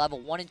 4th as they'll have a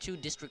 1-2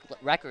 district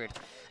record,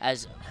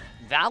 as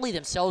Valley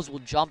themselves will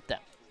jump them.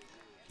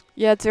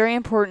 Yeah, it's very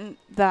important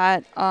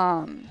that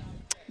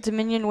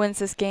Dominion wins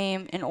this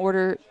game in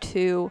order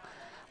to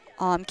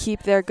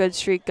keep their good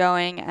streak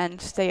going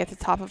and stay at the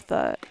top of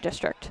the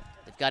district.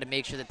 They've got to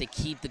make sure that they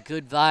keep the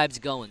good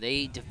vibes going.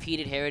 They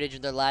defeated Heritage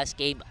in their last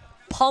game,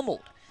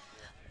 pummeled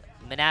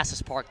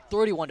Manassas Park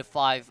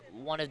 31-5,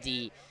 one of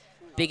the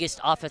biggest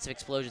offensive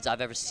explosions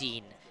I've ever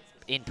seen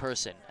in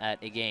person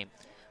at a game.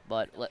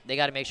 But they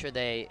got to make sure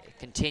they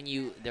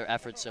continue their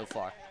efforts so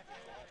far.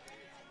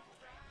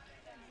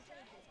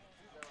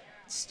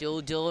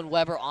 Still Dylan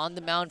Weber on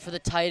the mound for the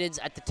Titans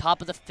at the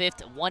top of the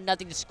 5th,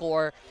 1-0 to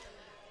score.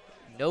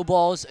 No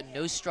balls,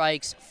 no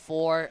strikes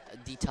for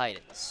the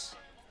Titans.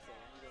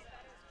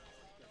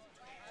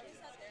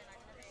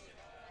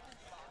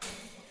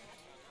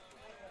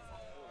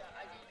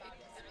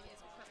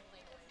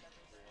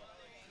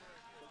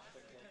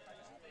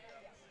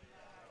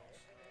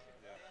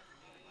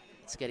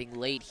 It's getting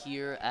late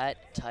here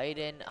at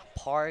Titan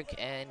Park,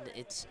 and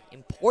it's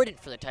important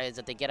for the Titans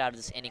that they get out of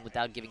this inning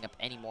without giving up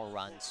any more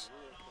runs.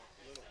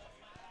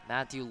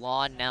 Matthew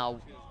Lawn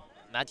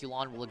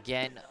will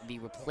again be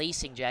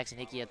replacing Jackson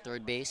Hickey at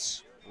third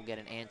base. We'll get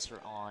an answer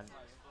on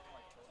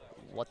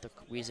what the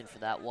reason for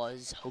that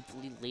was,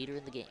 hopefully later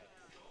in the game.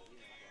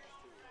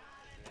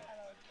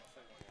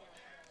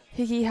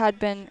 Hickey had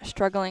been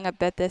struggling a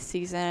bit this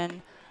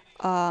season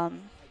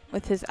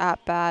with his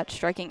at-bat,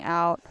 striking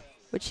out,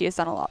 which he has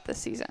done a lot this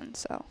season.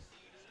 So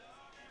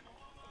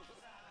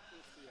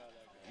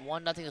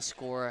 1-0 to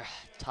score,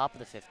 top of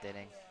the 5th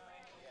inning.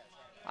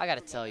 I got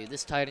to tell you,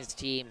 this Titans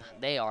team,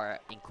 they are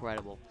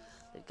incredible.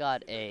 They've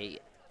got a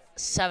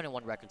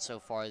 7-1 record so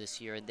far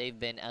this year, and they've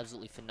been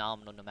absolutely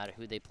phenomenal no matter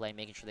who they play,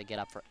 making sure they get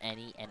up for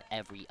any and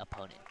every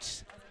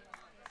opponent.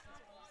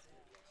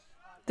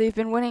 they've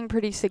been winning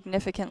pretty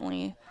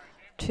significantly,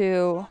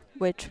 too,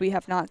 which we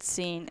have not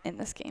seen in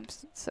this game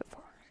so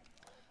far.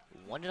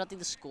 1-0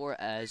 to score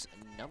as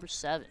number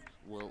 7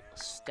 will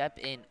step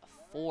in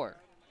for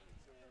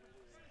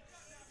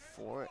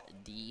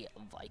the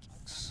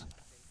Vikings.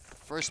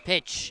 First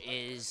pitch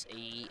is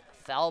a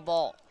foul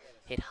ball,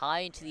 hit high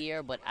into the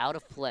air but out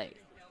of play.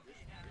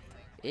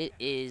 It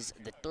is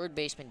the third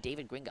baseman,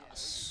 David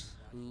Gringos,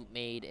 who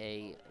made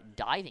a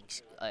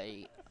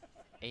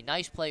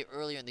nice play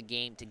earlier in the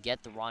game to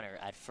get the runner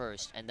at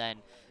first, and then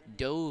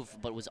dove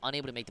but was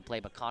unable to make the play,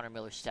 but Connor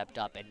Miller stepped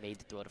up and made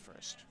the throw to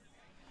first.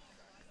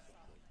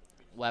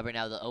 Weber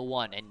now the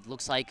 0-1, and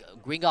looks like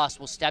Gringos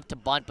will step to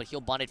bunt, but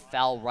he'll bunt it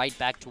foul right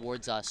back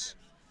towards us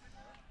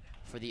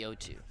for the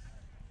 0-2.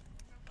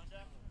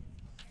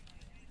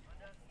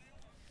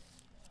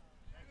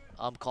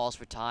 Calls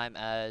for time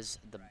as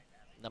the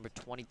number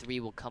 23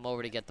 will come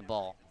over to get the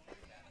ball.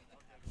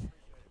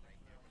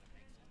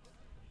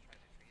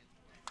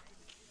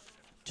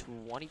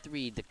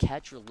 The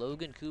catcher,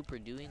 Logan Cooper,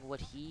 doing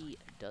what he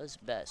does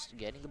best,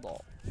 getting the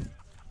ball.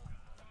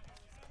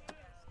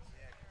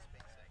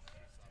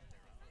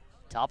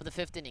 Top of the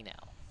 5th inning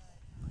now.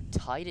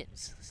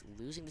 Titans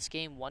losing this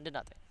game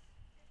 1-0.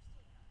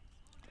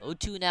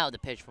 0-2 now, the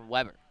pitch from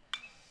Weber.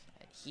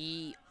 And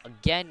he,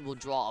 again, will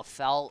draw a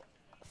foul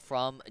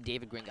from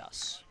David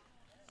Gringos.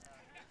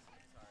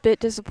 Bit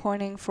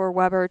disappointing for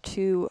Weber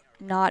to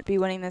not be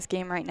winning this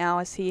game right now,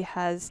 as he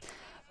has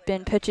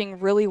been pitching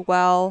really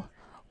well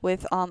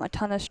with a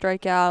ton of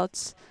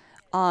strikeouts.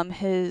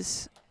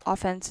 His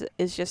offense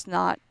is just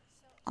not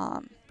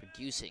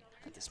producing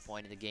at this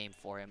point in the game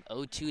for him.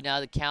 0-2 now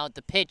the count,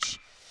 the pitch,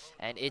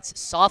 and it's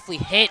softly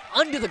hit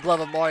under the glove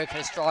of Mario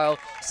Canestraro.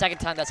 Second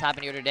time that's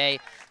happened here today,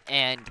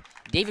 and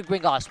David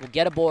Gringos will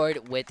get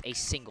aboard with a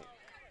single.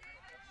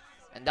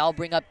 And that'll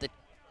bring up the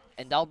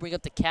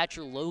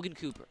catcher, Logan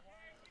Cooper.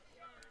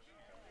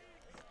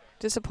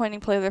 Disappointing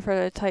play there for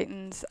the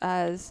Titans,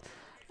 as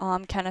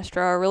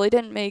Canestraro really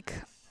didn't make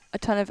a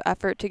ton of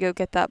effort to go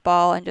get that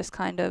ball and just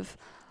kind of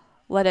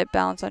let it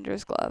bounce under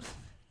his glove.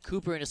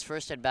 Cooper in his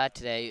first at-bat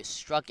today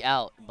struck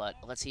out, but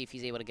let's see if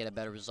he's able to get a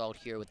better result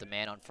here with the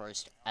man on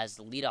first, as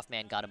the leadoff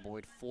man got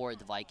aboard for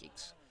the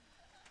Vikings.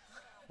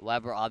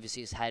 Weber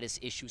obviously has had his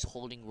issues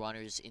holding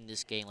runners in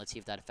this game. Let's see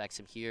if that affects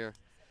him here.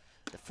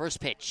 The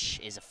first pitch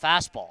is a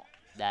fastball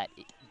that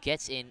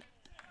gets in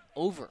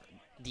over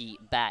the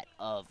bat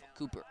of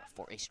Cooper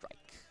for a strike.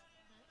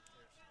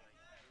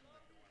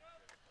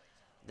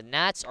 The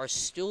Nats are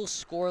still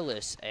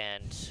scoreless,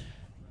 and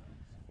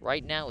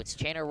right now it's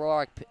Tanner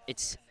Roark.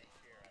 It's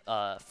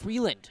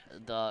Freeland,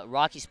 the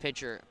Rockies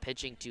pitcher,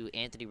 pitching to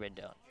Anthony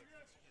Rendon.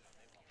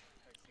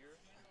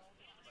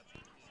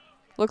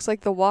 Looks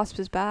like the Wasp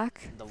is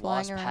back. The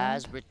flying Wasp around.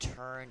 has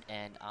returned,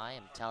 and I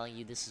am telling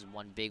you, this is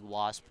one big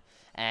Wasp.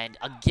 And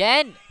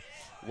again,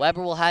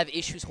 Weber will have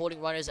issues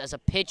holding runners, as a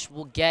pitch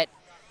will get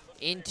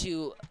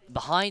into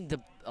behind the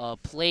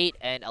plate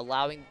and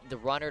allowing the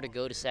runner to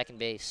go to second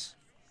base.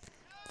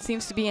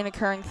 Seems to be an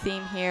occurring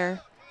theme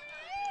here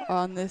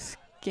on this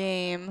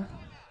game.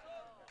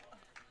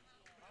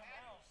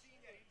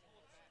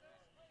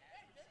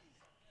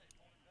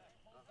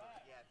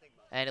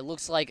 And it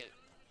looks like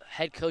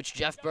head coach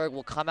Jeff Berg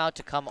will come out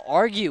to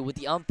argue with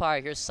the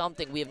umpire. Here's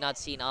something we have not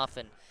seen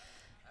often.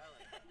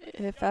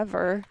 If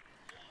ever.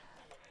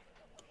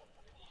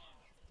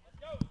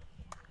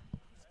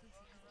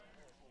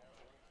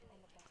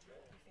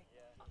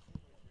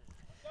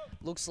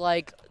 Looks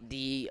like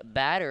the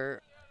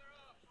batter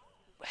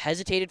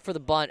hesitated for the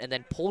bunt and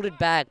then pulled it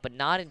back, but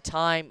not in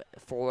time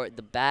for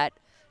the bat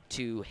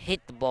to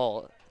hit the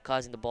ball,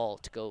 causing the ball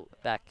to go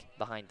back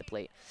behind the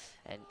plate.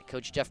 And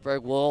Coach Jeff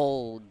Berg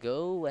will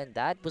go, and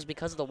that was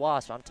because of the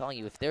wasp. I'm telling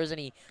you, if there's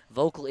any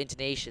vocal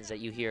intonations that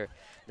you hear,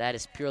 that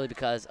is purely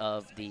because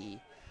of the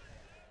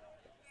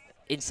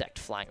insect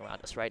flying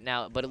around us right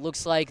now. But it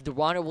looks like the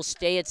runner will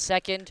stay at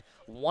second.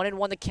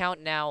 1-1 the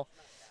count now,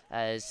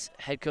 as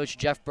head coach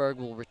Jeff Berg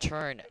will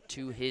return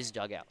to his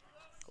dugout.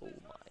 Oh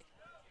my.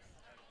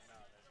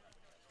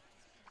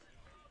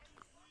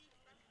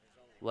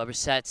 Weber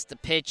sets the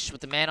pitch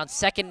with the man on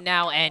second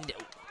now, and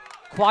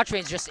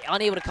Quatrain's just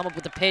unable to come up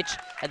with the pitch,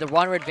 and the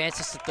runner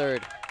advances to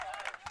third.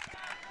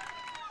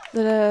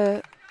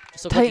 The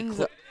Just Titans.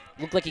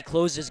 Looked like he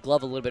closed his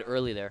glove a little bit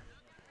early there.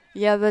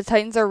 Yeah, the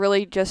Titans are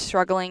really just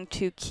struggling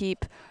to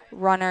keep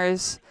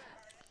runners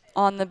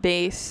on the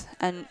base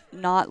and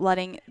not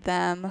letting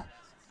them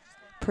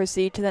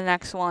proceed to the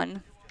next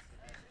one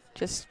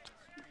just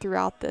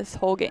throughout this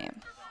whole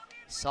game.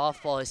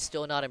 Softball has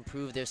still not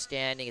improved their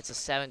standing. It's the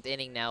 7th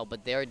inning now,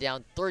 but they're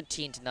down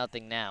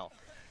 13-0 now.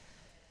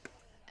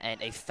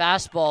 And a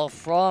fastball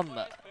from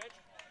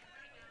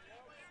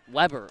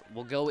Weber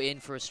will go in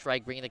for a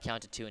strike, bringing the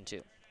count to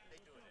 2-2.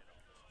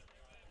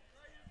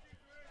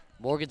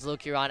 Morgan's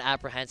looking around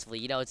apprehensively.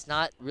 You know, it's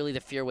not really the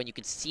fear when you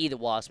can see the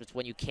wasp. It's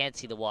when you can't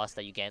see the wasp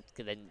that you get.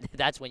 Then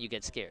that's when you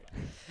get scared.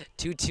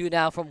 2-2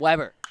 now from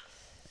Weber.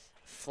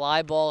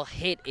 Fly ball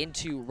hit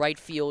into right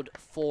field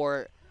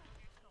for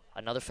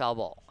another foul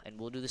ball, and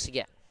we'll do this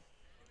again.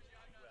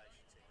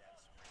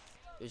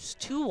 There's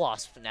 2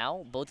 wasps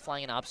now, both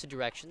flying in opposite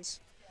directions.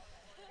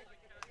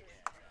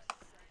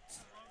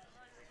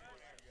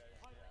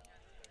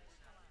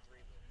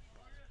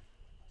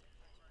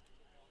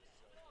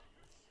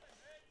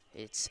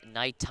 It's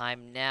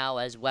nighttime now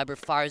as Weber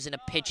fires in a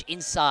pitch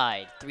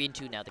inside.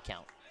 3-2 now the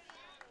count.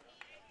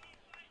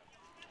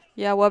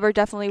 Yeah, Weber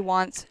definitely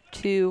wants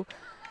to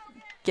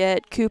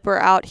get Cooper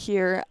out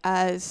here,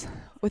 as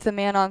with a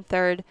man on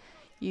third,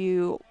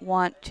 you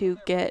want to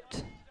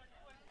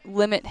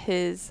limit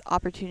his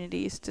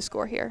opportunities to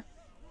score here.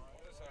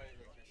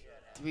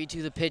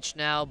 3-2 the pitch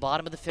now,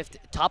 top of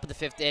the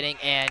fifth inning,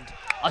 and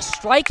a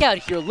strikeout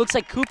here. Looks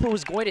like Cooper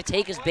was going to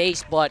take his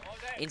base, but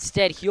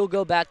instead he'll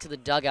go back to the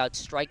dugout,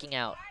 striking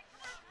out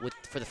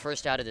for the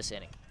first out of this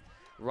inning.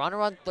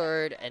 Runner on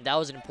third, and that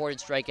was an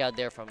important strikeout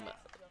there from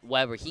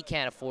Weber. He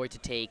can't afford to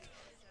take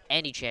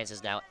any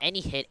chances now.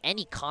 Any hit,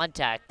 any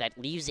contact that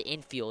leaves the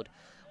infield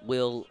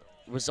will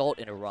result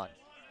in a run.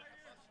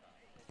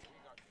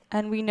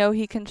 And we know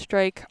he can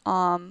strike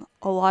a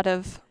lot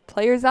of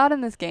players out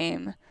in this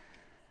game.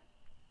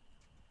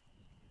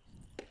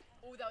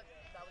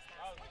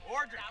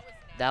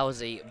 That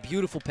was a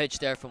beautiful pitch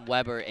there from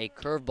Weber, a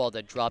curveball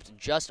that dropped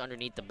just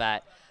underneath the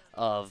bat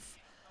of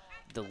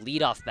the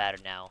leadoff batter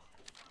now,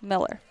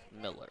 Miller.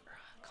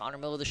 Connor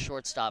Miller, the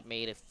shortstop,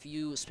 made a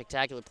few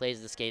spectacular plays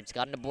in this game. He's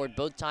gotten aboard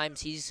both times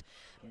he's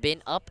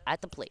been up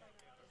at the plate.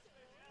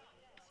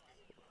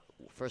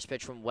 First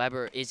pitch from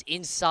Weber is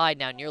inside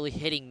now, nearly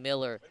hitting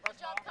Miller.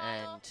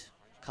 And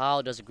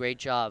Kyle does a great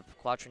job.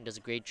 Quatrain does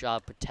a great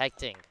job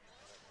protecting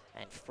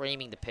and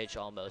framing the pitch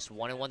almost.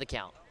 1-1 the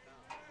count.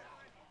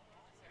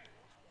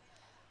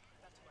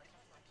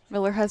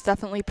 Miller has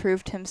definitely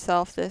proved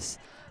himself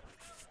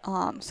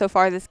so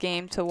far this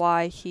game to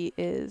why he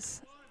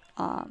is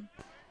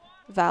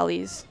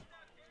Valley's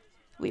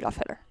leadoff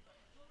hitter.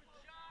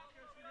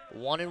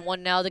 1-1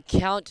 now the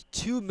count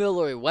to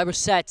Miller. Weber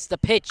sets the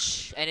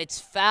pitch, and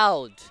it's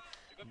fouled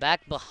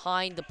back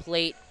behind the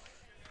plate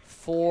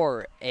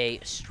for a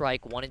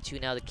strike. 1-2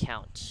 now the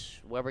count.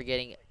 Weber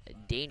getting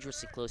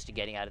dangerously close to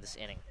getting out of this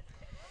inning.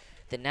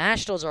 The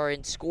Nationals are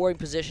in scoring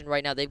position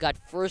right now. They've got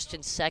first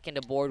and second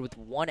aboard with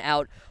 1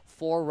 out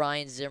for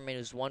Ryan Zimmerman,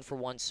 who's 1 for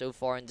 1 so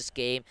far in this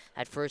game.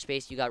 At first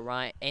base, you got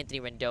Anthony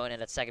Rendon,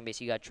 and at second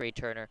base, you got Trey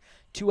Turner.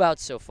 2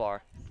 outs so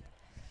far.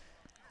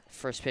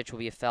 First pitch will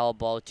be a foul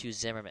ball to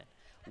Zimmerman.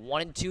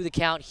 1-2 the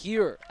count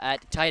here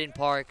at Titan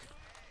Park.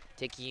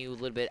 Taking you a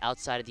little bit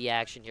outside of the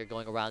action here,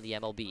 going around the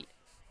MLB.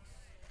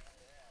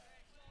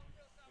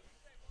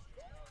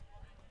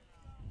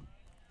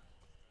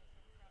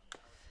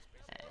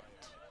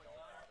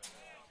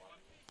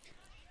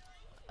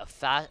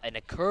 And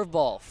a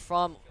curveball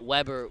from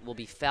Weber will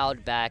be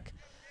fouled back,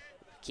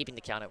 keeping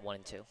the count at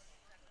 1-2. You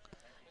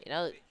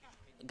know,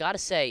 gotta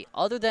say,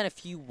 other than a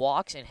few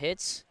walks and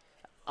hits,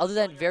 other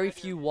than very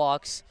few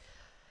walks,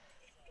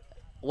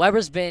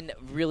 Weber's been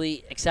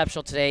really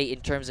exceptional today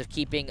in terms of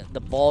keeping the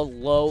ball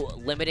low,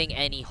 limiting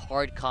any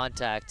hard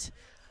contact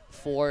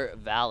for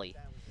Valley.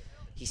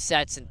 He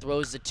sets and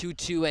throws the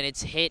 2-2, and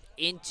it's hit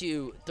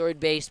into third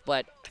base,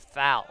 but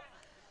foul.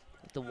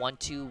 The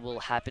 1-2 will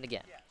happen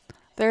again.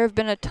 There have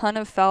been a ton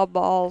of foul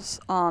balls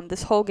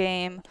this whole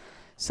game,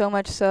 so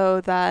much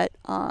so that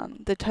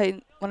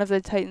one of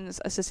the Titans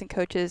assistant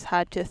coaches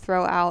had to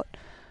throw out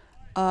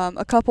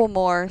a couple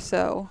more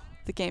so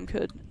the game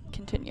could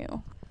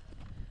continue.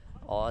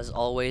 As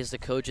always, the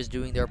coach is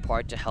doing their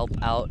part to help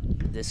out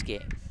this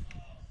game.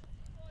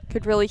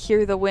 Could really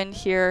hear the wind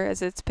here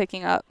as it's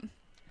picking up.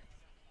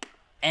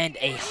 And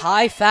a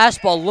high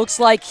fastball, looks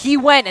like he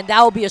went, and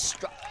that will be a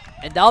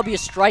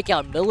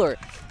strikeout. Miller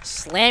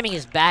slamming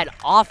his bat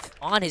off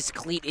on his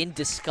cleat in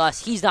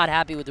disgust. He's not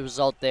happy with the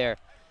result there.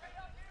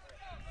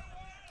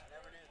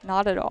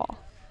 Not at all.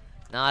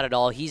 Not at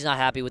all. He's not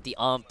happy with the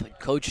ump.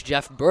 Coach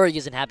Jeff Berg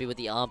isn't happy with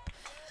the ump.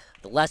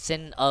 The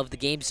lesson of the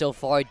game so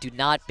far, do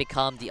not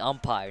become the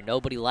umpire.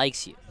 Nobody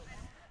likes you.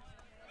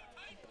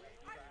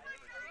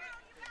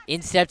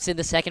 In steps in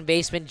the second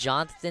baseman,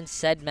 Jonathan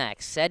Sedmak.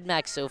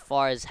 Sedmak so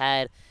far has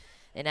had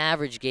an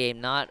average game,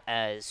 not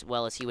as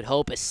well as he would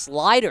hope. A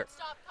slider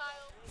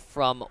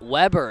from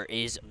Weber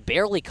is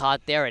barely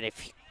caught there, and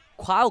if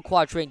Kyle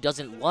Quatrain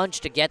doesn't lunge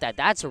to get that,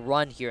 that's a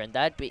run here, and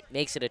that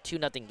makes it a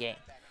 2-0 game.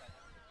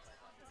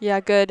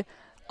 Yeah, good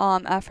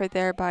effort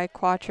there by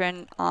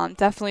Quatrain.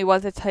 Definitely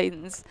what the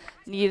Titans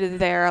needed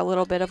there. A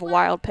little bit of a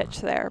wild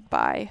pitch there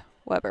by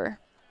Weber.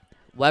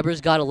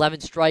 Weber's got 11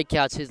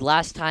 strikeouts. His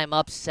last time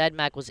up,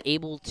 Sedmak was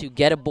able to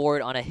get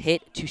aboard on a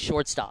hit to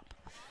shortstop.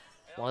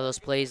 One of those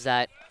plays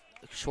that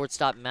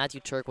shortstop Matthew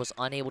Turk was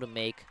unable to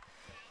make.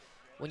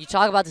 When you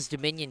talk about this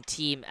Dominion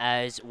team,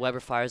 as Weber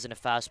fires in a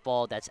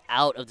fastball that's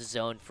out of the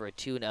zone for a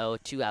 2-0,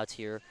 2 outs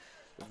here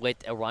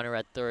with a runner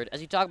at third.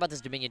 As you talk about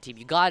this Dominion team,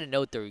 you got to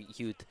note their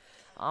youth.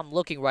 I'm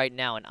looking right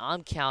now, and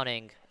I'm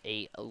counting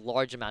a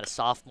large amount of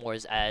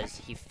sophomores as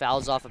he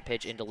fouls off a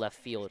pitch into left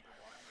field.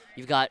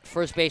 You've got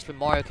first baseman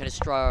Mario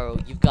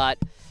Canestraro. You've got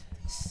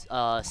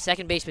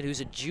second baseman who's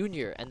a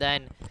junior. And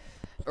then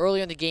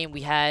earlier in the game,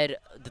 we had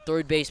the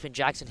third baseman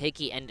Jackson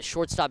Hickey, and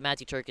shortstop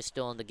Matthew Turk is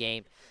still in the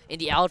game. In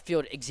the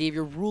outfield,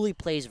 Xavier Rulli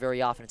plays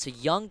very often. It's a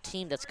young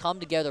team that's come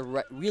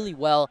together really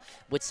well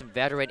with some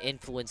veteran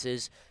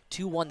influences.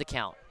 2-1 the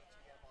count.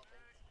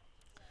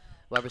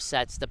 Weber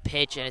sets the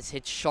pitch, and it's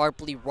hit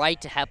sharply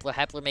right to Hepler.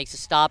 Hepler makes a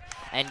stop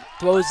and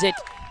throws it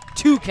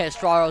to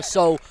Canestraro.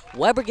 So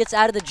Weber gets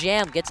out of the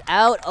jam, gets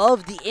out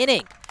of the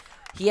inning.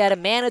 He had a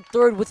man at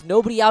third with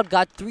nobody out,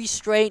 got 3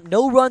 straight.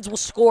 No runs will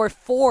score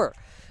for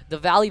the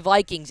Valley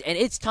Vikings, and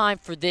it's time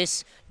for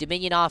this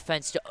Dominion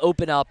offense to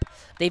open up.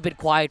 They've been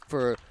quiet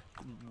for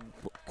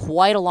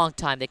quite a long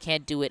time. They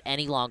can't do it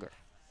any longer.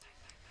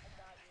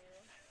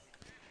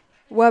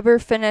 Weber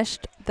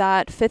finished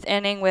that 5th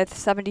inning with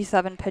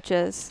 77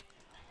 pitches.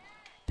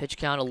 Pitch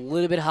count a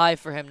little bit high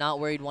for him, not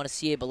where you'd want to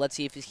see it, but let's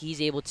see if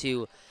he's able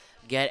to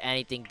get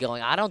anything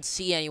going. I don't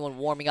see anyone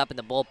warming up in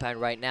the bullpen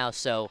right now,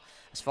 so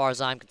as far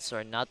as I'm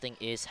concerned, nothing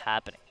is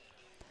happening.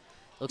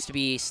 Looks to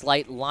be a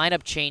slight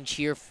lineup change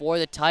here for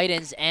the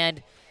Titans,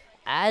 and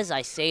as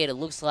I say it, it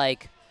looks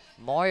like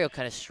Mario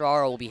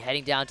Canestraro will be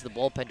heading down to the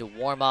bullpen to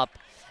warm up,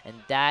 and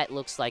that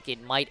looks like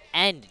it might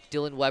end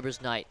Dylan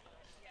Weber's night.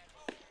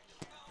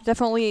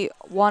 Definitely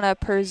want to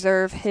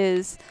preserve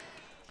his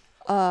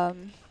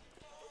time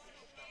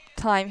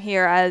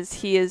here, as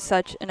he is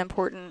such an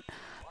important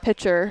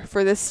pitcher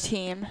for this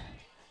team,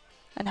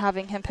 and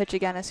having him pitch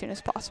again as soon as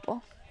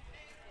possible.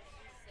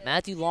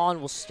 Matthew Lawn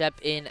will step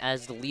in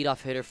as the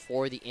leadoff hitter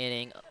for the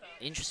inning.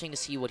 Interesting to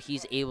see what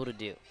he's able to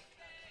do.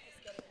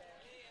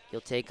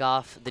 He'll take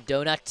off the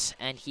donut,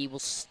 and he will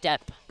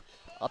step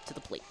up to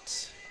the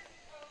plate.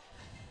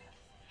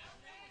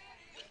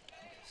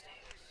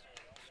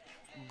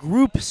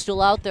 Group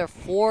still out there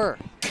for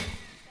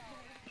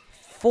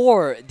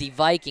the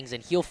Vikings,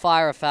 and he'll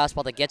fire a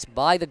fastball that gets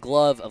by the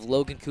glove of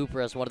Logan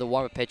Cooper as one of the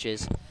warm-up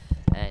pitches,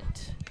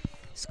 and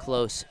is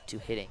close to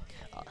hitting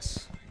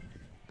us.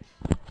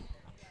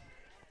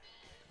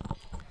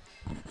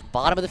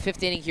 Bottom of the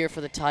 5th inning here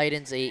for the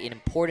Titans, an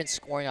important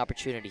scoring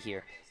opportunity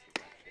here.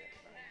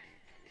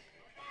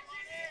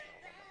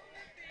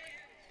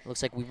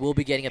 Looks like we will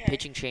be getting a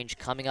pitching change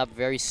coming up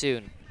very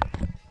soon.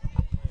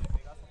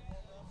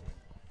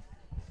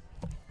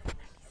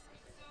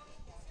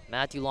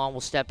 Matthew Long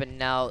will step in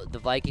now. The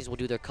Vikings will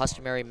do their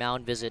customary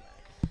mound visit,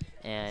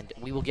 and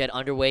we will get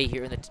underway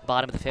here in the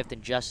bottom of the 5th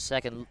in just a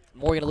second.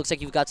 Morgan, it looks like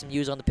you've got some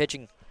news on the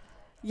pitching.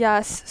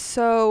 Yes,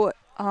 so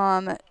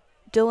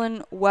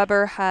Dylan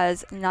Weber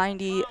has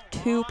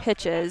 92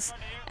 pitches,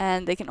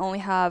 and they can only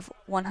have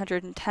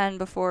 110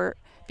 before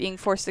being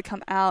forced to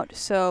come out.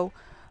 So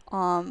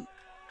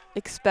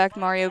expect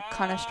Mario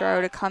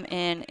Canestraro to come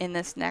in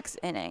this next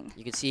inning.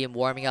 You can see him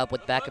warming up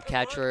with backup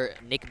catcher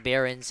Nick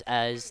Behrens,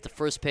 as the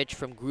first pitch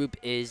from Group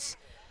is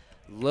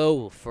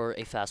low for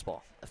a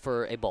fastball,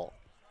 for a ball.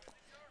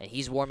 And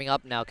he's warming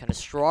up now.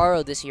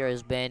 Canestraro this year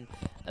has been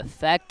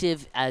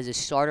effective as a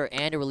starter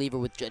and a reliever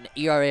with an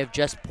ERA of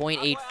just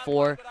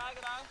 .84.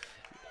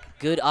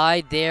 Good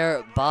eye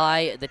there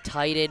by the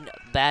Titan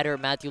batter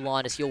Matthew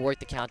Lawn as he'll work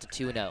the count to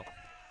 2-0.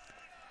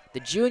 The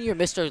junior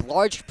missed a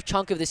large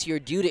chunk of this year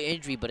due to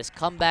injury, but has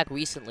come back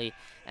recently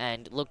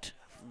and looked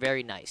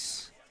very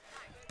nice.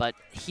 But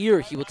here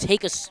he will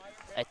take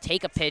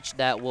a pitch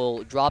that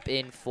will drop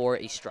in for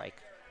a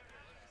strike.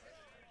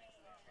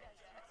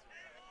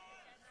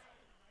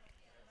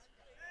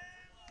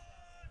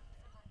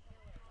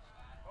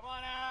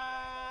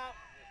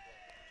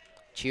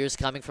 Cheers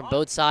coming from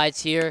both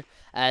sides here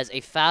as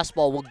a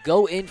fastball will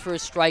go in for a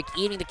strike,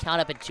 eating the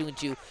count up at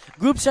 2-2.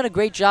 Group's done a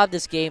great job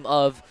this game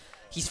of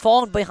he's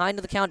fallen behind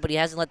the count, but he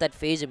hasn't let that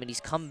phase him, and he's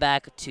come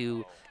back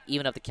to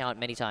even up the count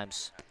many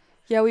times.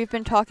 Yeah, we've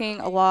been talking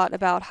a lot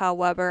about how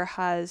Weber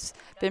has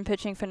been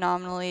pitching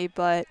phenomenally,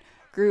 but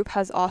Group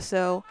has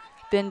also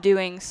been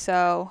doing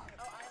so.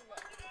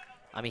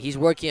 I mean, he's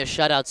working a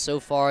shutout so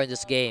far in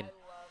this game.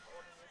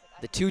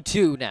 The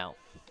 2-2 now.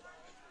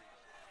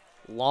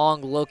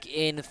 Long look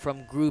in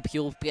from Group.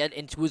 He'll get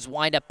into his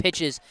windup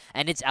pitches,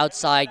 and it's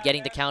outside,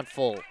 getting the count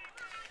full.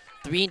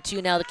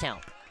 3-2 now the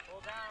count.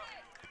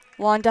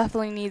 Juan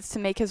definitely needs to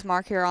make his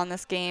mark here on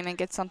this game and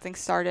get something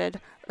started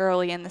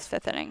early in this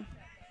 5th inning.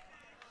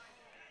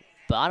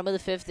 Bottom of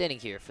the 5th inning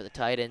here for the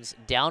Titans,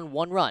 down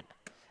 1 run.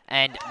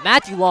 And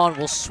Matthew Long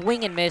will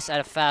swing and miss at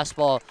a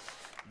fastball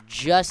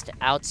just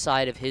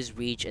outside of his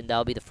reach, and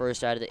that'll be the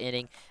first out of the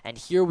inning. And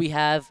here we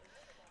have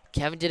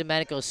Kevin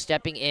DiDomenico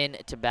stepping in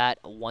to bat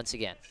once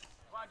again.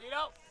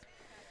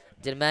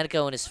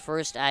 DiDomenico in his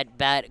first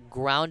at-bat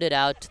grounded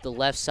out to the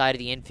left side of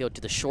the infield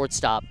to the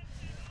shortstop.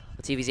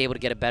 Let's see if he's able to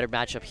get a better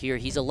matchup here.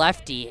 He's a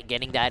lefty,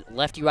 getting that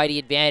lefty-righty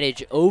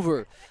advantage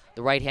over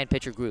the right-hand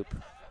pitcher Group.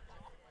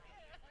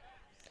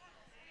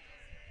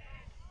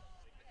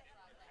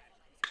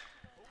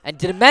 And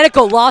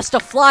DiDomenico lost a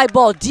fly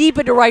ball deep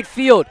into right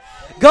field.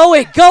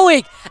 Going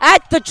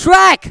at the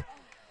track.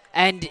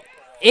 And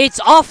it's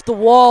off the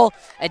wall.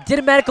 And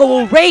DiDomenico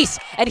will race.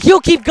 And he'll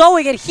keep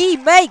going. And he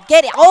may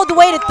get it all the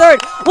way to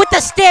third with the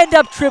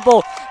stand-up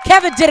triple.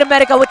 Kevin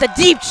DiDomenico with a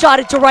deep shot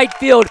into right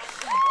field.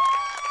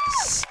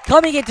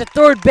 Coming into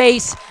third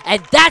base.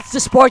 And that's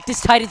the spark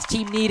this Titans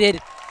team needed.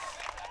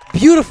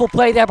 Beautiful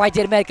play there by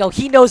DiDomenico.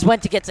 He knows when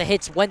to get to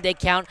hits when they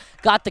count.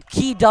 Got the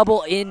key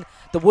double in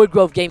the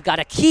Woodgrove game. Got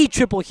a key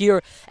triple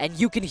here, and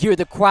you can hear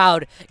the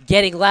crowd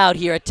getting loud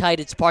here at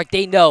Titans Park.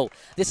 They know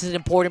this is an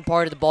important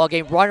part of the ball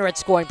game. Runner at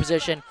scoring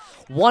position.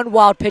 One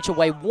wild pitch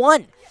away.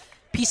 One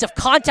piece of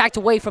contact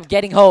away from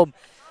getting home.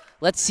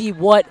 Let's see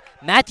what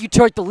Matthew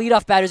Turk, the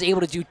leadoff batter, is able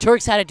to do.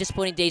 Turk's had a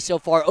disappointing day so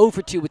far, 0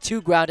 for 2 with 2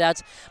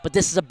 groundouts, but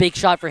this is a big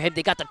shot for him.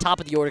 They got the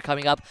top of the order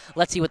coming up.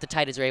 Let's see what the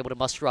Titans are able to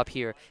muster up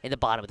here in the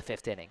bottom of the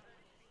 5th inning.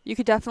 You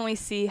could definitely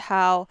see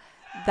how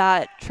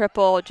that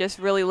triple just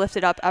really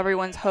lifted up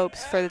everyone's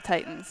hopes for the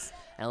Titans.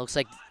 And it looks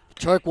like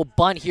Turk will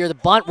bunt here. The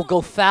bunt will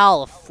go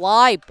foul. A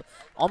fly,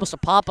 almost a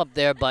pop-up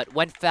there, but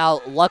went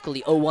foul.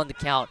 Luckily, 0-1 the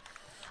count.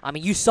 I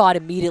mean, you saw it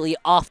immediately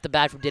off the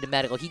bat from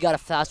DiDomenico. He got a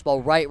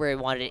fastball right where he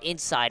wanted it,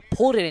 inside,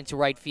 pulled it into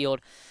right field,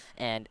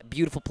 and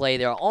beautiful play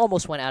there.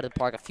 Almost went out of the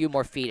park a few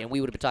more feet, and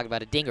we would have been talking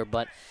about a dinger,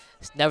 but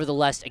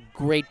nevertheless, a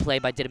great play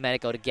by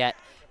DiDomenico to get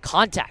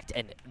contact,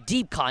 and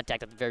deep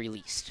contact at the very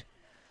least.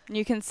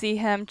 You can see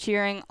him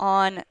cheering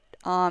on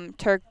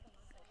Turk,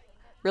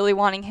 really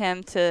wanting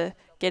him to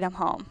get him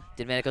home.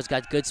 DiDomenico's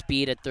got good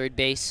speed at third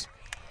base,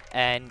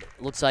 and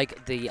looks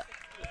like the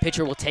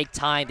pitcher will take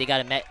time. They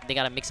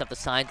gotta mix up the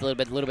signs a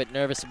little bit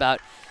nervous about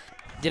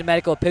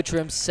DiDomenico, pitcher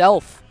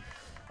himself,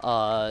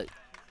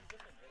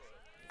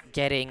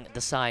 getting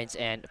the signs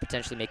and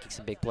potentially making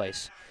some big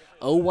plays.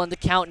 0-1 the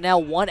count now,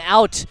 1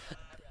 out.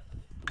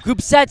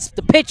 Group sets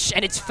the pitch,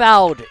 and it's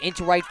fouled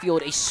into right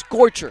field. A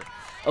scorcher.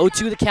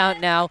 0-2 the count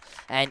now,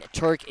 and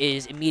Turk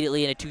is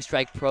immediately in a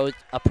 2-strike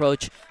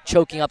approach,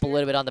 choking up a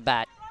little bit on the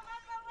bat.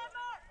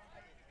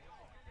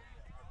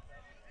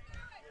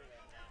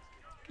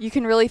 You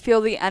can really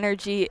feel the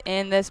energy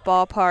in this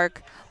ballpark.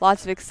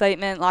 Lots of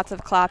excitement, lots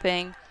of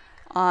clapping,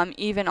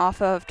 even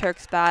off of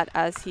Turk's bat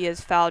as he has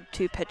fouled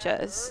 2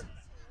 pitches.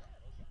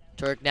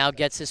 Turk now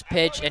gets his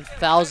pitch and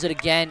fouls it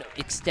again,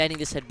 extending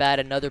this at bat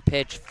another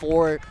pitch.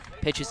 4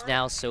 pitches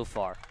now so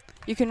far.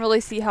 You can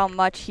really see how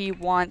much he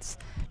wants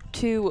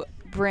to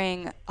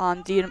bring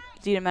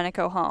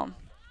DiDomenico home.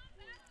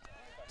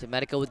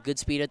 DiDomenico with good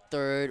speed at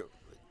third.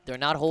 They're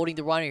not holding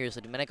the runner here,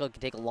 so DiDomenico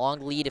can take a long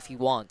lead if he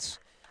wants.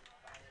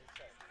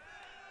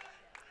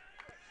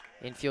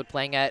 Infield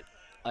playing at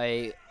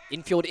a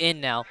infield in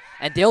now,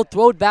 and they'll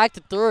throw it back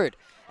to third.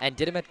 And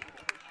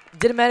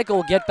DiDomenico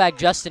will get back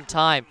just in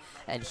time,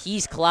 and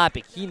he's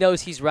clapping. He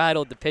knows he's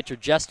rattled the pitcher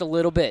just a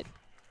little bit.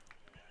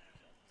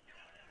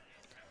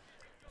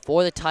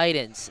 For the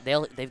Titans,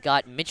 they've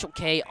got Mitchell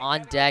Kay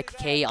on deck.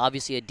 Kay,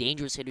 obviously a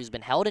dangerous hitter who's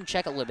been held in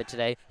check a little bit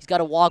today. He's got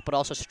a walk, but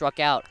also struck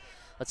out.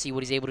 Let's see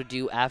what he's able to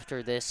do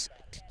after this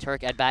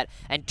Turk at bat.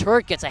 And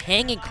Turk gets a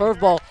hanging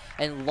curveball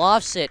and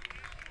lofts it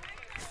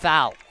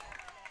foul.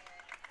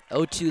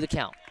 0-2 the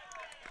count.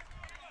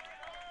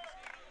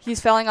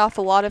 He's fouling off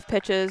a lot of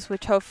pitches,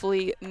 which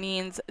hopefully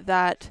means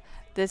that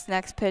this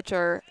next pitch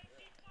or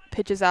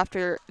pitches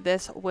after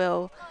this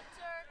will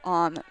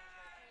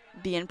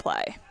be in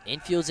play.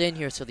 Infield's in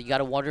here, so you got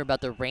to wonder about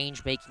the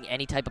range making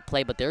any type of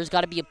play, but there's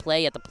got to be a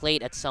play at the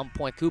plate at some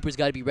point. Cooper's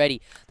got to be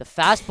ready. The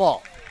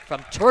fastball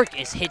from Turk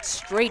is hit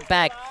straight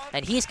back,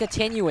 and he's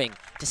continuing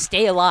to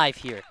stay alive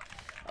here.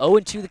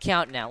 0-2 the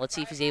count now. Let's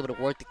see if he's able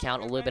to work the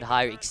count a little bit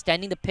higher,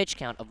 extending the pitch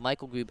count of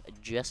Michael Group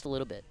just a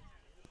little bit.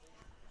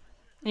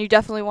 And you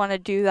definitely want to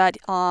do that.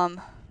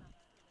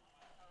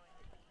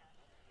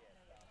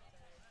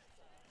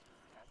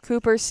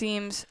 Cooper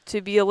seems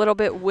to be a little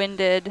bit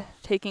winded,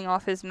 taking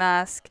off his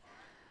mask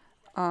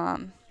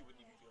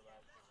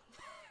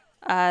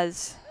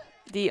as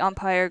the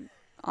umpire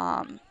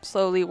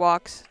slowly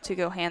walks to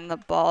go hand the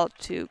ball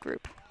to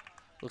Group.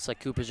 Looks like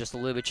Cooper's just a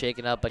little bit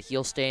shaken up, but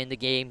he'll stay in the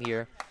game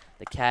here.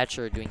 The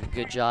catcher doing a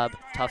good job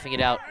toughing it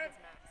out.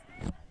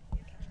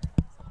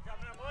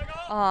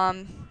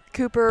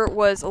 Cooper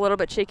was a little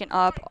bit shaken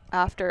up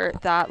after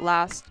that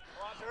last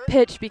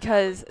pitch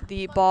because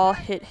the ball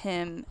hit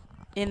him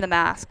in the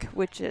mask,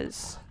 which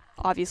is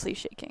obviously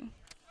shaking.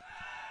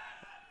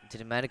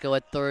 DiDomenico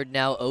at third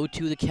now,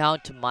 0-2 the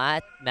count to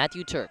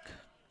Matthew Turk.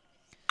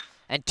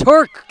 And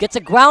Turk gets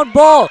a ground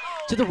ball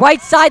to the right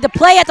side, the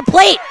play at the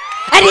plate,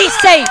 and he's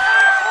safe!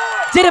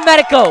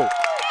 DiDomenico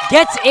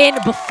gets in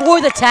before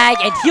the tag,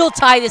 and he'll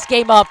tie this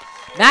game up.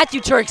 Matthew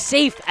Turk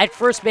safe at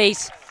first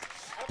base.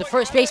 The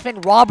first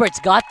baseman, Roberts,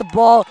 got the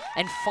ball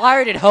and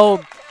fired it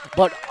home,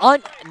 but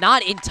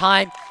not in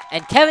time.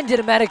 And Kevin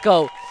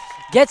DiDomenico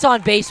gets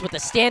on base with a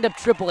stand-up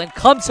triple and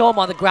comes home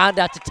on the ground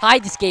out to tie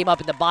this game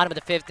up in the bottom of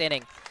the 5th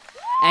inning.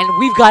 And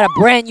we've got a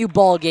brand new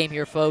ball game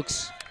here,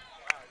 folks.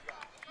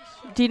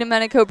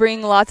 DiDomenico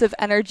bringing lots of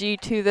energy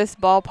to this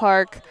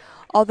ballpark.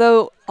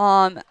 Although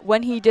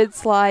when he did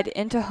slide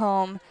into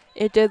home,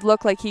 it did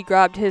look like he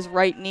grabbed his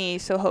right knee,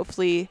 so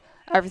hopefully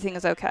everything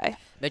is okay.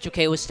 Mitchell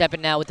K was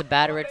stepping now with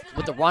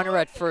the runner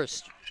at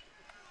first.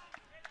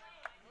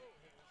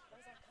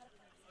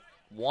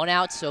 1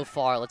 out so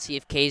far. Let's see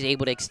if K is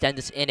able to extend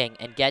this inning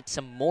and get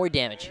some more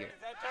damage here.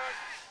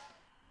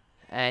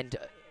 And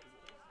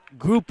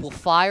Group will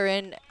fire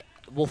in,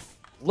 will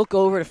look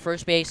over to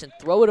first base and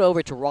throw it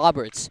over to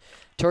Roberts.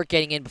 Turk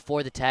getting in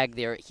before the tag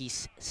there.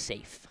 He's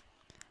safe.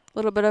 A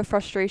little bit of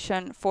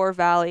frustration for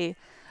Valley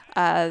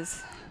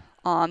as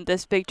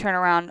this big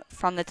turnaround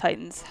from the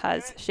Titans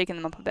has shaken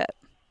them up a bit.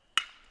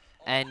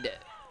 And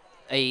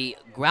a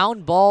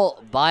ground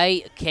ball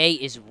by K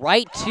is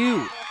right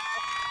to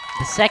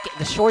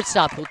the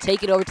shortstop, who'll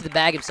take it over to the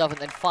bag himself and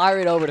then fire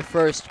it over to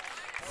first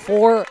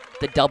for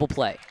the double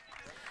play.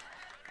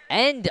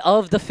 End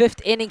of the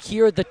 5th inning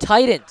here. The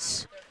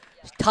Titans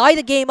tie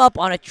the game up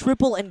on a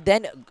triple and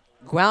then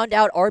ground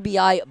out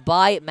RBI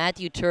by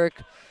Matthew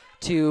Turk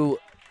to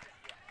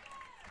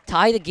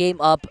tie the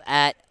game up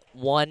at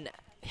 1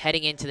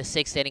 heading into the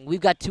 6th inning. We've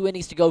got 2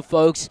 innings to go,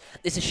 folks.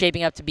 This is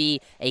shaping up to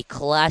be a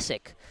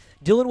classic.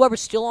 Dylan Weber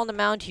still on the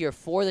mound here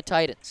for the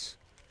Titans.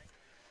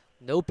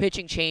 No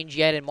pitching change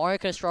yet, and Mario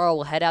Canestraro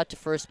will head out to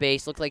first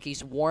base. Looks like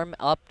he's warmed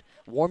up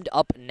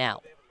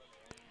now.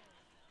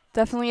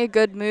 Definitely a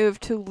good move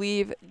to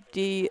leave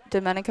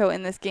DiDomenico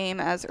in this game,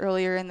 as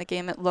earlier in the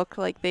game it looked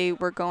like they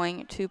were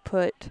going to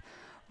put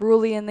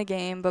Rulli in the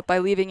game, but by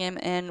leaving him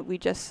in, we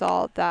just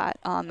saw that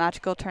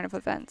magical turn of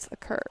events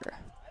occur.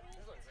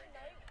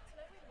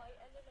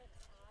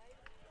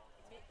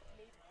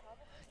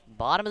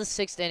 Bottom of the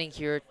 6th inning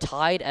here,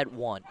 tied at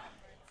 1.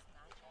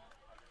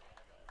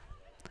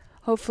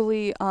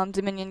 Hopefully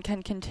Dominion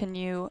can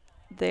continue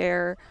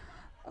their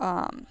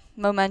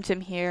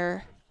momentum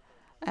here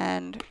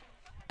and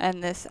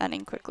end this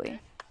inning quickly.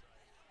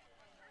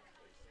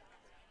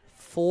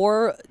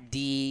 For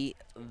the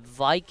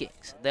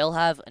Vikings, they'll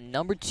have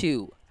number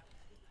 2,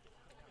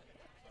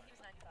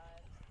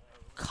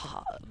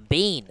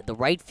 Bain, the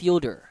right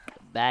fielder,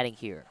 batting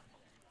here.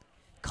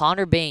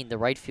 Connor Bain, the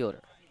right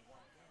fielder.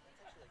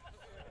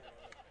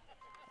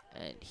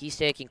 And he's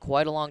taking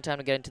quite a long time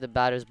to get into the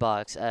batter's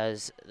box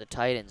as the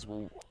Titans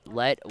will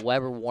let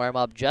Weber warm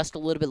up just a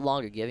little bit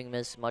longer, giving him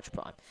as much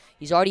time.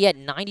 He's already at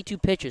 92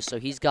 pitches, so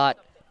he's got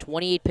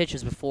 28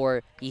 pitches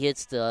before he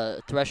hits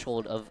the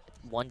threshold of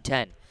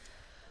 110.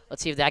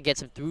 Let's see if that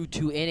gets him through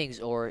 2 innings,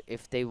 or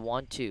if they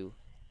want to.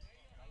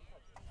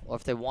 Or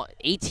if they want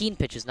 18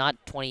 pitches, not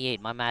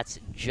 28. My math's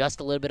just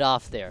a little bit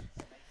off there.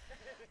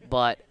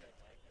 But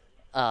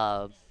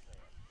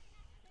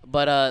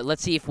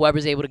let's see if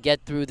Weber's able to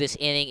get through this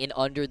inning in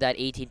under that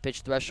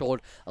 18-pitch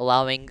threshold,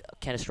 allowing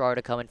Canestraro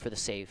to come in for the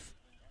save.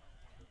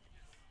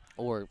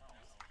 Or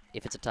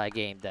if it's a tie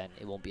game, then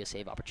it won't be a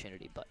save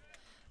opportunity, but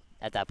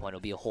at that point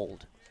it'll be a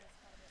hold.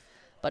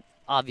 But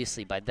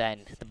obviously by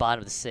then, the bottom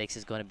of the 6th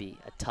is going to be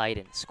a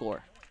Titan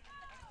score.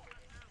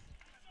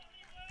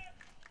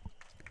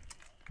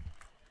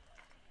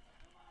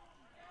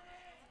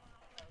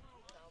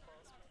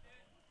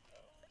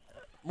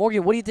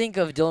 Morgan, what do you think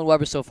of Dylan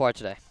Weber so far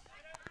today?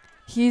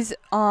 He's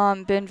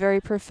been very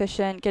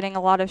proficient, getting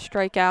a lot of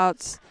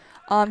strikeouts.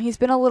 He's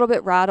been a little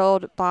bit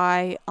rattled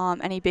by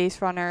any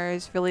base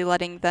runners, really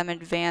letting them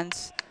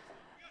advance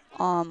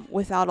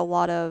without a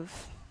lot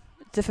of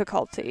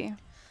difficulty.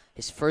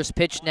 His first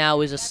pitch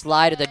now is a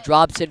slider that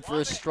drops in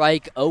for a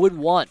strike,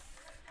 0-1.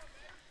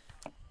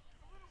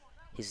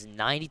 His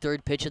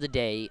 93rd pitch of the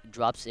day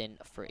drops in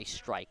for a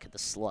strike, the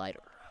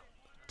slider.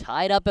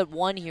 Tied up at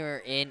 1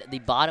 here in the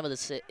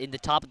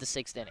top of the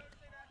 6th inning.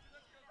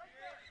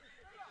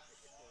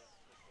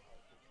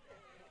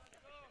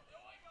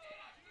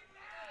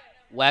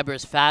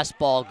 Weber's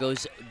fastball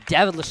goes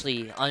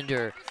devilishly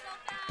under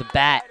the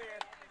bat.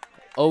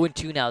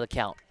 0-2 now the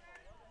count.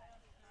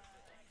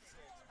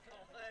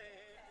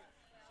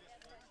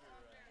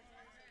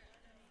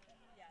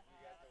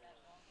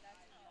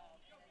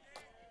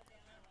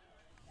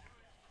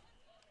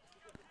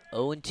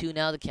 0-2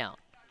 now the count.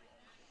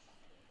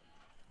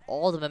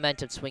 All the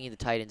momentum swinging the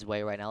Titans'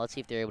 way right now. Let's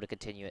see if they're able to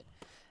continue it.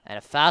 And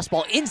a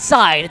fastball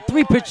inside. A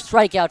 3-pitch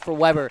strikeout for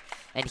Weber.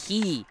 And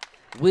he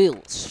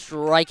will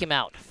strike him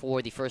out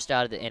for the first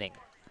out of the inning.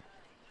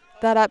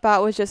 That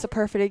at-bat was just a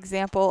perfect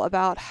example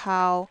about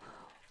how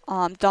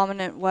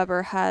dominant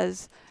Weber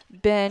has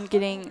been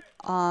getting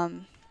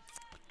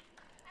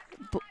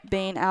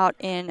Bain out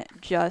in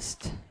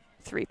just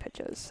 3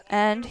 pitches.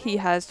 And he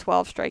has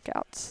 12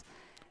 strikeouts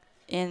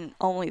in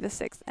only the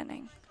 6th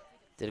inning.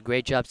 Did a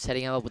great job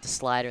setting him up with the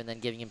slider and then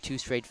giving him 2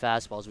 straight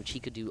fastballs, which he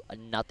could do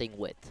nothing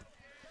with.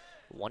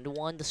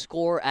 1-1 the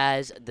score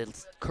as the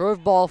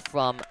curveball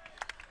from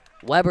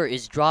Weber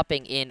is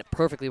dropping in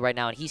perfectly right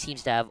now, and he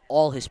seems to have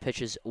all his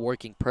pitches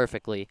working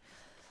perfectly.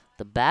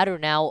 The batter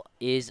now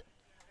is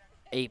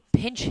a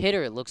pinch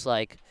hitter, it looks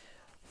like,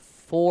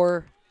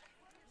 for...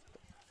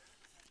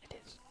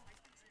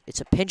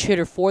 It's a pinch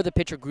hitter for the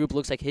pitcher group.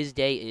 Looks like his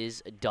day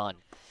is done.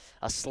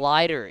 A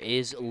slider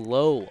is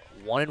low.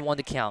 1-1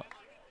 to count.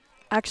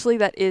 Actually,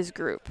 that is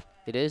Group.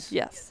 It is?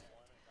 Yes.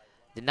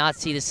 Did not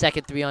see the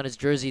second 3 on his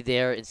jersey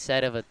there.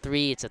 Instead of a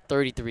 3, it's a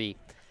 33.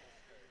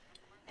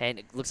 And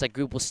it looks like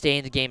Group will stay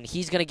in the game.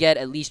 He's going to get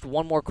at least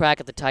one more crack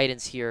at the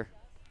Titans here.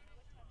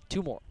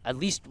 2 more. At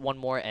least 1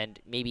 more and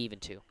maybe even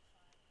 2.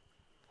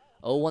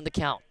 0-1 the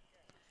count.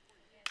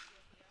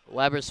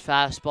 Weber's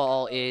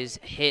fastball is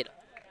hit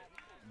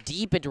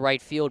deep into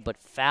right field, but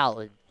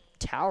foul. A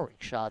towering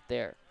shot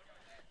there.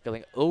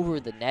 Going over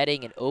the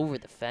netting and over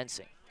the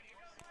fencing.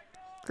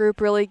 Group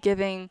really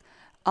giving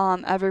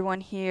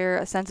everyone here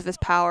a sense of his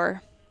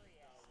power.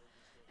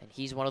 And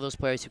he's one of those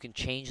players who can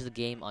change the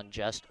game on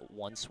just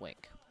one swing.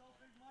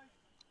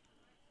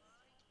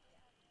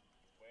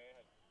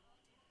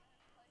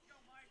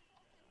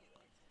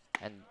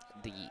 And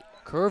the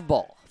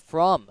curveball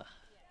from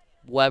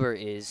Weber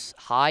is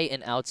high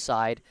and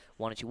outside,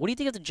 1-2. What do you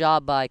think of the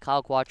job by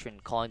Kyle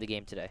Quatrin calling the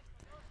game today?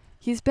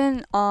 He's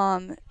been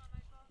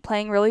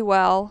playing really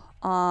well,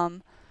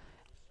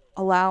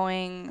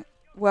 allowing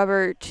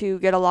Weber to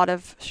get a lot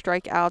of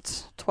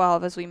strikeouts,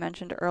 12 as we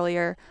mentioned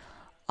earlier.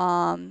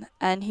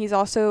 And he's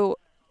also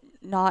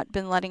not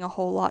been letting a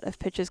whole lot of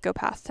pitches go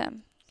past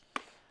him.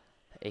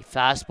 A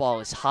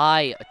fastball is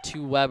high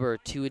to Weber,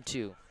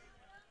 2-2.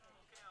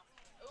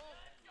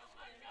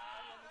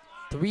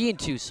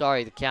 3-2,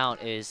 sorry, the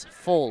count is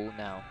full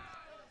now.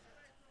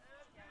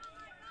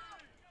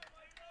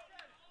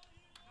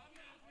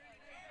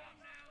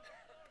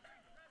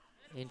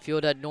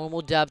 Infield at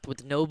normal depth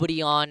with nobody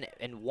on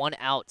and 1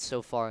 out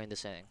so far in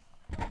this inning.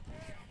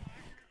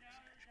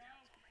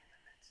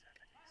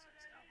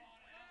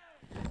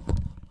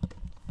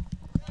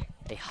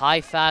 A high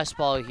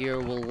fastball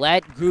here will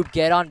let Group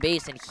get on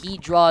base, and he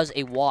draws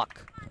a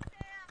walk.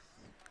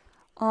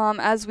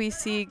 As we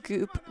see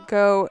Goop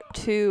go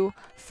to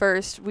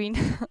first, we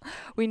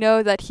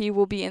know that he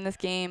will be in this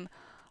game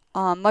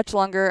much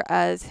longer,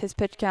 as his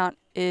pitch count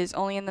is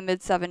only in the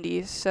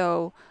mid-70s,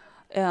 so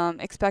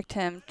expect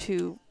him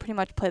to pretty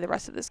much play the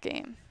rest of this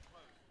game.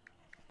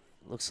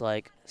 Looks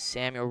like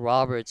Samuel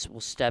Roberts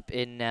will step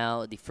in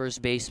now, the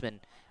first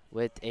baseman,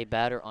 with a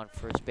batter on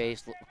first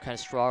base.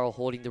 Canestraro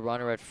holding the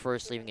runner at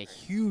first, leaving a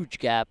huge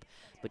gap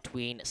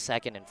between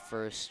second and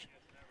first.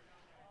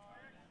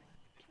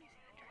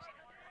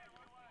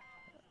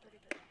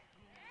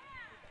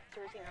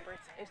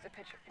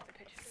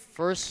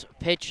 First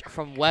pitch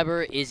from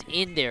Weber is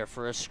in there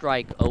for a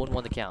strike.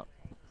 0-1 the count.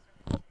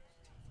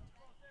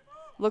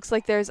 Looks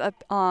like there's a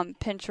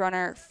pinch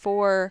runner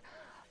for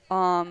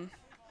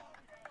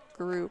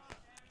Group.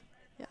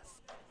 Yes.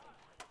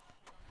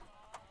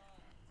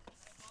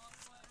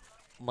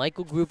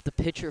 Michael Group, the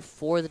pitcher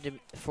for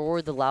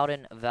the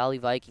Loudoun Valley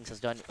Vikings, has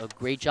done a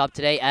great job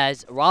today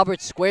as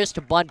Roberts squares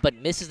to bunt but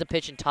misses the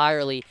pitch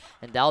entirely,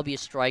 and that'll be a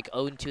strike.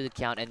 0-2 the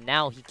count, and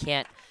now he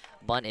can't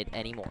bunt it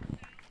anymore.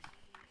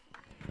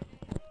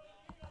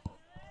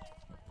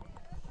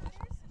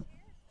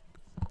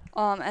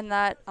 And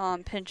that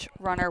pinch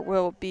runner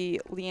will be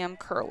Liam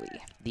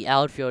Curley. The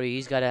outfielder,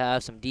 he's got to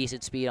have some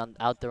decent speed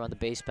out there on the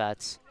base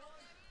paths.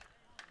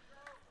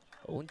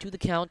 0-2 the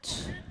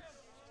count.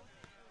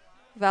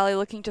 Valley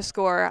looking to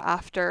score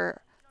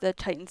after the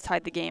Titans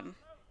tied the game.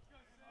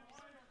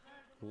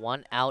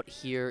 1 out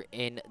here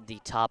in the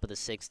top of the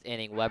 6th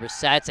inning. Weber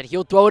sets, and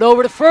he'll throw it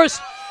over to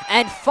first.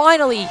 And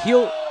finally,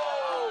 he'll...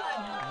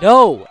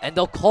 No, and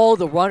they'll call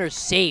the runner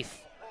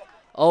safe.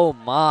 Oh,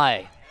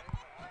 my.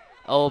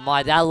 Oh,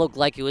 my, that looked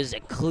like it was a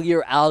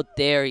clear out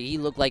there. He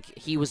looked like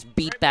he was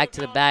beat back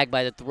to the bag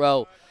by the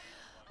throw.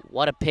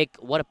 What a pick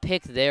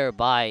there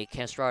by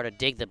Canestraro to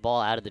dig the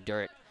ball out of the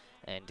dirt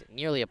and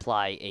nearly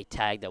apply a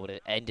tag that would have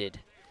ended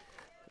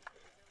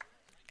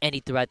any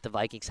threat the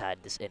Vikings had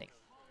this inning.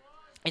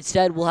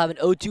 Instead, we'll have an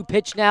 0-2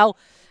 pitch now,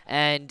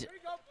 and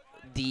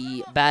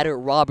the batter,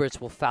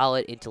 Roberts, will foul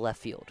it into left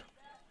field.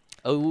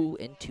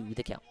 0-2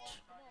 the count.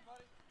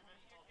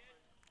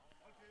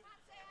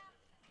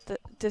 The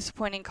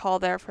disappointing call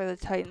there for the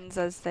Titans,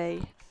 as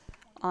they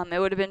it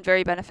would have been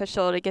very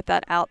beneficial to get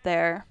that out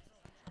there,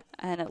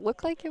 and it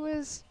looked like it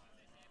was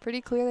pretty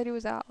clear that he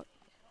was out.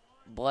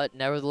 But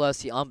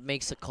nevertheless, the ump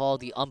makes a call.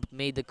 The ump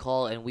made the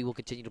call, and we will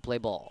continue to play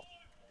ball.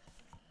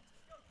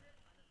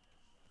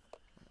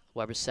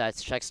 Weber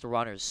sets, checks the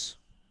runners.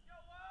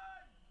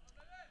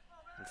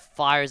 And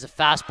fires a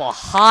fastball.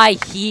 High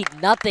heat,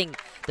 nothing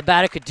the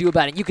batter could do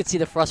about it. You can see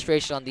the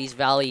frustration on these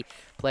Valley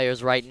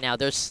players right now.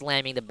 They're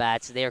slamming the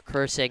bats. They're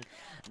cursing.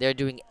 They're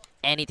doing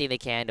anything they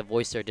can to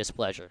voice their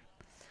displeasure.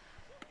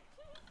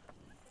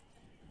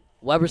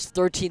 Weber's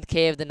 13th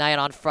K of the night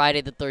on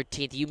Friday the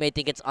 13th. You may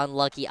think it's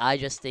unlucky. I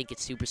just think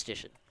it's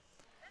superstition.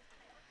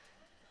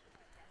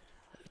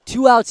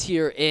 2 outs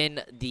here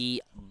in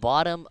the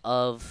bottom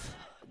of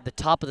the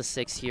top of the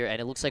 6th here, and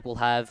it looks like we'll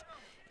have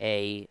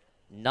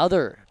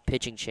another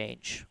pitching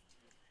change.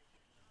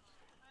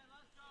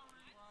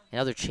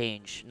 Another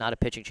change, not a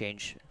pitching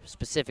change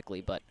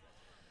specifically, but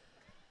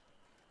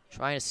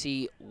trying to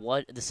see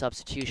what the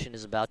substitution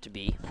is about to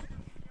be.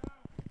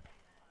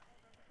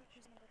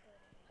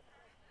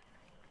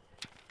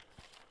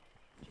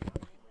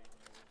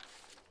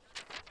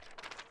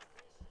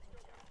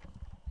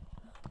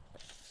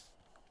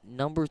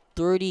 Number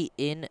 30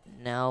 in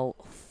now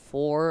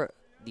for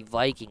the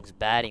Vikings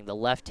batting, the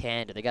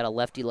left-hander. They got a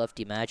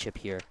lefty-lefty matchup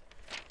here.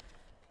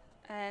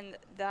 And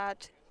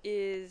that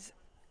is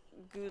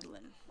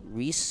Goodlin.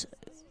 Reese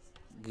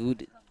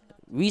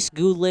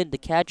Goodlin, the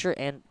catcher,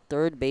 and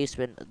third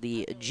baseman,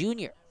 the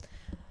junior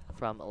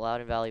from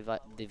Loudoun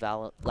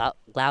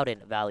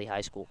Valley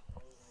High School.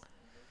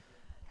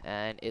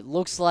 And it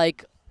looks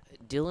like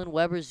Dylan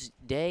Weber's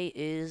day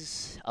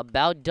is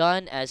about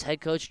done as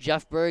head coach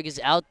Jeff Berg is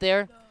out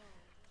there.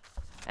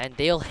 And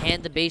they'll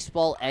hand the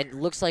baseball, and it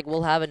looks like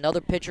we'll have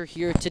another pitcher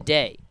here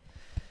today.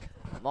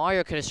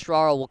 Mario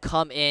Canestraro will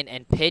come in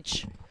and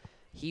pitch.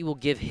 He will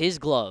give his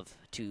glove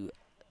to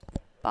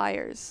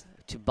Byers,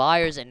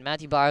 and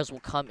Matthew Byers will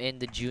come in,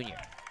 the junior.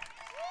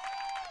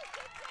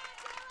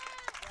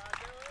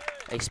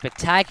 A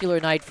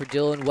spectacular night for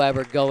Dylan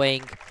Weber,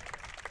 going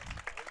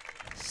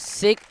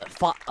 5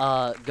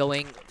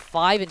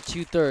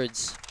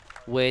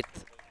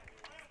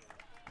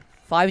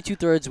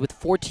 2/3 with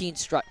 13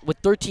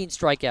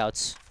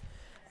 strikeouts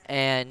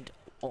and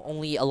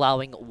only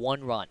allowing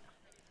 1 run.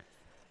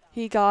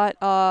 he got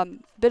a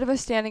bit of a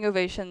standing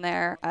ovation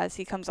there as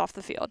he comes off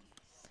the field.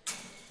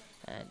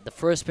 And the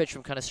first pitch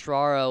from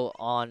Canestraro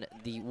on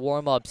the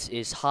warm-ups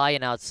is high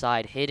and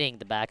outside, hitting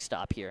the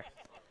backstop here.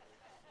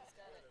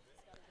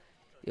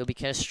 It'll be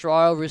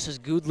Canestraro versus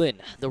Goodlin,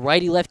 the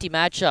righty-lefty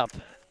matchup.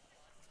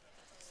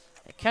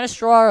 And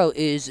Canestraro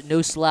is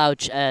no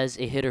slouch as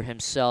a hitter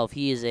himself.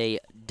 He is a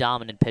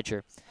dominant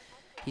pitcher.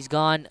 He's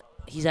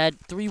had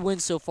 3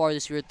 wins so far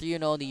this year,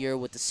 3-0 in the year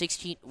with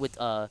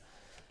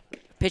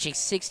pitching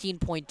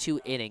 16.2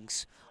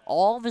 innings.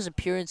 All of his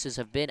appearances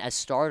have been as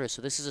starters,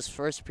 so this is his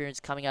first appearance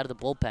coming out of the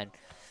bullpen.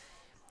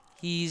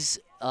 He's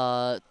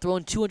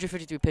thrown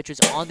 253 pitches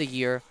on the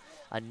year.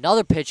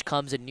 Another pitch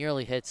comes and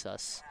nearly hits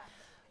us.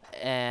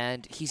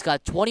 And he's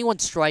got 21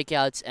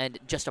 strikeouts and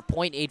just a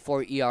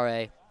 .84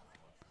 ERA.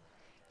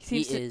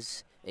 He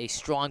is a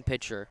strong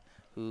pitcher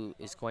who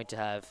is going to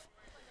have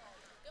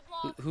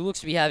who looks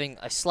to be having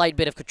a slight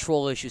bit of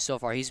control issues so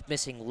far. He's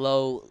missing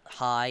low,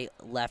 high,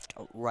 left,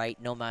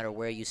 right, no matter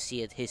where you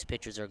see it, his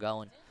pitches are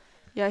going.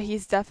 Yeah,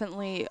 he's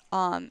definitely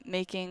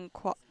making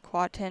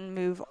Quatin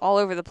move all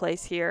over the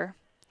place here.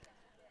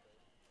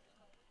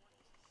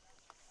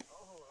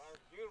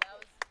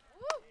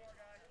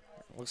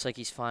 Looks like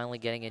he's finally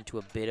getting into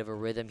a bit of a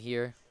rhythm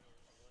here.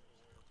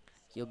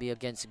 He'll be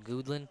against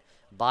Goodlin.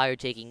 Byer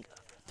taking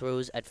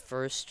throws at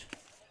first.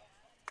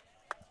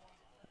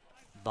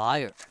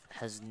 Byer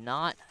has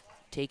not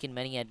taken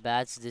many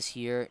at-bats this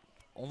year.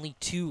 Only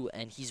 2,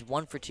 and he's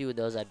 1 for 2 of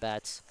those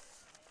at-bats.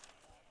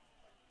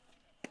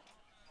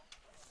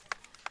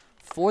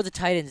 For the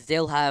Titans,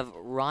 they'll have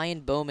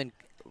Ryan Bowman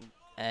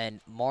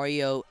and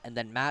Mario and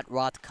then Matt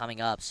Roth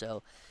coming up.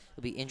 So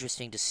it'll be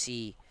interesting to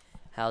see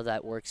how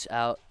that works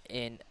out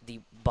in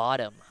the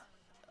bottom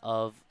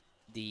of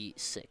the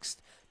 6th.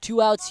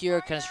 2 outs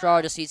here.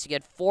 Canestraro just needs to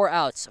get 4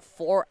 outs.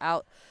 4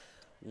 out.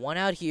 1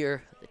 out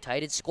here. The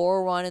Titans score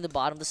a run in the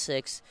bottom of the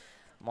 6th.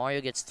 Mario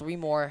gets 3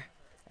 more,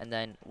 and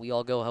then we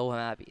all go home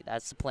happy.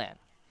 That's the plan.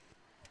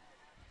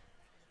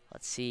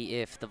 Let's see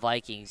if the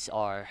Vikings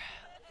are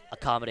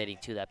accommodating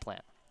to that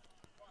plan.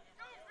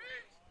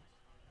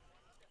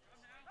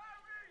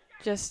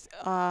 Just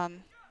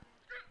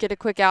get a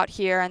quick out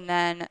here, and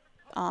then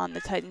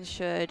the Titans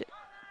should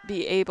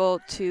be able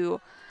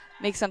to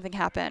make something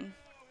happen.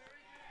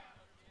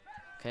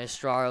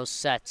 Canestraro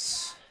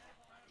sets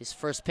his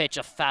first pitch,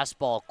 a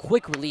fastball.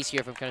 Quick release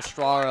here from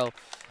Canestraro,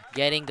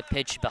 getting the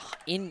pitch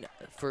in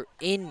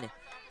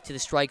to the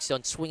strike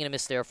zone. Swing and a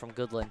miss there from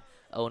Goodlin.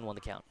 0-1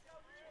 the count.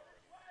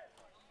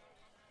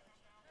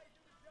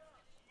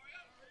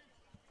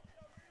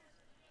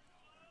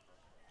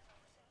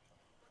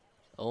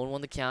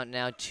 The count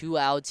now. 2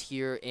 outs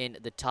here in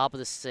the top of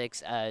the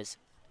 6th as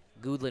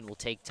Goodlin will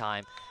take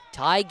time.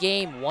 Tie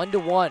game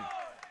 1-1.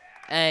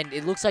 And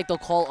it looks like they'll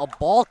call a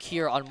balk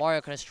here on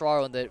Mario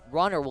Canestraro, and the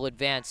runner will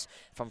advance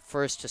from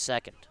first to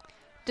second.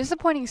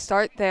 Disappointing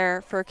start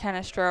there for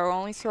Canistro,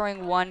 only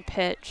throwing one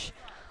pitch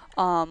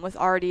with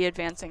already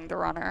advancing the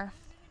runner.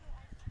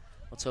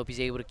 Let's hope he's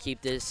able to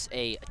keep this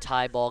a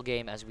tie ball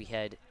game as we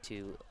head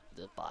to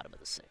the bottom of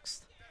the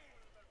 6th.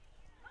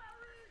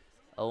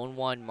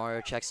 0-1,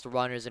 Mario checks the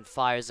runners and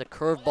fires a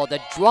curveball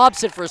that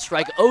drops it for a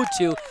strike,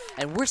 0-2,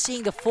 and we're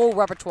seeing the full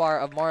repertoire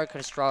of Mario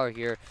Canestraro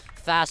here.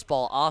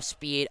 Fastball, off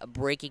speed,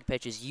 breaking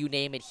pitches, you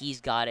name it,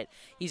 he's got it.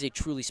 He's a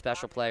truly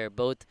special player,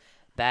 both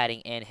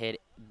batting and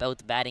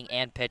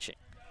pitching.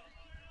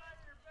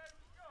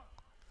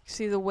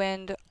 See the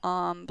wind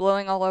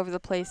blowing all over the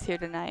place here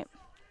tonight.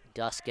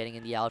 Dust getting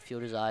in the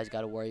outfielder's eyes,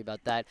 got to worry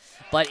about that.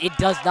 But it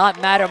does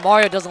not matter.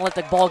 Mario doesn't let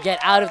the ball get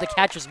out of the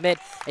catcher's mitt.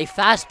 A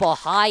fastball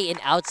high and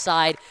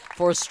outside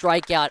for a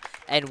strikeout.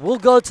 And we'll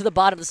go to the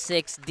bottom of the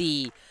 6th.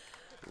 The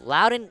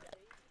Loudoun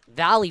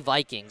Valley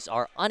Vikings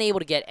are unable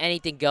to get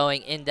anything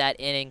going in that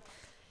inning.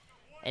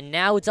 And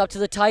now it's up to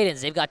the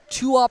Titans. They've got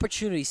 2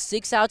 opportunities,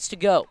 6 outs to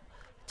go.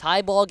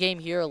 Tie ball game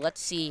here.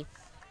 Let's see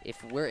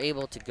if we're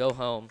able to go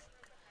home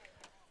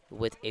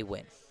with a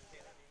win.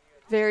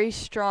 Very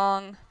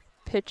strong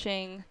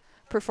pitching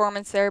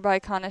performance there by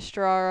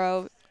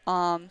Canestraro.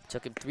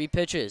 Took him 3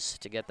 pitches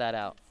to get that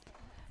out.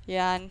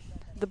 Yeah, and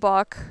the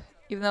balk,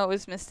 even though it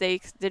was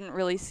mistakes, didn't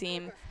really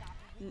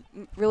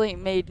really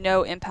made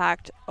no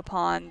impact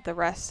upon the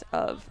rest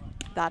of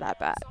that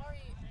at-bat.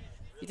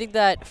 You think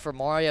that for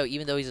Mario,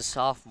 even though he's a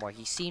sophomore,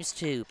 he seems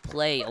to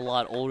play a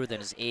lot older than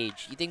his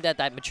age. You think that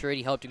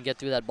maturity helped him get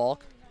through that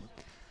balk?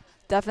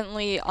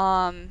 Definitely,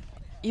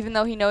 even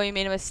though he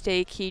made a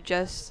mistake, he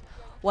just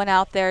went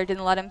out there,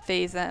 didn't let him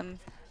phase him,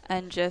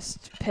 and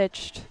just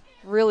pitched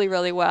really,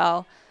 really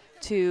well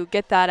to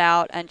get that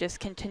out and just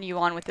continue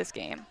on with this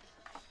game.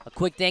 A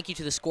quick thank you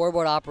to the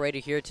scoreboard operator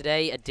here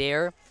today,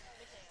 Adair,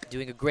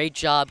 doing a great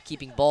job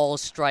keeping balls,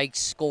 strikes,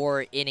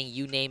 score, inning,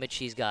 you name it,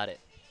 she's got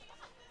it.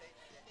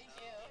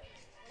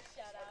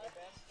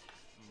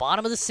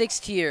 Bottom of the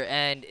 6th here,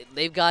 and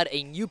they've got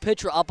a new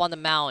pitcher up on the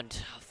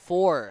mound.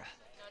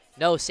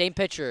 Same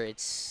pitcher.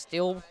 It's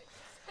still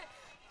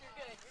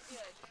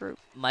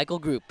Michael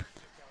Group.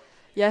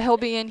 Yeah, he'll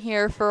be in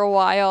here for a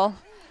while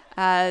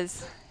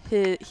as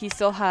he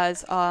still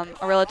has a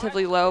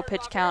relatively low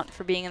pitch count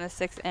for being in the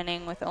 6th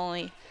inning with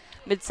only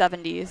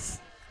mid-70s.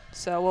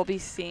 So we'll be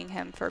seeing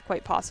him for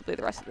quite possibly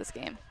the rest of this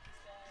game.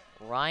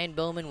 Ryan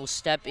Bowman will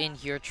step in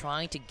here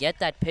trying to get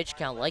that pitch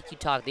count like you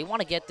talked. They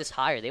want to get this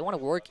higher. They want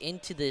to work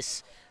into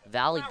this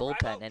Valley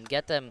bullpen and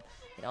get them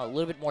a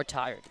little bit more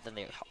tired than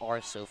they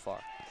are so far.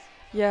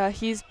 Yeah,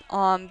 he's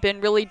been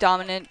really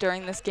dominant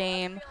during this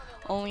game,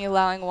 only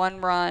allowing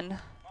 1 run.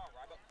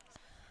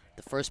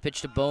 The first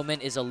pitch to Bowman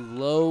is a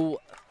low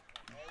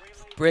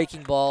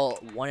breaking ball,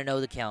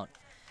 1-0 the count.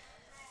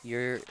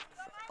 Your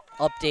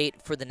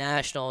update for the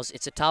Nationals,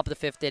 it's the top of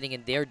the 5th inning,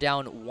 and they're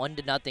down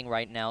 1-0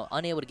 right now,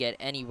 unable to get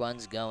any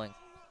runs going.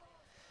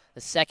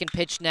 The second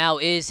pitch now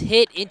is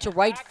hit into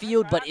right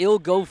field, but it'll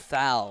go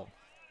foul.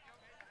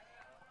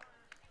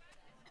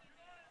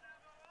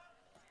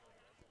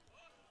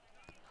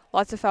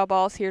 Lots of foul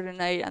balls here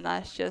tonight, and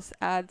that just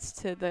adds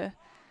to the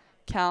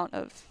count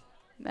of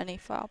many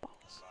foul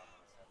balls.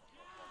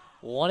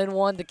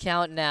 1-1 the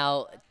count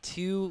now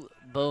to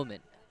Bowman.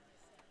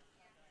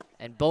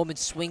 And Bowman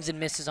swings and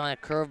misses on a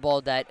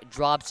curveball that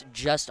drops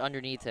just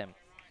underneath him.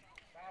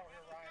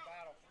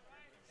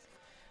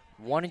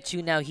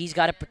 1-2 now. He's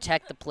got to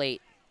protect the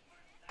plate.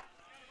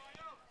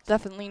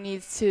 Definitely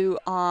needs to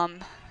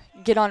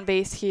get on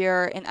base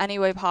here in any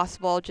way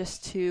possible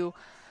just to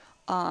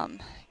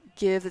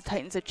give the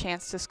Titans a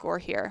chance to score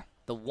here.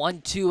 The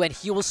 1-2, and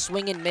he will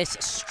swing and miss,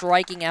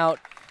 striking out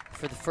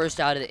for the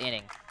first out of the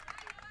inning.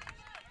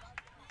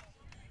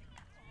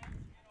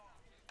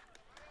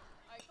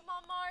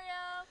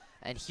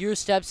 And here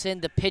steps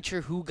in the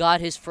pitcher who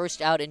got his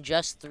first out in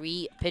just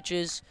 3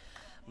 pitches.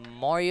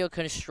 Mario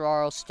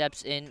Canestraro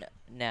steps in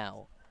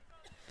now.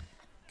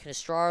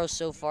 Canestraro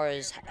so far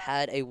has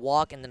had a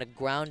walk and then a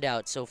ground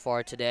out so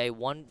far today.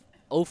 0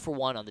 for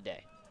 1 on the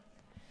day.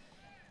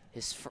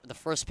 The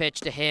first pitch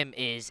to him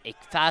is a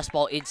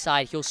fastball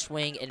inside. He'll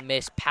swing and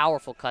miss.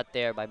 Powerful cut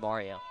there by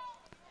Mario.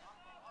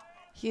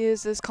 He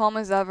is as calm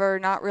as ever,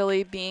 not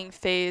really being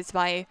phased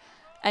by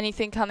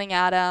anything coming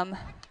at him.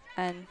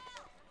 And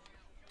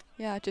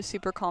yeah, just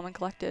super calm and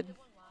collected.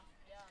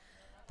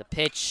 The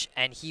pitch,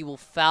 and he will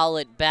foul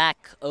it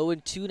back.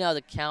 0-2 now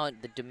the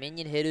count. The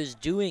Dominion hitters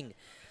doing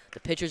the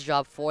pitcher's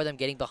job for them,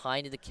 getting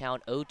behind in the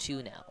count.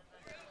 0-2 now.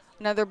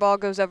 Another ball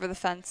goes over the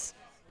fence.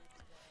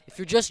 If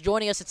you're just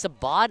joining us, it's the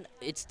bottom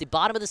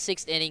of the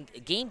 6th inning.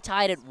 Game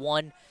tied at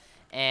 1,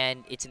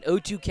 and it's an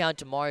 0-2 count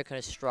to Mario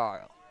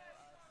Canestraro.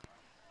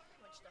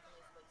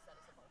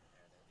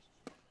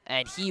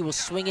 And he will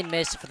swing and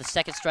miss for the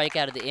second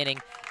strikeout of the inning.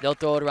 They'll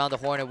throw it around the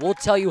horn, and we'll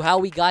tell you how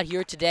we got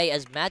here today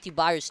as Matthew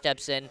Byers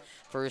steps in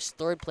for his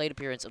 3rd plate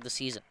appearance of the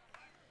season.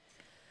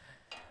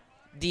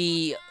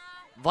 The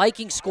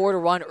Vikings scored a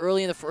run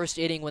early in the 1st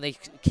inning when they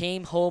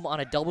came home on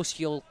a double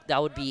steal.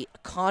 That would be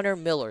Connor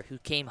Miller who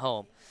came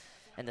home.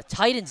 And the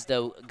Titans,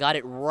 though, got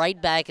it right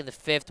back in the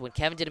 5th when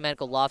Kevin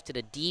DiDomenico lofted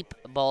a deep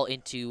ball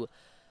into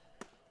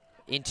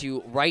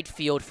right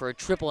field for a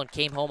triple and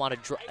came home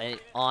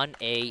on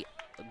a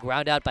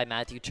ground out by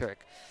Matthew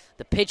Turk.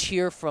 The pitch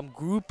here from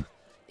Group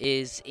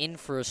is in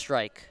for a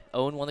strike.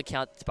 0-1 the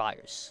count to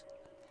Byers.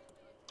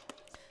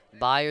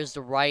 Byers,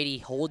 the righty,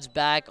 holds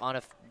back on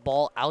a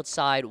ball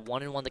outside.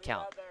 1-1 the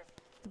count.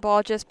 The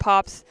ball just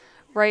pops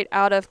right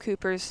out of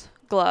Cooper's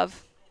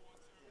glove.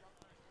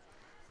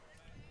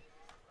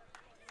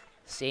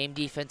 Same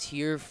defense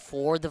here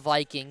for the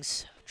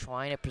Vikings,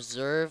 trying to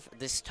preserve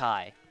this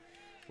tie.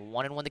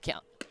 1-1 the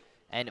count.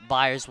 And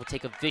Byers will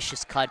take a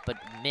vicious cut but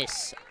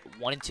miss.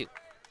 1-2.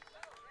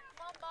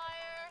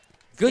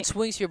 Good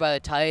swings here by the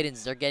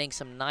Titans. They're getting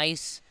some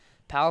nice,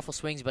 powerful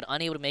swings, but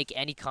unable to make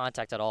any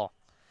contact at all.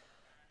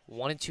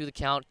 1-2 the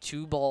count.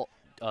 2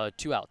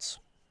 outs.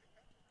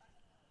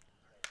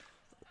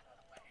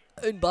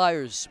 And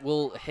Byers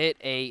will hit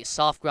a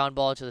soft ground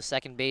ball to the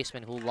second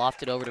baseman, who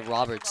lofted over to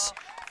Roberts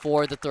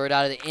for the 3rd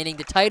out of the inning.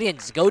 The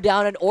Titans go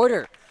down in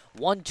order.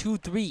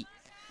 1-2-3.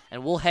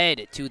 And we'll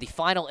head to the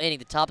final inning.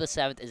 The top of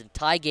the 7th is a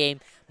tie game.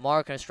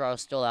 Mario Canestraro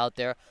still out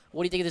there.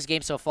 What do you think of this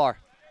game so far?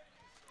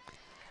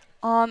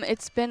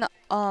 It's been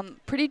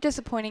pretty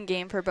disappointing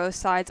game for both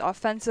sides.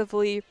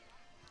 Offensively,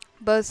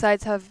 both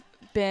sides have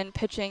been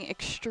pitching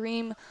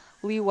extremely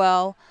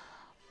well.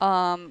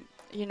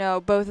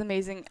 Both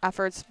amazing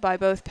efforts by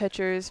both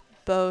pitchers,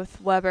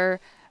 both Weber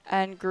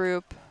and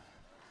Group.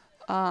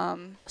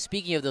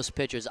 Speaking of those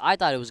pitchers, I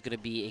thought it was going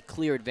to be a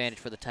clear advantage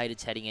for the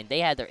Titans heading in. They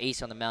had their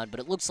ace on the mound,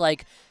 but it looks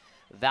like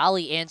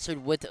Valley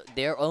answered with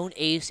their own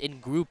ace in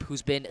Group,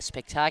 who's been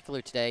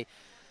spectacular today.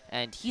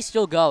 And he's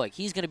still going.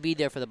 He's going to be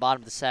there for the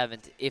bottom of the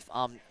 7th, if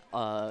I'm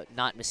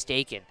not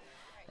mistaken.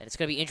 And it's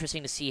going to be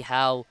interesting to see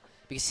how,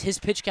 because his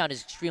pitch count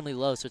is extremely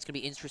low, so it's going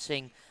to be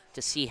interesting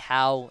to see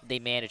how they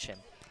manage him.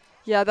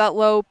 Yeah, that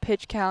low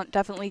pitch count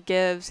definitely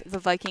gives the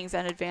Vikings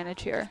an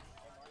advantage here.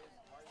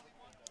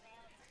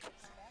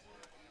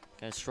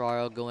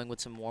 Canestraro going with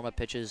some warm-up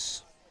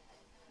pitches.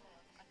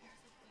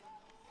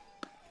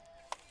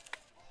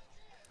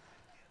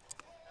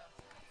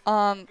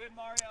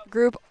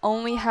 Group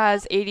only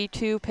has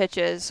 82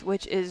 pitches,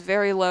 which is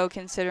very low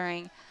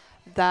considering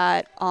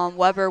that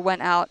Weber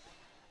went out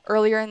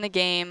earlier in the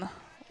game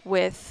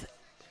with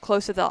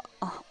close to the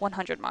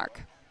 100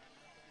 mark.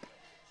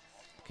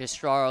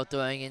 Canestraro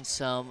throwing in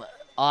some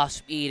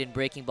off-speed and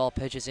breaking ball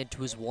pitches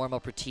into his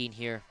warm-up routine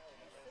here.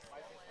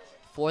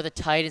 For the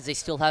Titans, they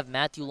still have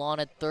Matthew Lawn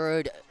at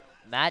 3rd,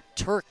 Matt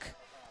Turk.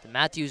 The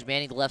Matthews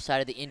manning the left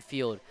side of the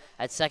infield.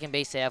 At second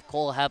base, they have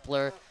Cole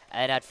Hepler.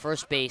 And at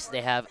first base,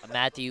 they have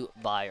Matthew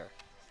Byer.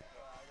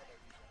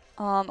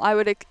 I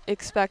would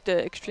expect an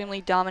extremely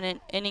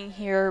dominant inning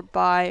here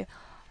by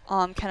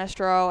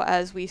Canestraro,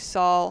 as we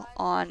saw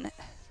on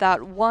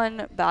that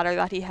one batter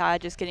that he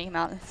had, just getting him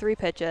out in 3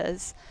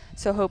 pitches.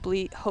 So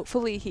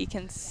hopefully he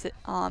can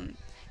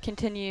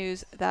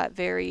continues that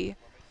very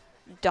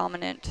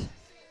dominant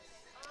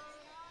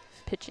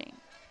pitching.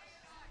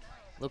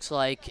 Looks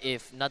like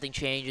if nothing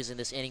changes in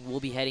this inning,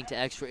 we'll be heading to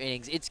extra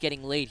innings. It's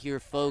getting late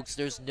here, folks.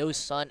 There's no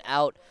sun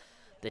out.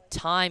 The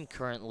time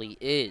currently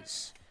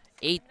is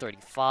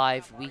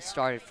 8:35. We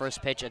started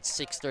first pitch at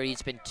 6:30.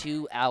 It's been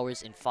 2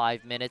 hours and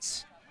 5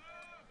 minutes.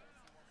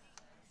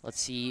 Let's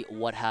see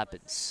what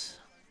happens.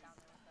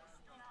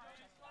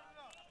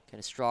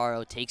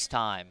 Canestraro takes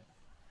time.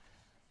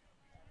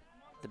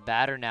 The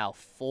batter now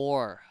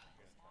for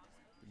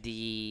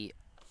the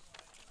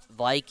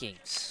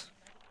Vikings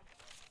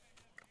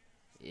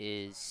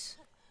is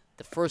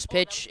the first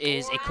pitch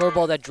is a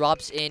curveball that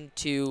drops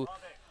into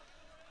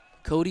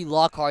Cody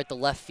Lockhart, the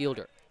left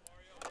fielder.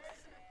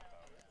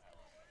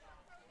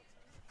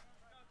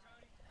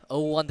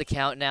 0-1 the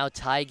count now,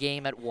 tie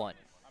game at 1.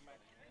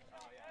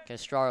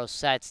 Canestraro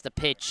sets the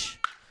pitch,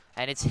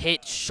 and it's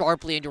hit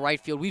sharply into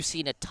right field. We've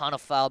seen a ton of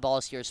foul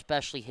balls here,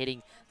 especially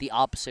hitting the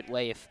opposite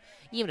way. If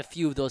even a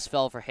few of those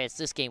fell for hits,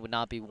 this game would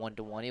not be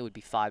 1-1. It would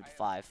be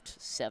 5-5,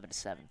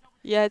 7-7.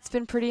 Yeah, it's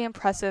been pretty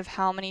impressive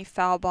how many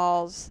foul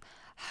balls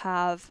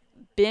have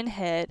been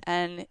hit,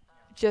 and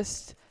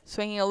just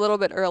swinging a little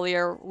bit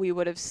earlier, we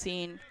would have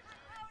seen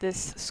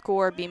this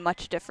score be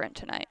much different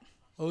tonight.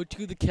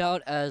 0-2 the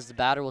count as the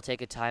batter will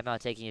take a timeout,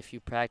 taking a few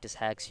practice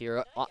hacks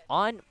here.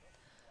 On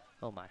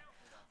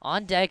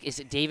deck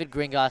is David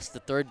Gringos,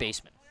 the 3rd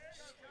baseman.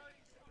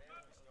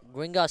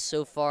 Gringos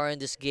so far in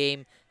this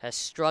game has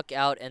struck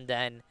out and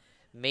then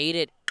made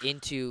it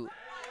into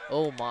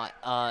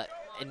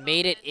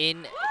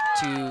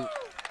to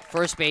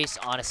first base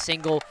on a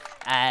single,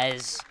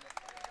 as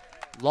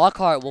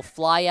Lockhart will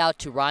fly out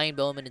to Ryan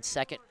Bowman in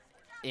second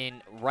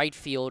in right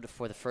field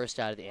for the first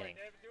out of the inning.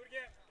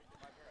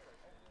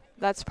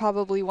 That's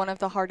probably one of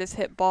the hardest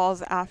hit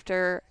balls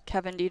after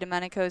Kevin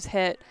DiDomenico's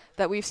hit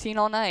that we've seen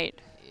all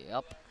night.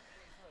 Yep.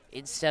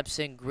 In steps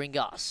in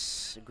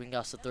Gringos.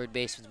 Gringos, the 3rd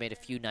baseman's made a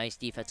few nice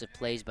defensive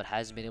plays, but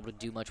hasn't been able to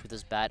do much with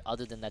his bat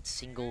other than that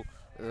single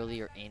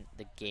earlier in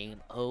the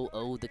game.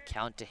 0-0 the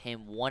count to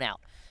him, 1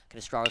 out.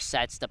 Canestraro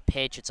sets the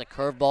pitch. It's a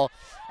curveball.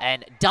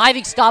 And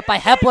diving stop by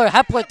Hepler.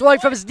 Hepler throwing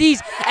from his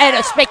knees. And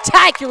a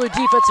spectacular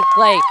defensive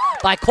play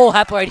by Cole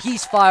Hepler. And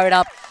he's fired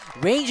up.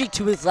 Ranging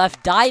to his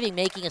left, diving,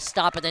 making a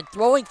stop, and then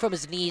throwing from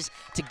his knees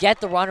to get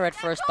the runner at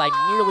first by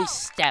merely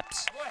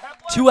steps.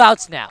 2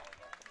 outs now.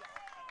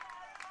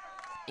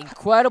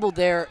 Incredible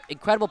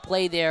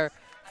play there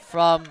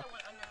from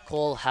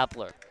Cole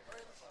Hepler.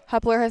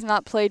 Hepler has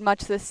not played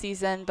much this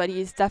season, but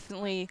he's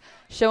definitely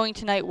showing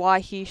tonight why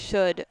he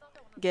should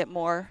get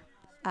more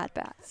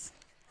at-bats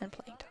and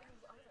playing time.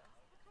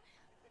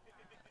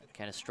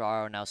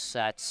 Canestraro now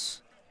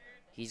sets.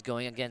 He's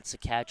going against the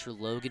catcher,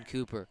 Logan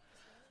Cooper.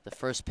 The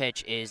first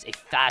pitch is a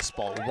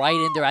fastball right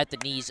in there at the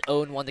knees,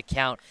 0-1 the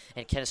count,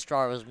 and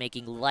Canestraro is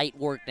making light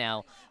work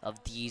now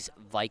of these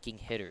Viking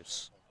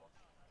hitters.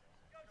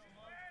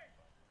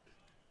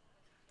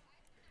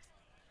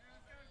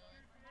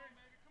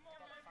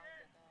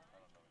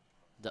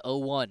 The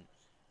 0-1.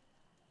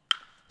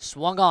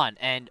 Swung on,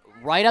 and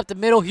right up the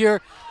middle here,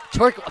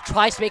 Turk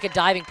tries to make a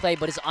diving play,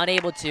 but is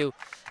unable to,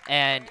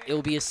 and it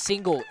will be a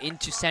single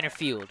into center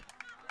field.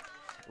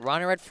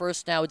 Runner at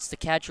first now, it's the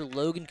catcher,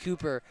 Logan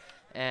Cooper,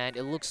 and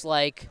it looks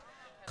like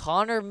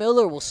Connor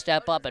Miller will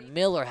step up, and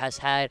Miller has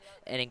had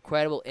an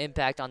incredible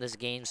impact on this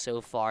game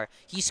so far.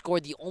 He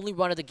scored the only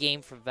run of the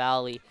game for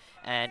Valley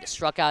and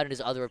struck out in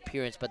his other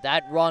appearance, but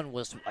that run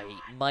was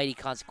a mighty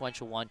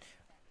consequential one.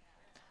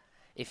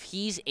 If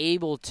he's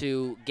able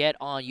to get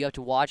on, you have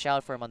to watch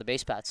out for him on the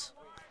base paths.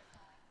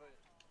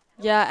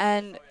 Yeah,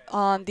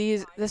 and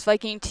this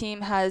Viking team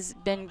has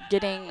been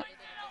getting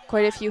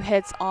quite a few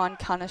hits on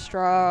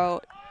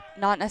Canestraro,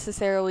 not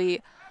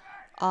necessarily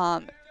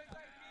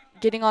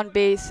getting on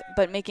base,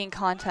 but making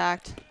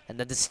contact. And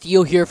then the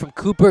steal here from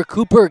Cooper.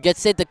 Cooper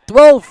gets it. The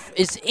throw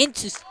is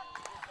into.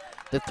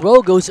 The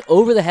throw goes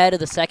over the head of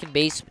the second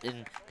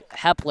baseman,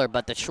 Hepler,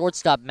 but the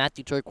shortstop,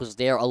 Matthew Turk, was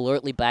there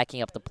alertly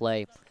backing up the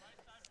play.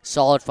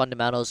 Solid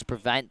fundamentals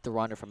prevent the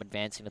runner from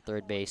advancing to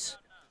third base.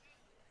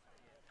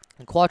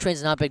 And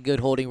Quatrain's not been good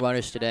holding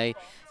runners today.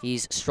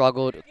 He's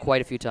struggled quite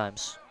a few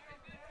times.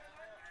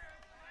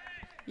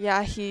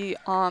 Yeah, he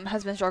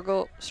has been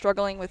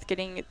struggling with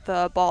getting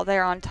the ball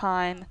there on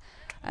time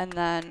and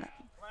then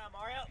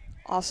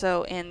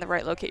also in the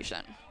right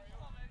location.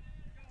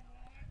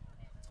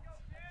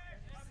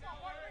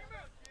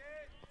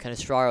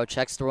 Canestraro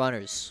checks the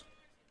runners.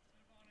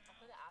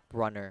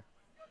 Runner.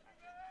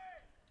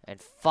 And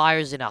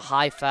fires in a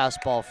high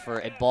fastball for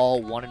a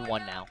ball,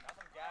 1-1 now.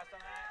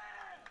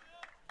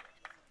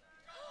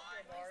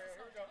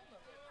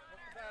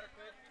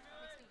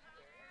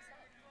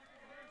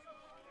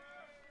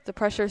 The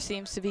pressure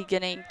seems to be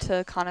getting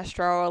to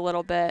Canestraro a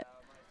little bit,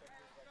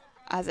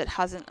 as it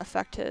hasn't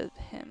affected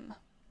him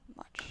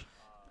much.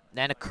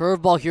 Then a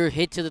curveball here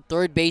hit to the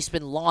third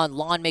baseman, Lon.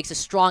 Lon makes a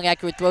strong,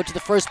 accurate throw to the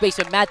first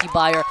baseman, Matthew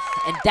Byer,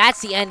 and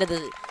that's the end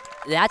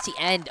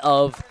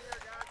of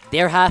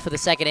their half of the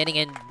second inning.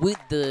 And with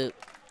the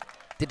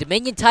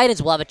Dominion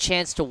Titans will have a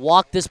chance to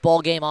walk this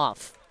ball game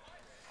off.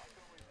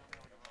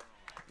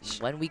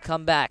 When we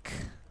come back,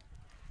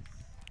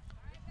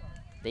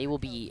 they will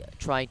be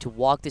trying to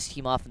walk this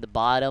team off in the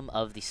bottom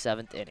of the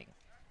 7th inning.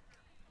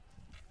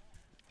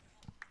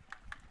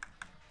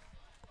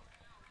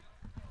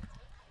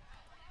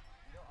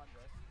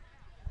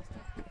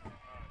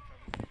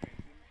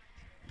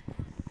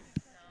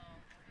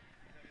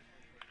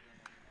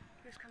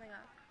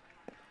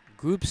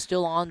 Group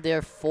still on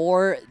there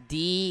for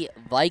the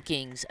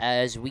Vikings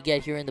as we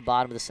get here in the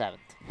bottom of the 7th.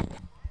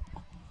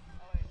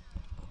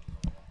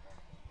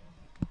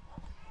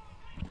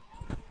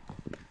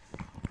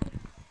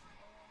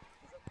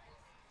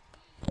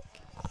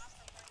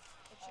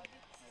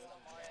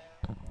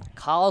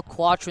 Kyle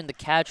Quatrin, the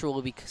catcher,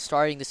 will be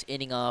starting this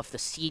inning off. The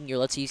senior.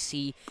 Let's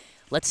see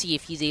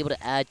if he's able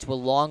to add to a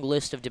long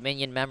list of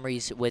Dominion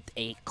memories with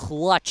a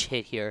clutch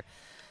hit here,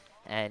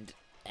 and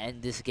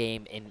end this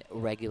game in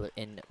regular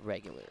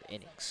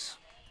innings.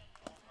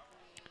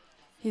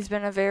 He's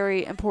been a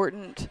very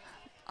important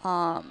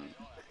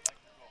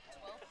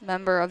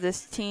member of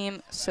this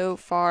team so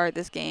far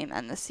this game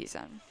and this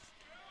season.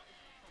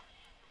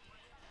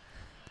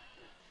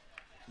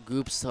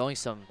 Group's throwing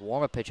some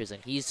warm-up pitches,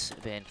 and he's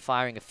been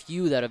firing a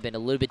few that have been a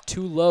little bit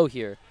too low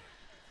here.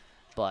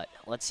 But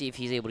let's see if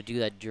he's able to do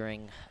that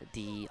during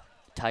the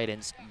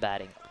Titans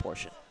batting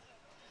portion.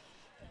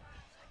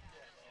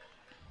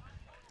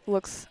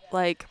 Looks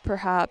like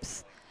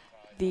perhaps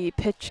the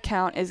pitch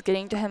count is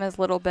getting to him a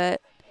little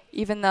bit,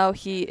 even though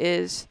he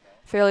is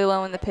fairly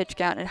low in the pitch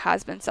count. It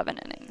has been 7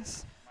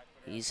 innings.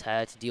 He's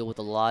had to deal with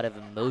a lot of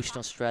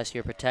emotional stress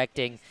here,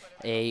 protecting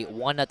a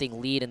 1-0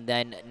 lead, and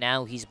then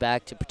now he's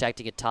back to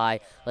protecting a tie.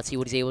 Let's see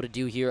what he's able to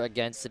do here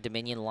against the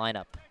Dominion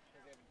lineup.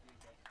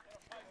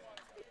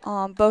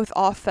 Both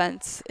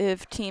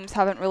offensive teams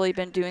haven't really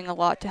been doing a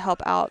lot to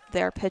help out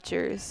their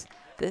pitchers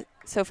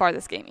so far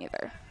this game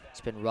either.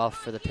 It's been rough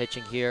for the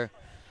pitching here.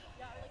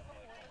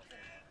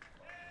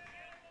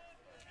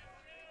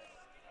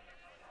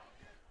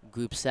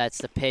 Group sets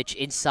the pitch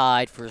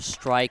inside for a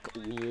strike.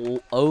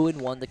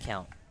 0-1 the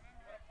count.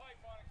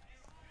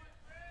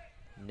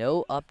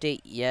 No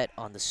update yet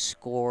on the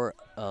score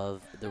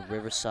of the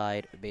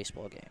Riverside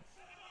baseball game.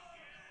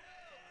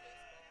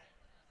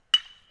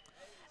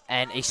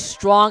 And a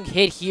strong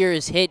hit here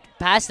is hit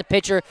past the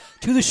pitcher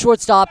to the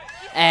shortstop,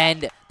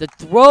 and the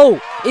throw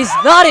is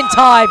not in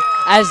time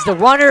as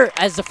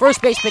the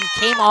first baseman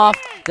came off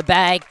the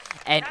bag,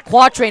 and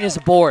Quatrain is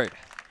aboard.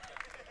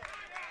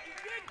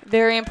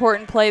 Very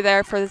important play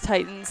there for the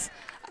Titans,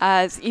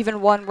 as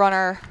even one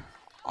runner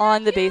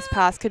on the base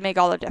pass could make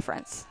all the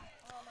difference.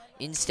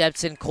 In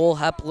steps in Cole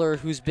Hepler,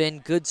 who's been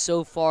good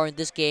so far in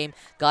this game.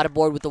 Got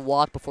aboard with a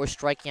walk before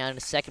striking out in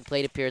his second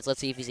plate appearance. Let's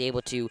see if he's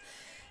able to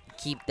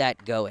keep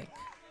that going.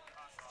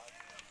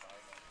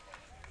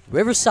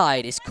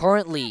 Riverside is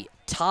currently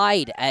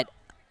tied at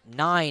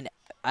 9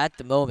 at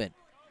the moment.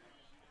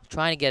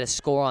 Trying to get a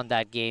score on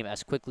that game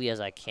as quickly as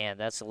I can.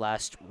 That's the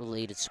last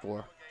related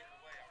score.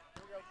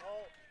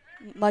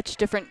 Much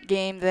different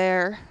game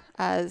there,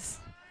 as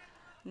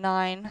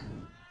 9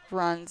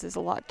 runs is a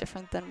lot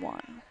different than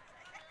 1.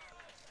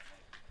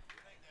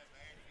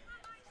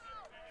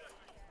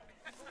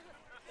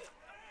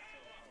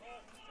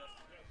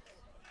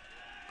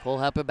 Cole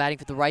Hepler batting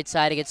for the right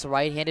side against the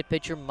right-handed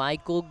pitcher,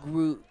 Michael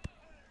Group.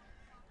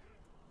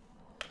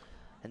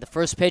 And the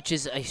first pitch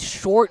is a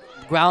short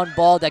ground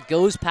ball that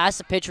goes past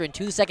the pitcher and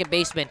to the second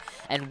baseman.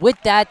 And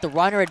with that, the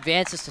runner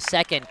advances to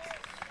second.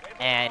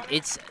 And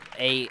it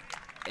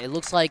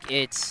looks like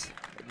it's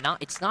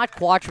not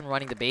Quatrain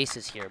running the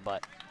bases here,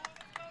 but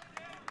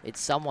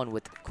it's someone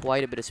with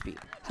quite a bit of speed.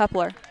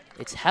 Hepler.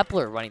 It's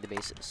Hepler running the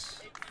bases.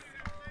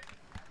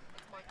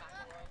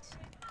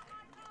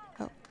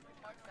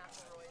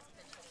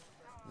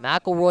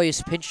 McElroy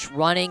is pinch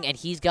running, and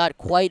he's got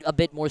quite a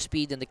bit more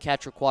speed than the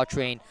catcher,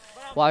 Quatrain.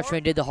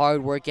 Quatrain did the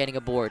hard work getting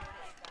aboard.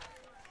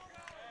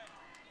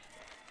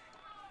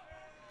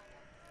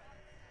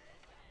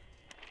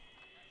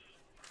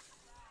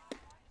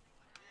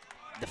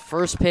 The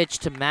first pitch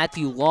to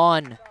Matthew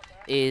Lawn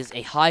is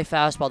a high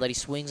fastball that he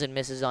swings and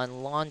misses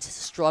on. Lawn's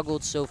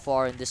struggled so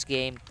far in this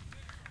game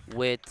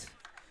with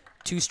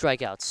 2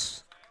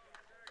 strikeouts.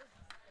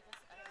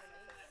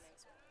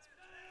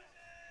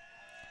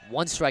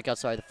 1 strikeout,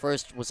 sorry. The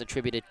first was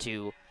attributed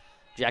to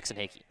Jackson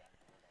Hickey.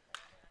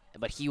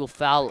 But he will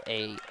foul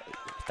a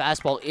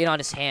fastball in on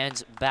his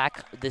hands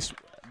back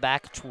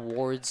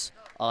towards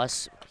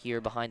us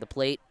here behind the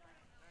plate.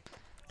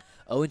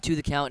 0-2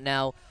 the count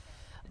now.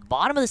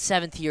 Bottom of the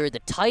 7th here, the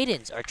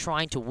Titans are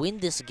trying to win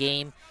this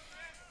game,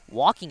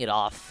 walking it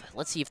off.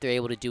 Let's see if they're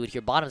able to do it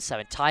here. Bottom of the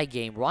 7th, tie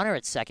game, runner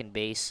at second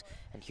base,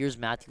 and here's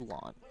Matthew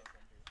Lawn.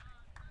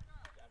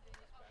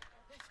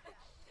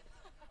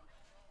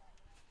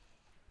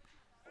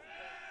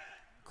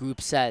 Group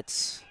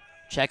sets,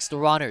 checks the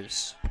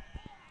runners.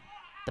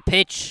 The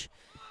pitch,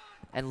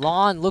 and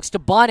Lawn looks to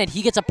bunt, and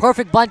he gets a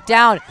perfect bunt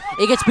down.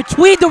 It gets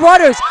between the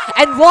runners,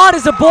 and Lawn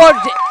is aboard,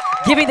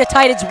 giving the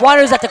Titans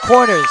runners at the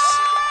corners.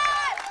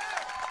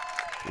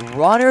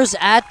 Runners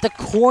at the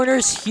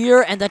corners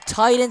here, and the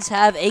Titans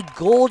have a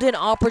golden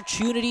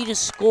opportunity to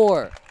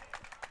score.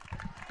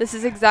 This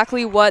is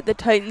exactly what the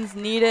Titans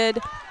needed.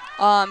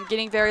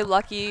 Getting very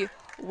lucky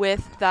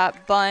with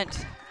that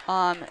bunt.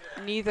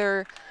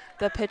 Neither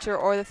the pitcher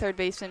or the third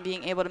baseman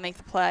being able to make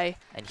the play.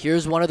 And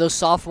here's one of those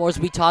sophomores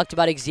we talked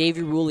about.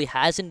 Xavier Rulli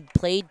hasn't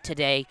played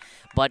today,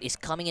 but is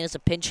coming in as a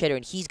pinch hitter,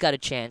 and he's got a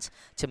chance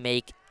to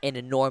make an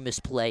enormous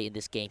play in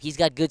this game. He's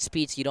got good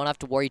speed, so you don't have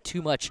to worry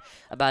too much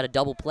about a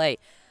double play.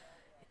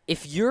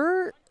 If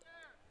you're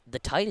the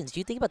Titans, do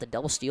you think about the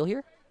double steal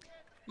here?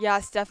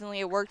 Yes, definitely.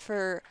 It worked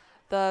for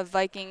the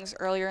Vikings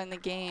earlier in the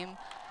game.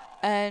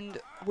 And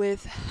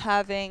with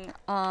having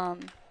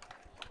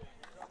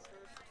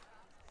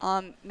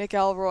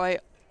McElroy,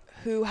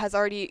 who has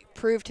already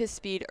proved his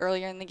speed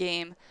earlier in the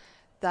game,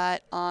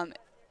 that and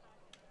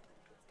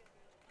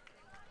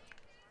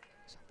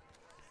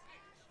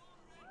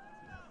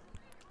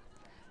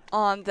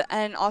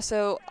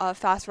also a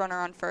fast runner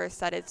on first,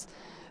 that it's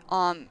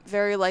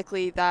very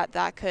likely that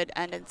that could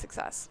end in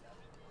success.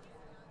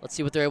 Let's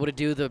see what they're able to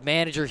do. The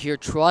manager here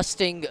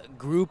trusting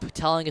Group,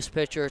 telling his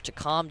pitcher to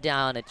calm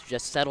down and to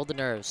just settle the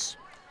nerves.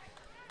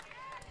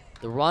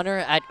 The runner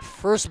at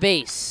first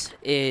base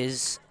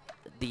is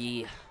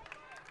Matthew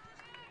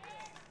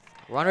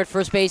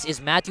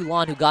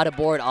Lawn, who got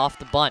aboard off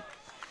the bunt.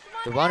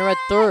 The runner at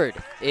third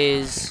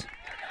is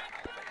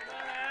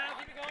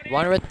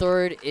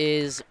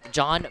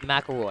John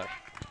McElroy.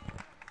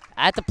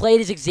 At the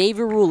plate is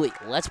Xavier Rulli.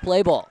 Let's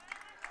play ball.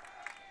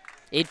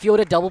 Infield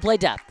at double play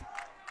depth.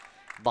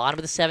 Bottom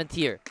of the 7th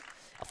here.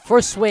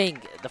 First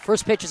swing. The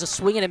first pitch is a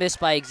swing and a miss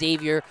by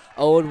Xavier.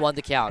 0-1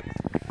 the count.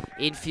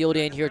 Infield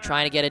in here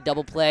trying to get a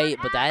double play,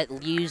 but that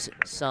leaves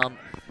some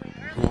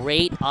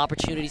great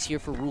opportunities here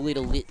for Rulli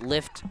to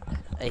lift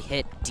a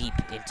hit deep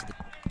into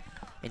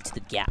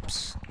the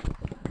gaps.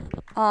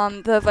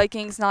 The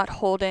Vikings not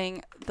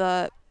holding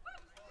the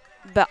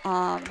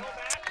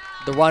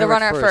runner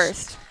at at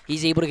first.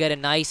 He's able to get a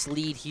nice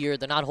lead here.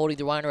 They're not holding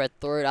the runner at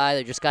third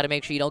either. Just got to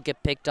make sure you don't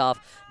get picked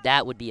off.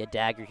 That would be a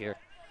dagger here.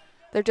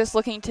 They're just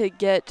looking to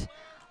get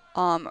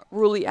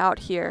Rulli out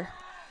here.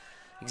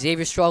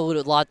 Xavier struggled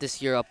a lot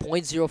this year, a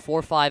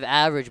 .045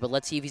 average, but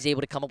let's see if he's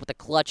able to come up with a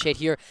clutch hit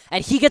here.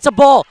 And he gets a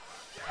ball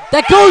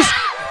that goes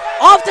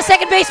off the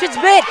second baseman's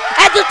mitt,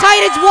 and the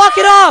Titans walk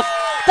it off.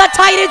 The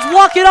Titans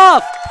walk it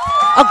off.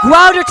 A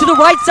grounder to the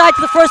right side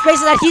to the first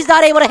baseman that he's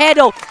not able to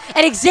handle.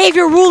 And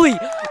Xavier Rulli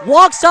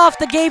walks off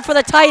the game for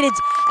the Titans,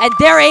 and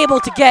they're able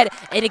to get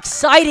an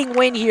exciting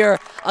win here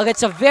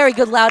against a very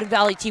good Loudoun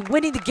Valley team,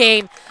 winning the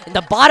game in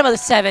the bottom of the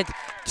 7th,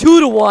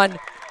 2-1.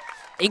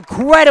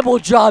 Incredible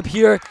job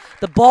here.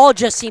 The ball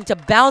just seemed to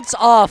bounce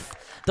off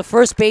the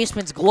first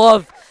baseman's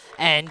glove,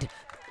 and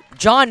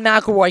John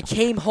McElroy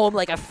came home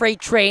like a freight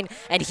train,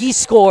 and he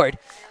scored.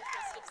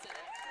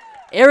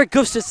 Eric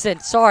Gustafson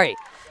scored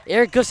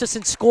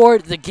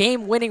the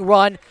game-winning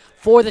run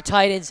for the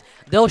Titans.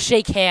 They'll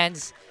shake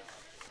hands.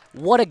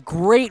 What a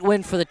great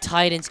win for the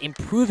Titans,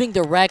 improving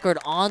the record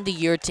on the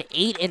year to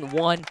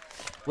 8-1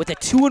 with a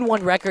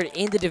 2-1 record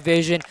in the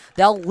division.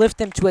 That'll lift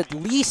them to at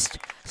least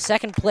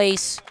second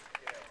place,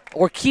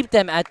 or keep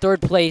them at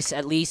third place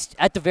at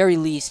the very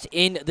least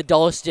in the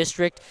Dulles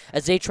District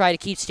as they try to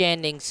keep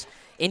standings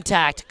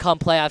intact come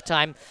playoff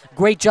time.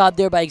 Great job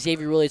there by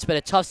Xavier Rulli. It's been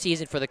a tough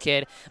season for the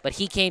kid, but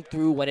he came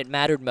through when it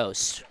mattered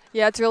most.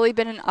 Yeah, it's really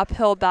been an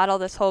uphill battle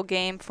this whole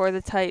game for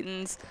the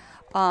Titans,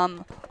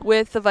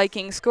 with the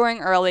Vikings scoring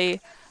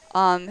early,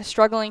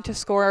 struggling to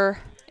score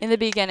in the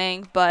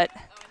beginning, but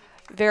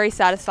very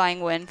satisfying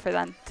win for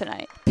them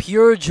tonight.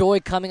 Pure joy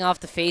coming off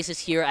the faces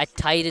here at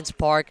Titans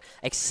Park,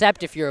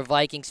 except if you're a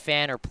Vikings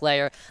fan or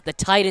player. The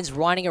Titans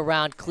running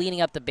around,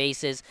 cleaning up the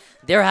bases.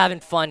 They're having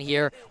fun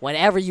here.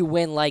 Whenever you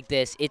win like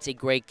this, it's a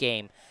great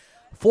game.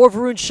 For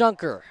Varun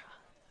Shankar,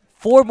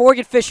 for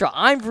Morgan Fisher,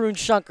 I'm Varun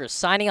Shankar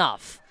signing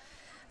off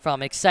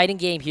from an exciting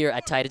game here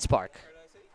at Titans Park.